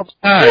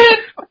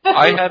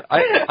 I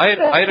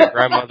had a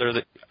grandmother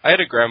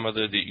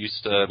that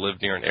used to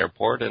live near an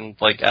airport, and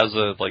as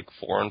a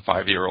 4 and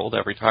 5 year old,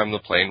 every time the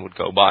plane would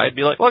go by, I'd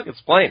be like, look, it's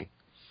a plane.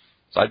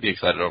 So I'd be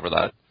excited over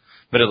that.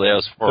 Admittedly, I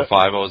was 4 or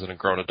 5, I wasn't a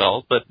grown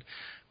adult, but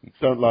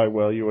don't lie,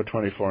 Will, you were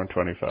 24 and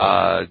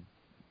 25.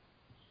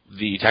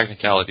 The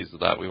technicalities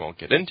of that we won't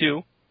get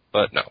into,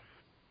 but no.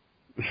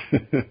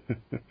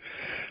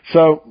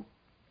 So,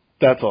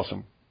 that's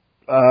awesome.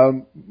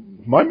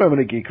 My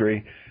moment of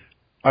geekery,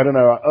 I don't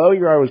know,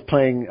 earlier I was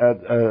playing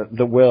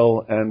the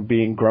Will and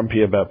being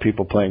grumpy about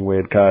people playing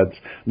weird cards.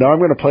 Now I'm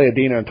going to play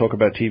Adina and talk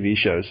about TV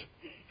shows.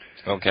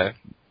 Okay.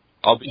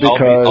 I'll be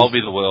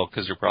the Will,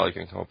 because you're probably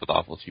going to come up with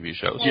awful TV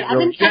shows. Yeah,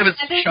 You haven't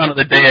seen Shaun of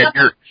the Dead.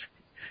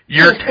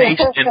 Your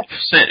taste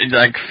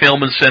in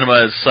film and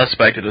cinema is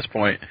suspect at this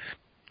point.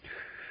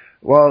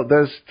 Well,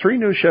 there's 3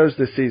 new shows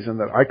this season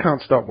that I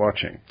can't stop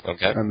watching.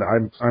 Okay. And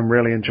I'm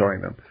really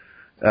enjoying them.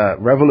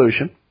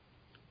 Revolution.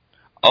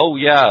 Oh,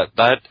 yeah,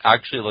 that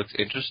actually looks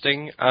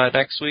interesting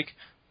next week,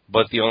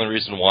 but the only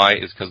reason why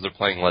is because they're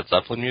playing Led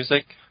Zeppelin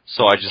music,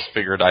 so I just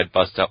figured I'd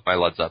bust out my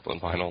Led Zeppelin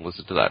vinyl and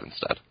listen to that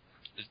instead.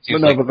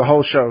 But the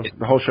whole show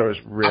is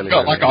really good.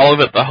 I've got all of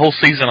it, the whole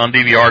season on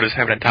DVR, just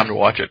haven't had time to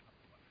watch it.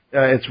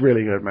 It's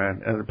really good,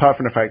 man. And apart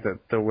from the fact that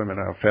the women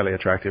are fairly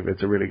attractive,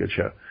 it's a really good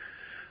show.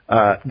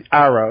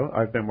 Arrow,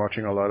 I've been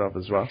watching a lot of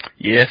as well.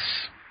 Yes.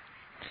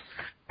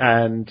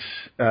 And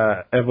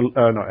not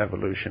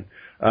Evolution.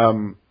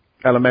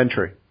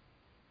 Elementary.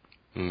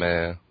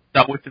 Meh.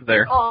 Not with it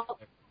there. Oh,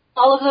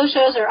 all of those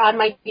shows are on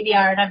my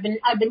DVR, and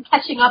I've been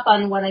catching up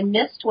on what I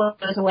missed when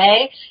I was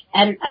away,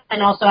 and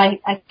also I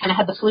kind of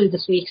had the flu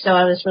this week, so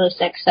I was really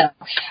sick. So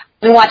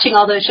I've been watching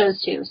all those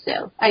shows too.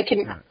 So I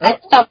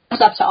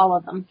thumbs up to all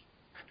of them.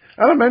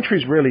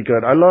 Elementary's really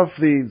good. I love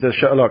the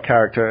Sherlock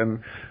character,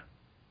 and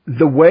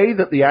the way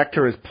that the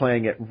actor is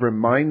playing it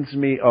reminds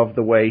me of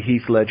the way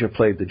Heath Ledger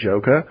played the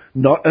Joker.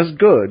 Not as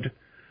good,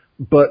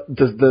 but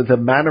the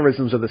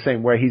mannerisms are the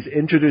same, where he's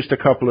introduced a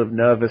couple of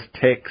nervous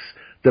tics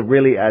that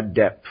really add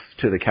depth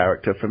to the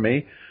character for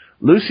me.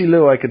 Lucy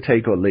Liu I could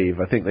take or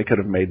leave. I think they could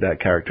have made that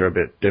character a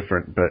bit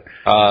different, but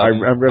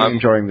I'm really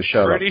enjoying the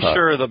Sherlock pretty part.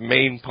 sure the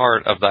main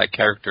part of that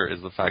character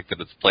is the fact that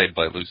it's played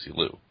by Lucy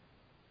Liu.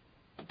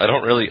 I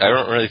don't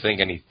really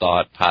think any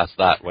thought past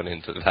that went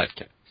into that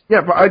character. Yeah,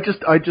 but I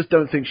just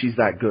don't think she's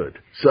that good.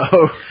 So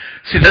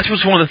see, that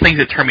was one of the things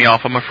that turned me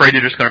off. I'm afraid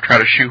they're just going to try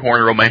to shoehorn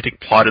a romantic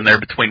plot in there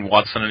between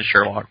Watson and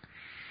Sherlock.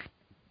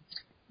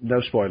 No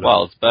spoilers.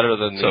 Well, it's better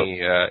than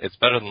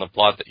the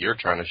plot that you're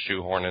trying to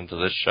shoehorn into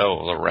this show,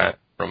 the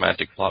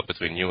romantic plot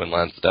between you and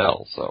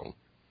Lansdale. So,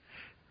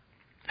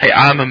 hey,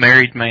 I'm a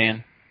married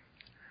man.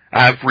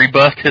 I've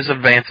rebuffed his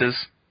advances.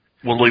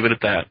 We'll leave it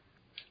at that.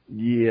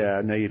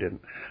 Yeah, no, you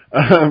didn't.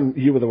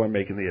 You were the one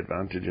making the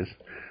advances.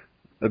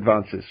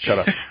 Shut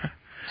up.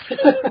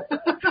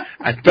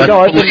 I've been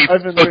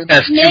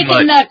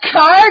making the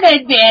card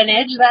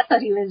advantage. That's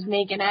what he was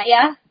making at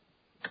ya.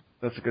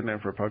 That's a good name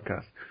for a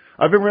podcast.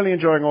 I've been really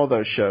enjoying all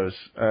those shows,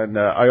 and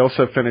I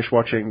also finished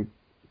watching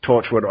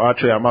Torchwood.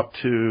 Actually, I'm up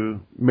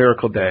to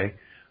Miracle Day.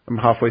 I'm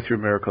halfway through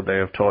Miracle Day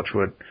of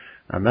Torchwood,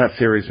 and that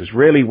series is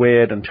really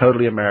weird and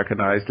totally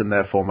Americanized, and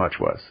therefore much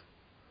worse.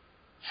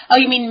 Oh,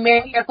 you mean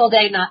Miracle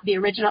Day, not the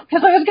original?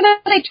 Because I was going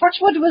to say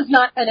Torchwood was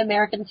not an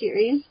American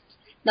series.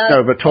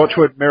 No, but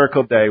Torchwood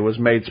Miracle Day was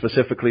made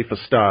specifically for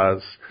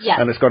Stars, yes.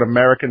 And it's got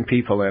American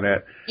people in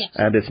it, yes.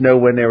 And it's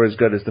nowhere near as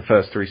good as the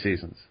first 3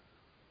 seasons.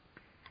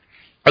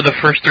 Are the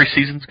first 3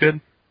 seasons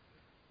good?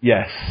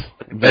 Yes.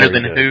 Better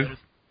than good. Who?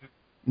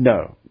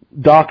 No.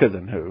 Darker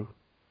than Who.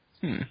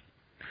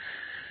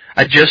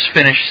 I just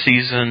finished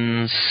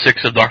season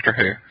 6 of Doctor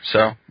Who,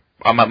 so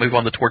I might move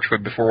on to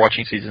Torchwood before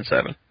watching season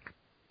 7.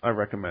 I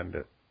recommend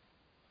it.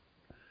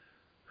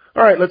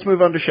 All right, let's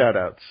move on to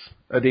shout-outs.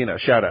 Adina,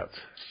 shout-outs.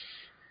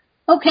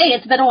 Okay,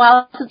 it's been a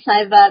while since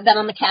I've been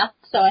on the cast,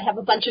 so I have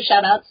a bunch of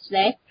shout-outs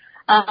today.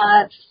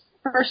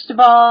 First of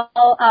all,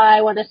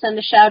 I want to send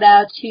a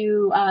shout-out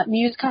to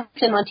Muse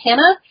in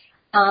Montana,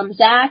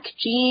 Zach,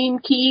 Gene,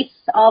 Keith,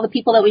 all the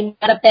people that we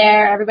met up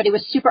there. Everybody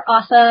was super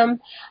awesome.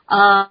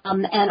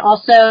 And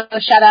also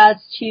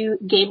shout-outs to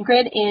Game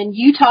Grid in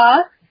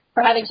Utah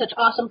for having such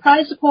awesome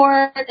prize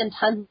support and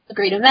tons of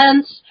great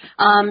events.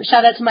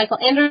 Shout out to Michael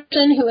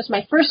Anderson, who was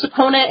my first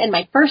opponent in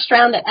my first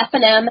round at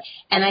F&M,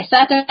 and I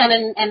sat down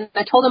and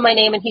I told him my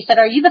name, and he said,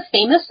 "Are you the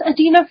famous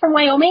Adina from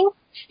Wyoming?"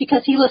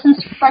 Because he listens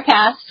to our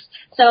cast.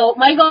 So,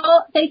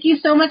 Michael, thank you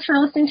so much for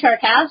listening to our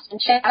cast,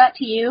 and shout out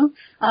to you.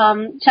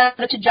 Shout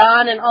out to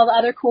John and all the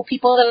other cool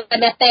people that I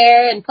met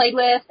there and played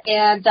with,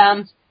 and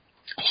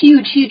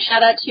huge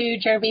shout out to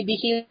Jeremy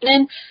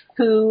Beheelan,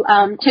 who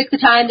took the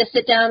time to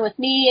sit down with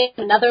me,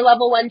 another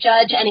level 1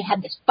 judge, and he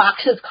had this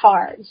box of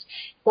cards,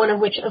 one of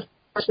which, of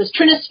course, was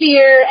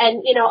Trinisphere,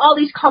 and, all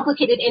these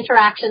complicated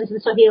interactions,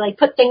 and so he,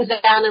 put things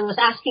down and was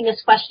asking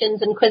us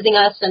questions and quizzing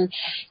us and,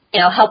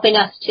 helping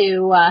us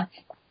to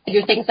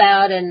figure things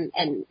out and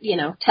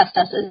test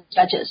us as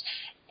judges.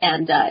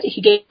 And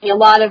he gave me a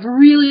lot of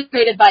really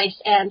great advice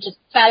and just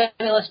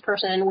fabulous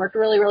person, worked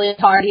really, really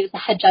hard. He was the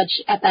head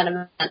judge at that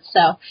event.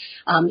 So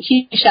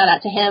huge shout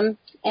out to him.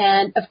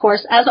 And, of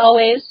course, as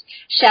always,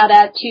 shout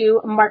out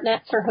to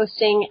Martnet for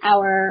hosting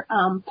our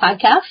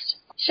podcast.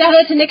 Shout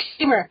out to Nick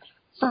Schumer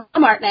from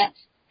Martnet,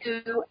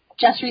 who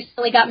just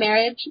recently got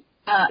married,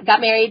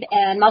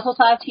 and mazel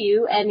tov to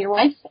you and your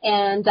wife.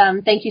 And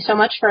thank you so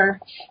much for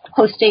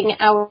hosting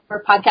our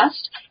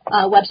podcast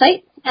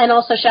website. And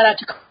also shout out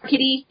to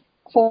Kitty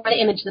for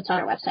the image that's on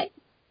our website.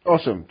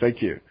 Awesome,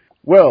 thank you.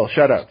 Well,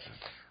 shout-outs.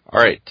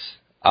 All right.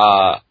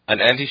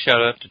 An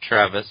anti-shout-out to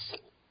Travis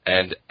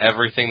and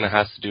everything that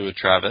has to do with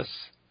Travis,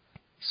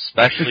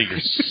 especially your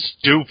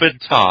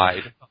stupid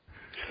Tide.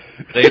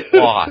 They've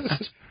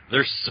lost.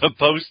 They're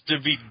supposed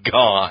to be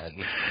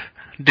gone.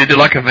 Dude, they're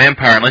like a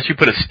vampire. Unless you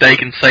put a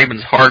stake in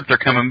Saban's heart, they're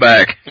coming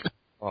back.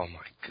 Oh,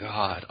 my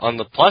God. On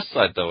the plus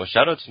side, though, a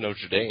shout-out to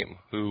Notre Dame,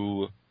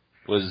 who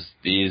is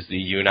the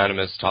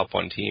unanimous top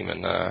 1 team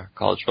in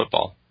college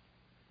football,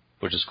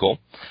 which is cool.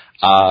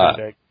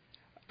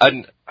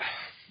 And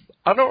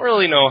I don't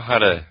really know how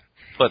to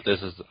put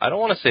this as, I don't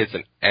want to say it's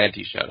an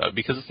anti-shout-out,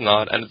 because it's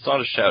not, and it's not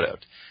a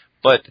shout-out.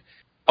 But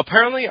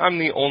apparently I'm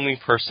the only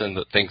person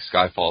that thinks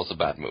Skyfall is a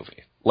bad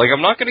movie.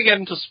 I'm not going to get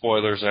into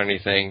spoilers or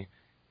anything.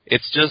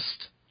 It's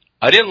just,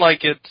 I didn't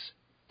like it.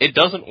 It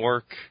doesn't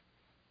work.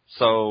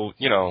 So,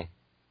 you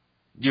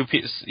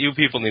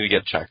people need to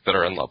get checked that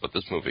are in love with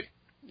this movie.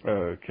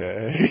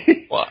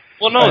 Okay. Well,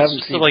 no,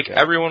 it's just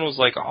everyone was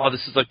like, "Oh,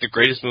 this is the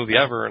greatest movie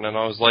ever," and then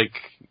I was like,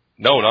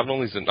 "No, not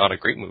only is it not a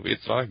great movie,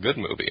 it's not a good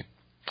movie."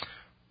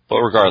 But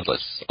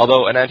regardless,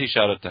 although an anti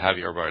shout out to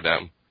Javier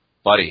Bardem,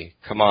 buddy,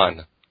 come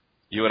on.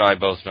 You and I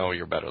both know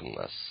you're better than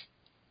this.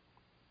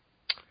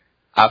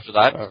 After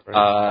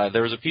that,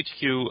 there was a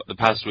PTQ the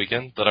past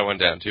weekend that I went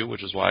down to,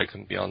 which is why I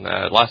couldn't be on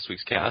last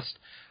week's cast,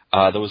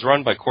 that was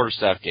run by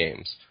Quarterstaff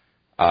Games.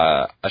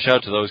 A shout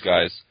out to those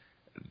guys.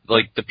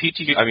 Like, the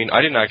PTQ, I mean,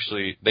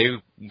 they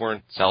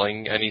weren't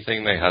selling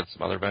anything, they had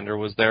some other vendor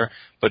was there,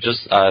 but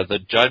just, the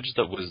judge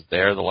that was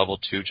there, the level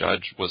 2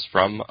 judge, was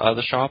from,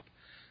 the shop.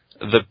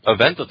 The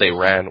event that they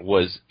ran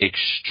was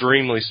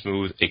extremely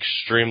smooth,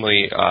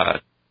 extremely,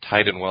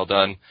 tight and well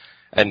done,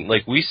 and,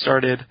 like, we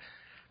started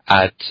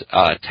at,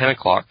 10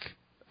 o'clock,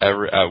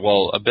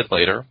 a bit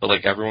later, but,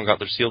 like, everyone got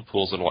their sealed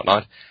pools and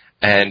whatnot,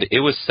 and it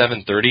was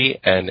 7:30,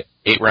 and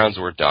 8 rounds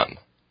were done.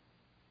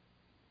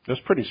 That's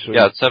pretty sweet.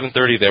 Yeah, at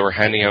 7:30 they were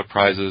handing out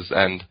prizes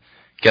and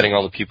getting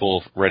all the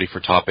people ready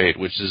for top 8,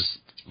 which is,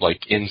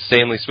 like,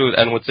 insanely smooth.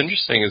 And what's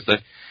interesting is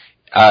that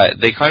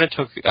they kind of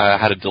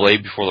had a delay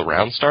before the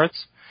round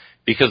starts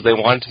because they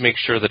wanted to make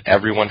sure that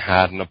everyone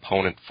had an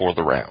opponent for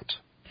the round.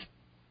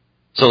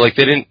 So, like,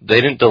 they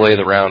didn't delay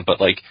the round,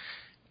 but, like,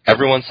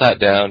 everyone sat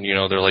down, you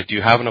know, they're like, do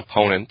you have an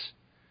opponent?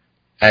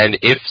 And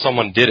if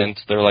someone didn't,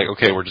 they're like,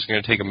 okay, we're just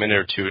going to take a minute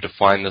or two to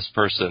find this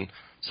person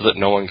so that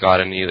no one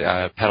got any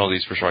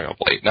penalties for showing up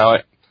late. Now,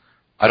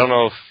 I don't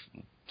know if,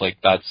 like,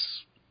 that's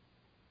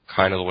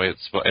kind of the way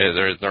it's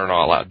they're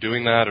not allowed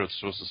doing that, or it's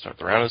supposed to start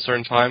the round at a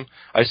certain time.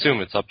 I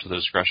assume it's up to the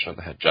discretion of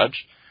the head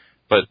judge.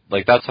 But,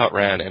 like, that's how it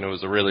ran, and it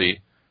was a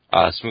really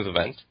smooth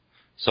event.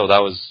 So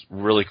that was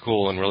really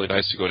cool and really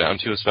nice to go down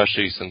to,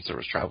 especially since there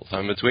was travel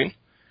time in between.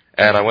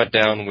 And I went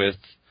down with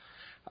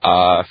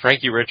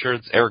Frankie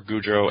Richards, Eric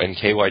Goudreau, and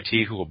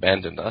KYT, who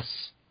abandoned us.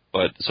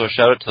 But, so a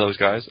shout out to those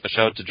guys, a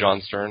shout out to John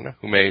Stern,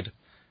 who made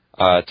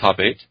top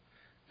 8,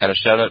 and a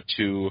shout out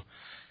to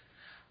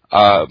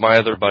my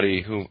other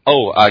buddy Kevin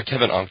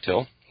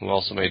Onktil, who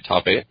also made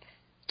top 8.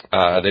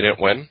 They didn't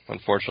win,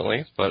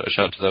 unfortunately, but a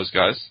shout out to those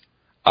guys.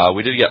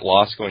 We did get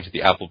lost going to the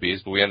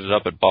Applebee's, but we ended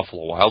up at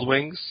Buffalo Wild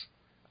Wings,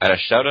 and a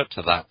shout out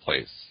to that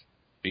place,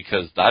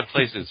 because that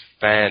place is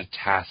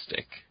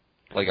fantastic.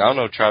 Like, I don't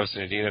know, Travis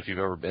and Adina, if you've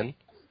ever been.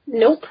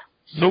 Nope.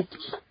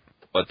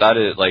 But that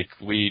is, like,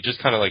 we just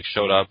kind of, like,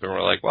 showed up and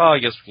we're like, well, I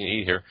guess we can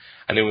eat here.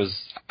 And it was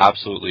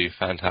absolutely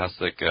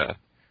fantastic, that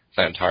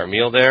entire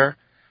meal there.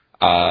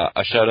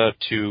 A shout out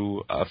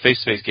to,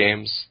 Face-to-Face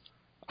Games,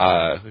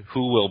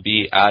 who will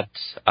be at,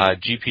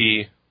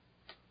 GP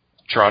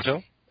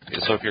Toronto.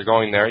 So if you're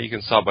going there, you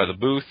can stop by the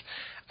booth.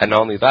 And not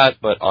only that,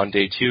 but on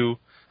day 2,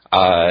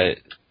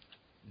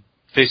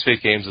 Face-to-Face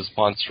Games is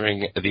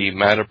sponsoring the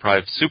Mana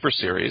Deprived Super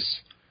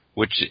Series,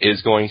 which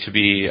is going to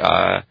be,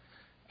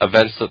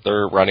 events that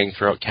they're running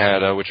throughout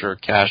Canada, which are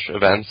cash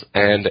events,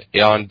 and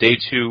on day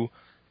 2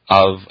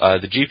 of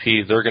the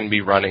GP, they're going to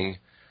be running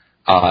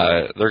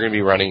a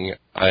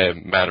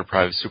Mana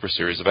Deprived Super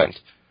Series event.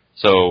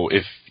 So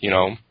if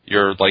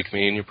you're like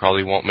me and you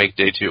probably won't make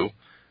day 2,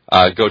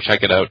 go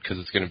check it out because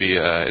it's going to be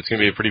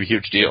a pretty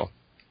huge deal.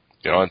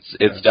 You know,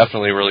 it's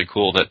definitely really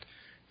cool that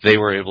they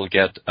were able to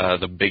get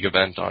the big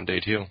event on day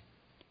 2.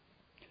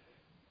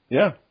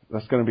 Yeah,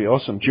 that's going to be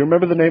awesome. Do you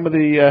remember the name of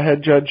the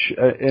head judge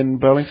in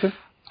Burlington?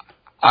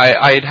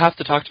 I'd have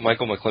to talk to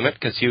Michael McClimate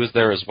because he was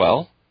there as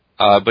well.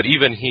 But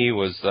even he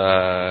was,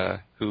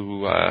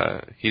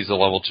 he's a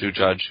level 2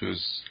 judge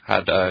who's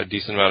had a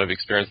decent amount of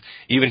experience.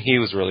 Even he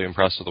was really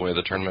impressed with the way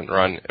the tournament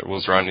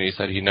was run, and he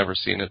said he'd never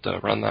seen it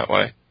run that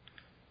way.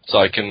 So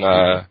I'll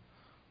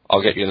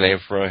get you the name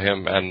for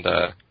him, and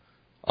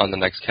on the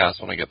next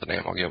cast when I get the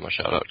name, I'll give him a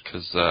shout out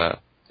because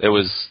it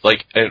was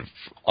like,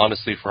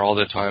 honestly, for all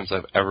the times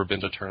I've ever been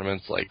to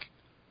tournaments, like,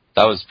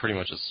 that was pretty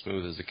much as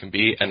smooth as it can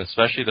be, and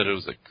especially that it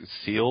was a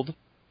sealed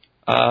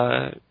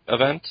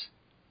event.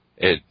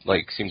 It,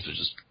 like, seems to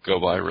just go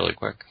by really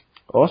quick.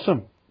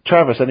 Awesome.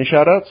 Travis, any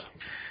shout-outs?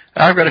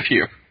 I've got a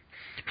few.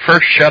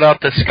 First,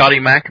 shout-out to Scotty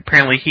Mack.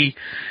 Apparently he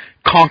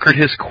conquered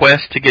his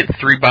quest to get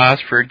 3 buys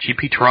for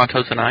GP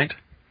Toronto tonight.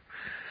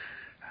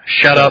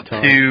 Shout-out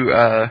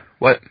to,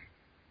 what?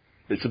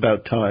 It's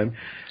about time.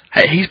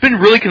 Hey, he's been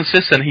really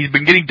consistent. He's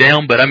been getting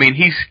down, but, I mean,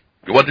 this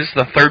is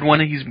the 3rd one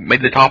he's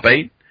made the top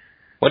 8?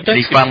 What and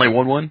he finally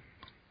won one?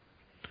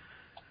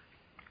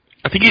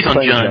 I think he's on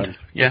Jund.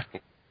 Yeah.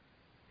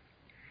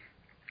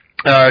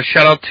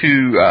 Shout out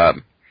to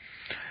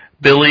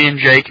Billy and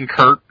Jake and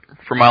Kirk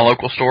from my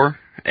local store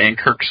and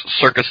Kirk's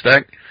Circus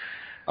deck.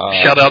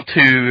 Shout out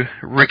to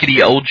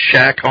Rickety Old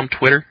Shack on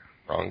Twitter.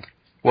 Wrong.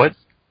 What?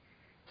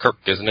 Kirk,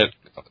 isn't it?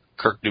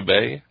 Kirk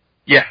Dubé?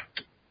 Yeah.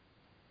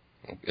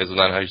 Isn't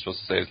that how you're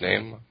supposed to say his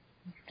name?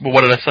 Well,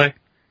 what did I say?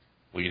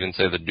 Well, you didn't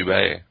say the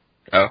Dubé.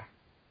 Oh.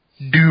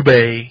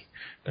 Dubé.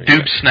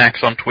 Dube Snacks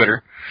on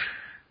Twitter.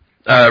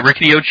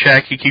 Rickety Old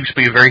Shack, he keeps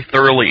me very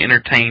thoroughly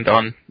entertained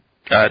on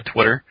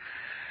Twitter.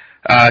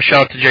 Shout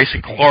out to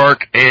Jason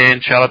Clark,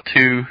 and shout out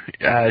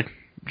to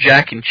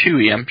Jack and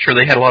Chewy. I'm sure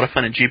they had a lot of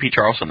fun at GP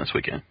Charleston this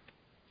weekend.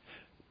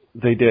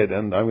 They did,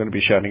 and I'm going to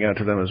be shouting out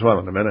to them as well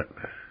in a minute.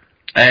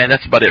 And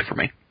that's about it for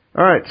me.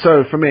 All right,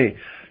 so for me,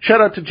 shout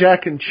out to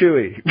Jack and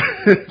Chewy.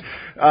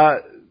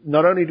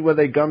 not only were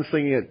they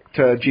gunslinging at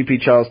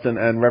GP Charleston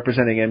and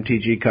representing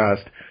MTG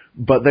Cast,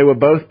 but they were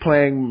both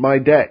playing my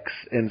decks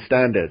in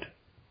Standard.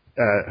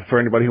 For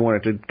anybody who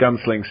wanted to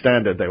gunsling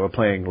Standard, they were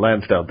playing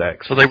Lansdale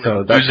decks. So they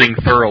were losing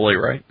thoroughly,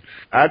 right?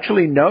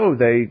 Actually, no.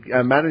 They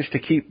managed to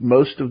keep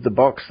most of the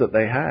box that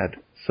they had.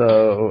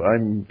 So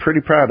I'm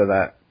pretty proud of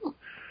that.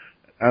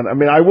 And I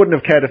mean, I wouldn't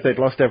have cared if they'd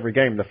lost every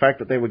game. The fact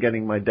that they were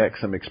getting my deck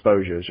some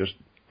exposure is just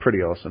pretty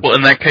awesome. Well,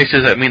 in that case,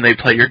 does that mean they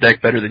play your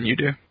deck better than you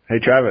do? Hey,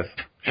 Travis,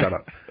 shut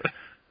up.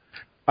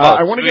 Well,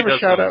 I want to give a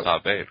shout out.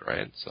 Top 8,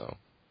 right? So.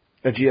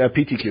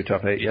 PTQ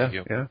top 8,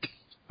 PTQ. yeah.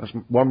 That's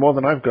one more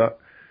than I've got.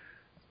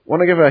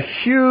 Want to give a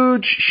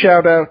huge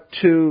shout out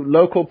to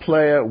local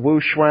player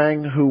Wu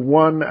Shuang, who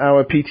won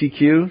our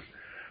PTQ.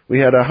 We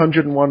had a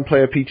 101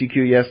 player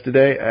PTQ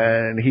yesterday,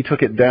 and he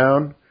took it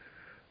down.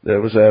 There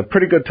was a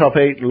pretty good top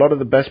 8. A lot of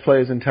the best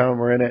players in town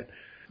were in it.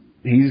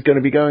 He's going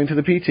to be going to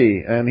the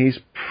PT, and he's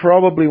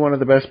probably one of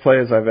the best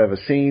players I've ever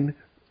seen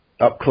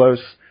up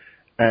close.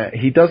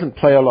 He doesn't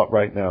play a lot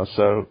right now,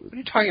 so... What are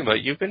you talking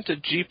about? You've been to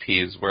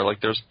GPs where,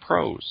 like, there's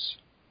pros.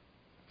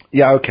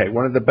 Yeah, okay,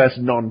 one of the best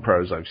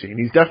non-pros I've seen.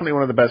 He's definitely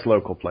one of the best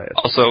local players.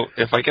 Also,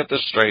 if I get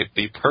this straight,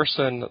 the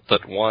person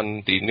that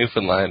won the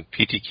Newfoundland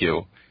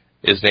PTQ,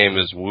 his name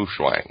is Wu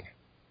Shuang.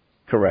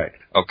 Correct.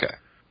 Okay.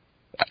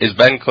 Has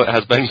Ben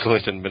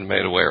Clinton been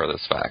made aware of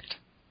this fact?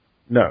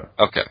 No.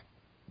 Okay.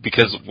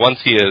 Because once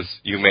he is,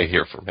 you may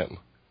hear from him.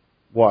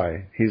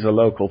 Why? He's a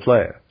local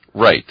player.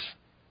 Right.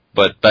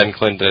 But Ben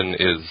Clinton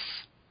is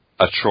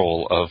a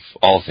troll of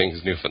all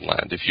things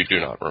Newfoundland, if you do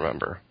not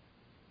remember.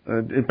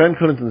 Ben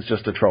Clinton's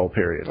just a troll,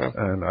 period. Oh.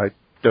 And I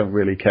don't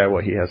really care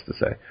what he has to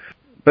say.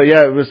 But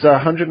yeah, it was a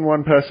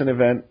 101-person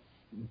event.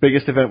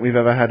 Biggest event we've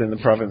ever had in the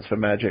province for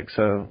Magic,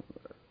 so...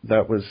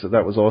 That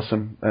was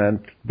awesome,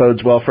 and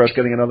bodes well for us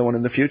getting another one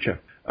in the future.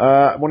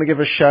 I want to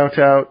give a shout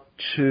out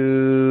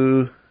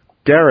to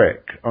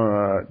Derek.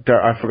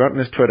 I've forgotten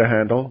his Twitter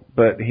handle,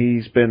 but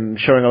he's been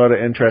showing a lot of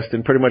interest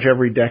in pretty much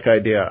every deck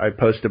idea I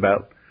post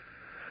about.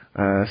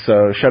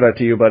 So shout out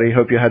to you, buddy.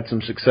 Hope you had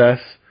some success.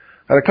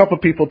 I had a couple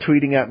of people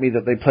tweeting at me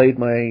that they played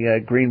my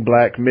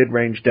green-black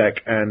mid-range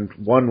deck and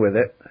won with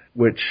it,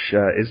 which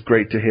is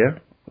great to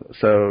hear.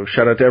 So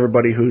shout out to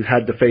everybody who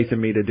had the faith in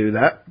me to do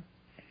that.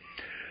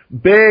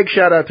 Big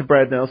shout out to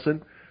Brad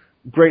Nelson.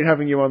 Great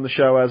having you on the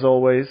show as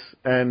always,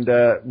 and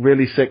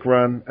really sick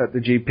run at the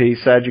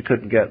GP. Sad you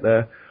couldn't get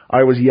there.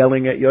 I was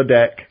yelling at your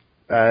deck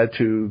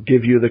to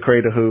give you the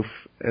Crater Hoof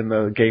in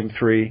the game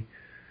 3.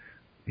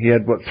 He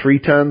had 3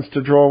 turns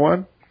to draw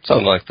one?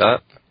 Something like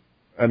that.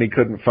 And he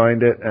couldn't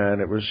find it, and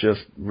it was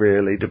just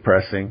really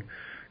depressing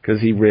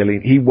because he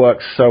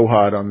worked so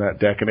hard on that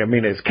deck, and I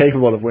mean it's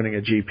capable of winning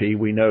a GP.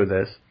 We know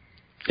this.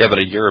 Yeah, but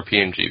a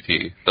European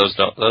GP, those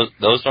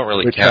don't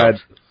really Which count.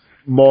 Had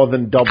more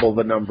than double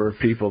the number of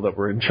people that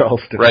were in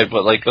Charleston. Right,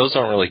 but like those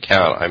don't really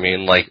count. I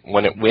mean, like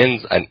when it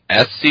wins an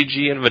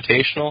SCG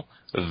Invitational,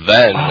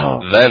 then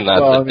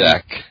that's a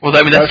deck. Well,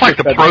 I mean that's like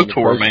the Pro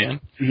Tour,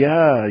 man.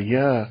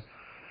 Yeah.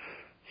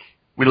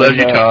 We love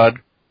you,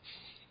 Todd.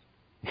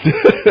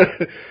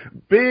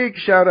 Big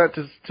shout out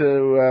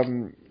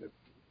to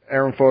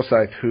Aaron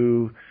Forsyth,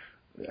 who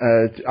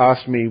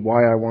asked me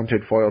why I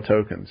wanted foil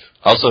tokens.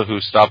 Also,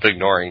 who stopped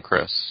ignoring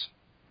Chris.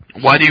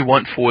 Why do you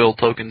want foil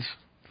tokens?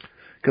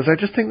 Because I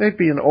just think they'd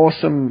be an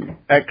awesome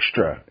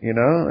extra, you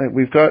know?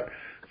 We've got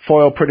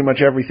foil pretty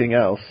much everything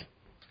else.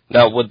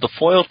 Now, would the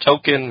foil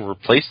token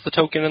replace the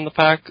token in the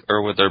pack,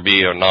 or would there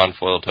be a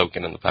non-foil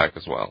token in the pack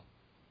as well?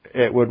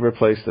 It would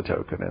replace the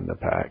token in the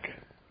pack.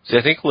 See,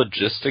 I think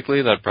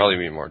logistically that'd probably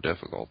be more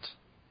difficult.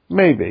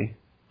 Maybe.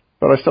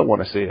 But I still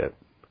want to see it.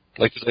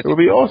 Like, it would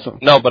be awesome.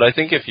 No, but I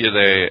think if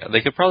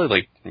they could probably,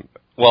 like,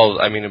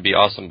 well, I mean, it'd be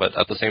awesome, but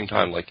at the same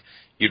time, like,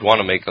 you'd want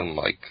to make them,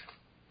 like,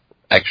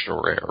 extra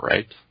rare,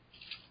 right?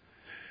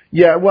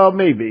 Yeah, well,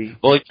 maybe.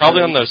 Well, like,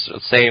 probably on the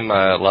same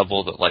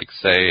level that, like,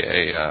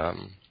 say,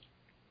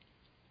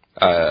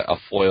 a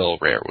foil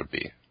rare would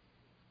be.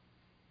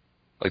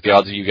 Like, the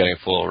odds of you getting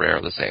foil rare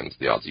are the same as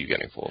the odds of you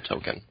getting foil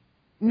token.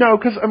 No,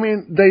 because, I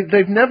mean,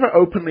 they've never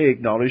openly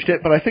acknowledged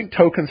it, but I think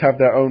tokens have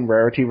their own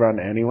rarity run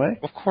anyway.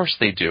 Of course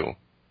they do.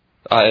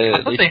 I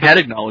thought they had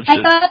acknowledged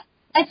it.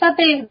 I thought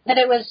that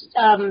it was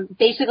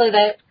basically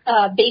that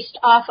based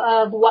off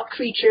of what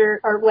creature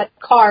or what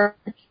card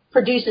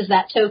produces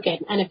that token,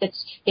 and if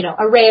it's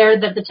a rare,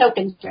 then the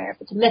token's rare.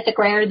 If it's a mythic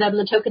rare, then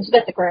the token's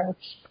mythic rare.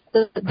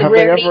 Have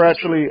they ever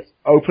actually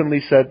openly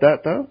said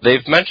that though?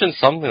 They've mentioned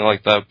something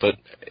like that, but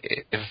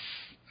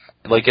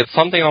it's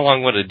something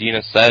along what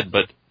Adina said,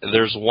 but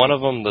there's one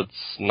of them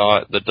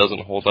that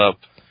doesn't hold up.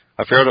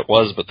 I forget what it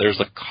was, but there's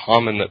a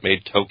common that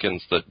made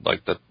tokens that,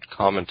 like, the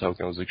common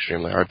token was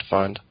extremely hard to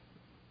find.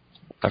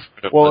 I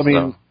forget what it was, I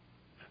mean,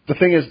 the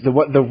thing is,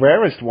 the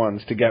rarest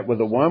ones to get were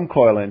the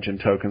Wormcoil engine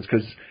tokens,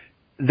 because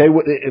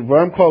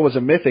Wormcoil was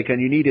a mythic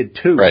and you needed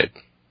 2. Right.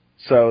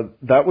 So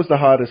that was the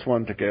hardest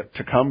one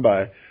to come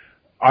by.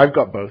 I've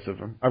got both of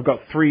them. I've got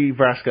 3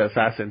 Vraska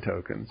Assassin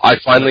tokens. I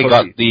finally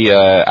got the,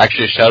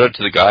 actually a shout out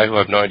to the guy who I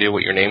have no idea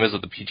what your name is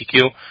at the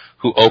PTQ,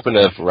 who opened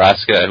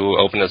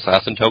an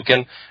Assassin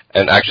token,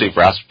 and actually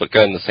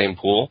Vraska in the same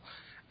pool.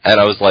 And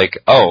I was like,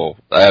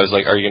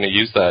 are you gonna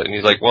use that? And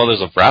he's like, well,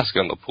 there's a Vraska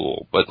in the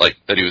pool, but like,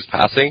 that he was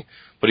passing.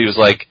 But he was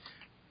like,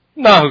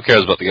 no, who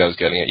cares about the guy who's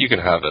getting it? You can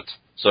have it.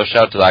 So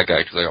shout out to that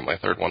guy, because I got my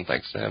 3rd one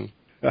thanks to him.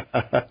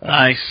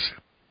 Nice.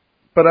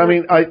 But I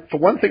mean, for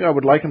one thing, I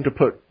would like him to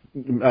put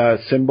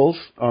symbols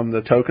on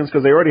the tokens,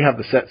 because they already have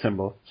the set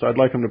symbol. So I'd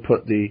like him to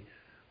put the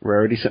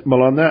rarity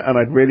symbol on there, and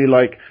I'd really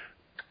like,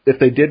 if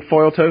they did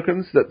foil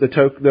tokens, that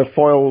the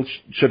foil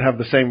should have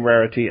the same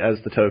rarity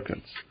as the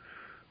tokens.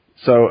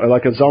 So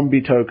like a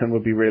zombie token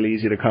would be really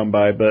easy to come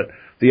by, but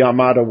the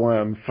Armada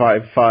Worm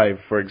 5/5,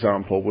 for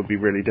example, would be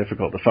really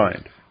difficult to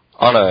find.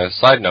 On a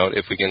side note,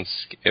 if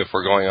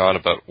we're going on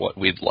about what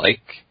we'd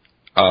like,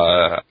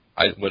 I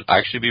would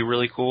actually be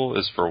really cool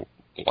is for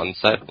one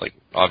set, like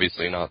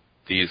obviously not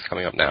these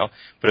coming up now,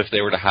 but if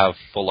they were to have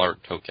full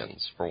art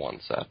tokens for one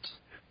set.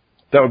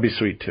 That would be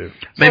sweet too.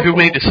 Maybe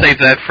we need to save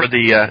that for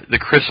the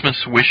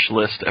Christmas wish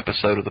list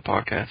episode of the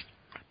podcast.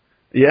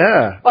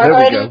 Yeah, or there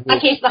we in go.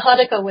 that case, the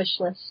Hanukkah wish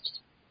list.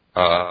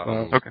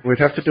 Okay. We'd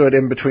have to do it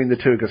in between the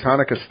two, because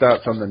Hanukkah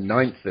starts on the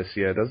 9th this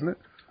year, doesn't it?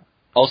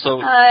 Also,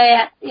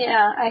 I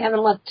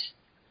haven't looked.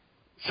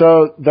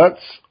 So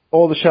that's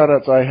all the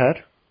shout-outs I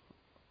had,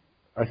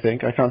 I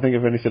think. I can't think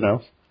of anything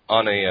else.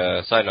 On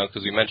a side note,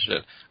 because we mentioned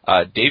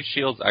it, Dave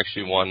Shields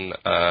actually won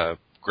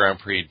Grand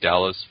Prix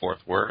Dallas Fort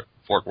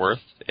Worth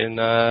in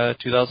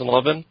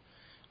 2011,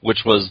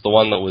 which was the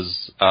one that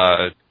was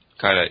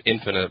kind of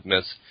infinite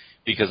miss,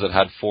 because it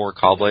had 4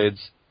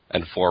 Cobblades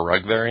and 4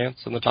 Rug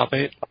variants in the top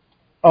 8.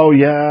 Oh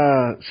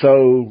yeah,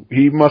 so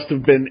he must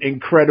have been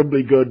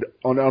incredibly good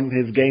on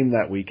his game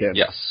that weekend.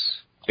 Yes.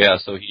 Yeah,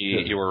 so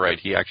you were right.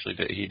 He actually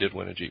did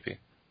win a GP.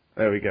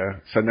 There we go.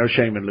 So no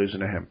shame in losing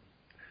to him.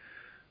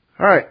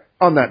 Alright,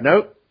 on that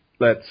note,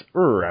 let's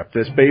wrap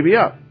this baby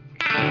up.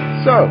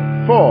 So,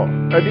 for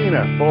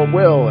Adina, for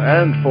Will,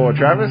 and for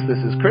Travis, this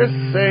is Chris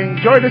saying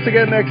join us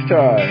again next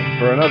time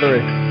for another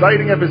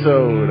exciting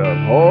episode of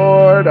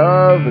Horde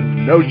of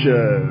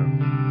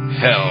Notion.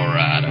 Hell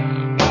right.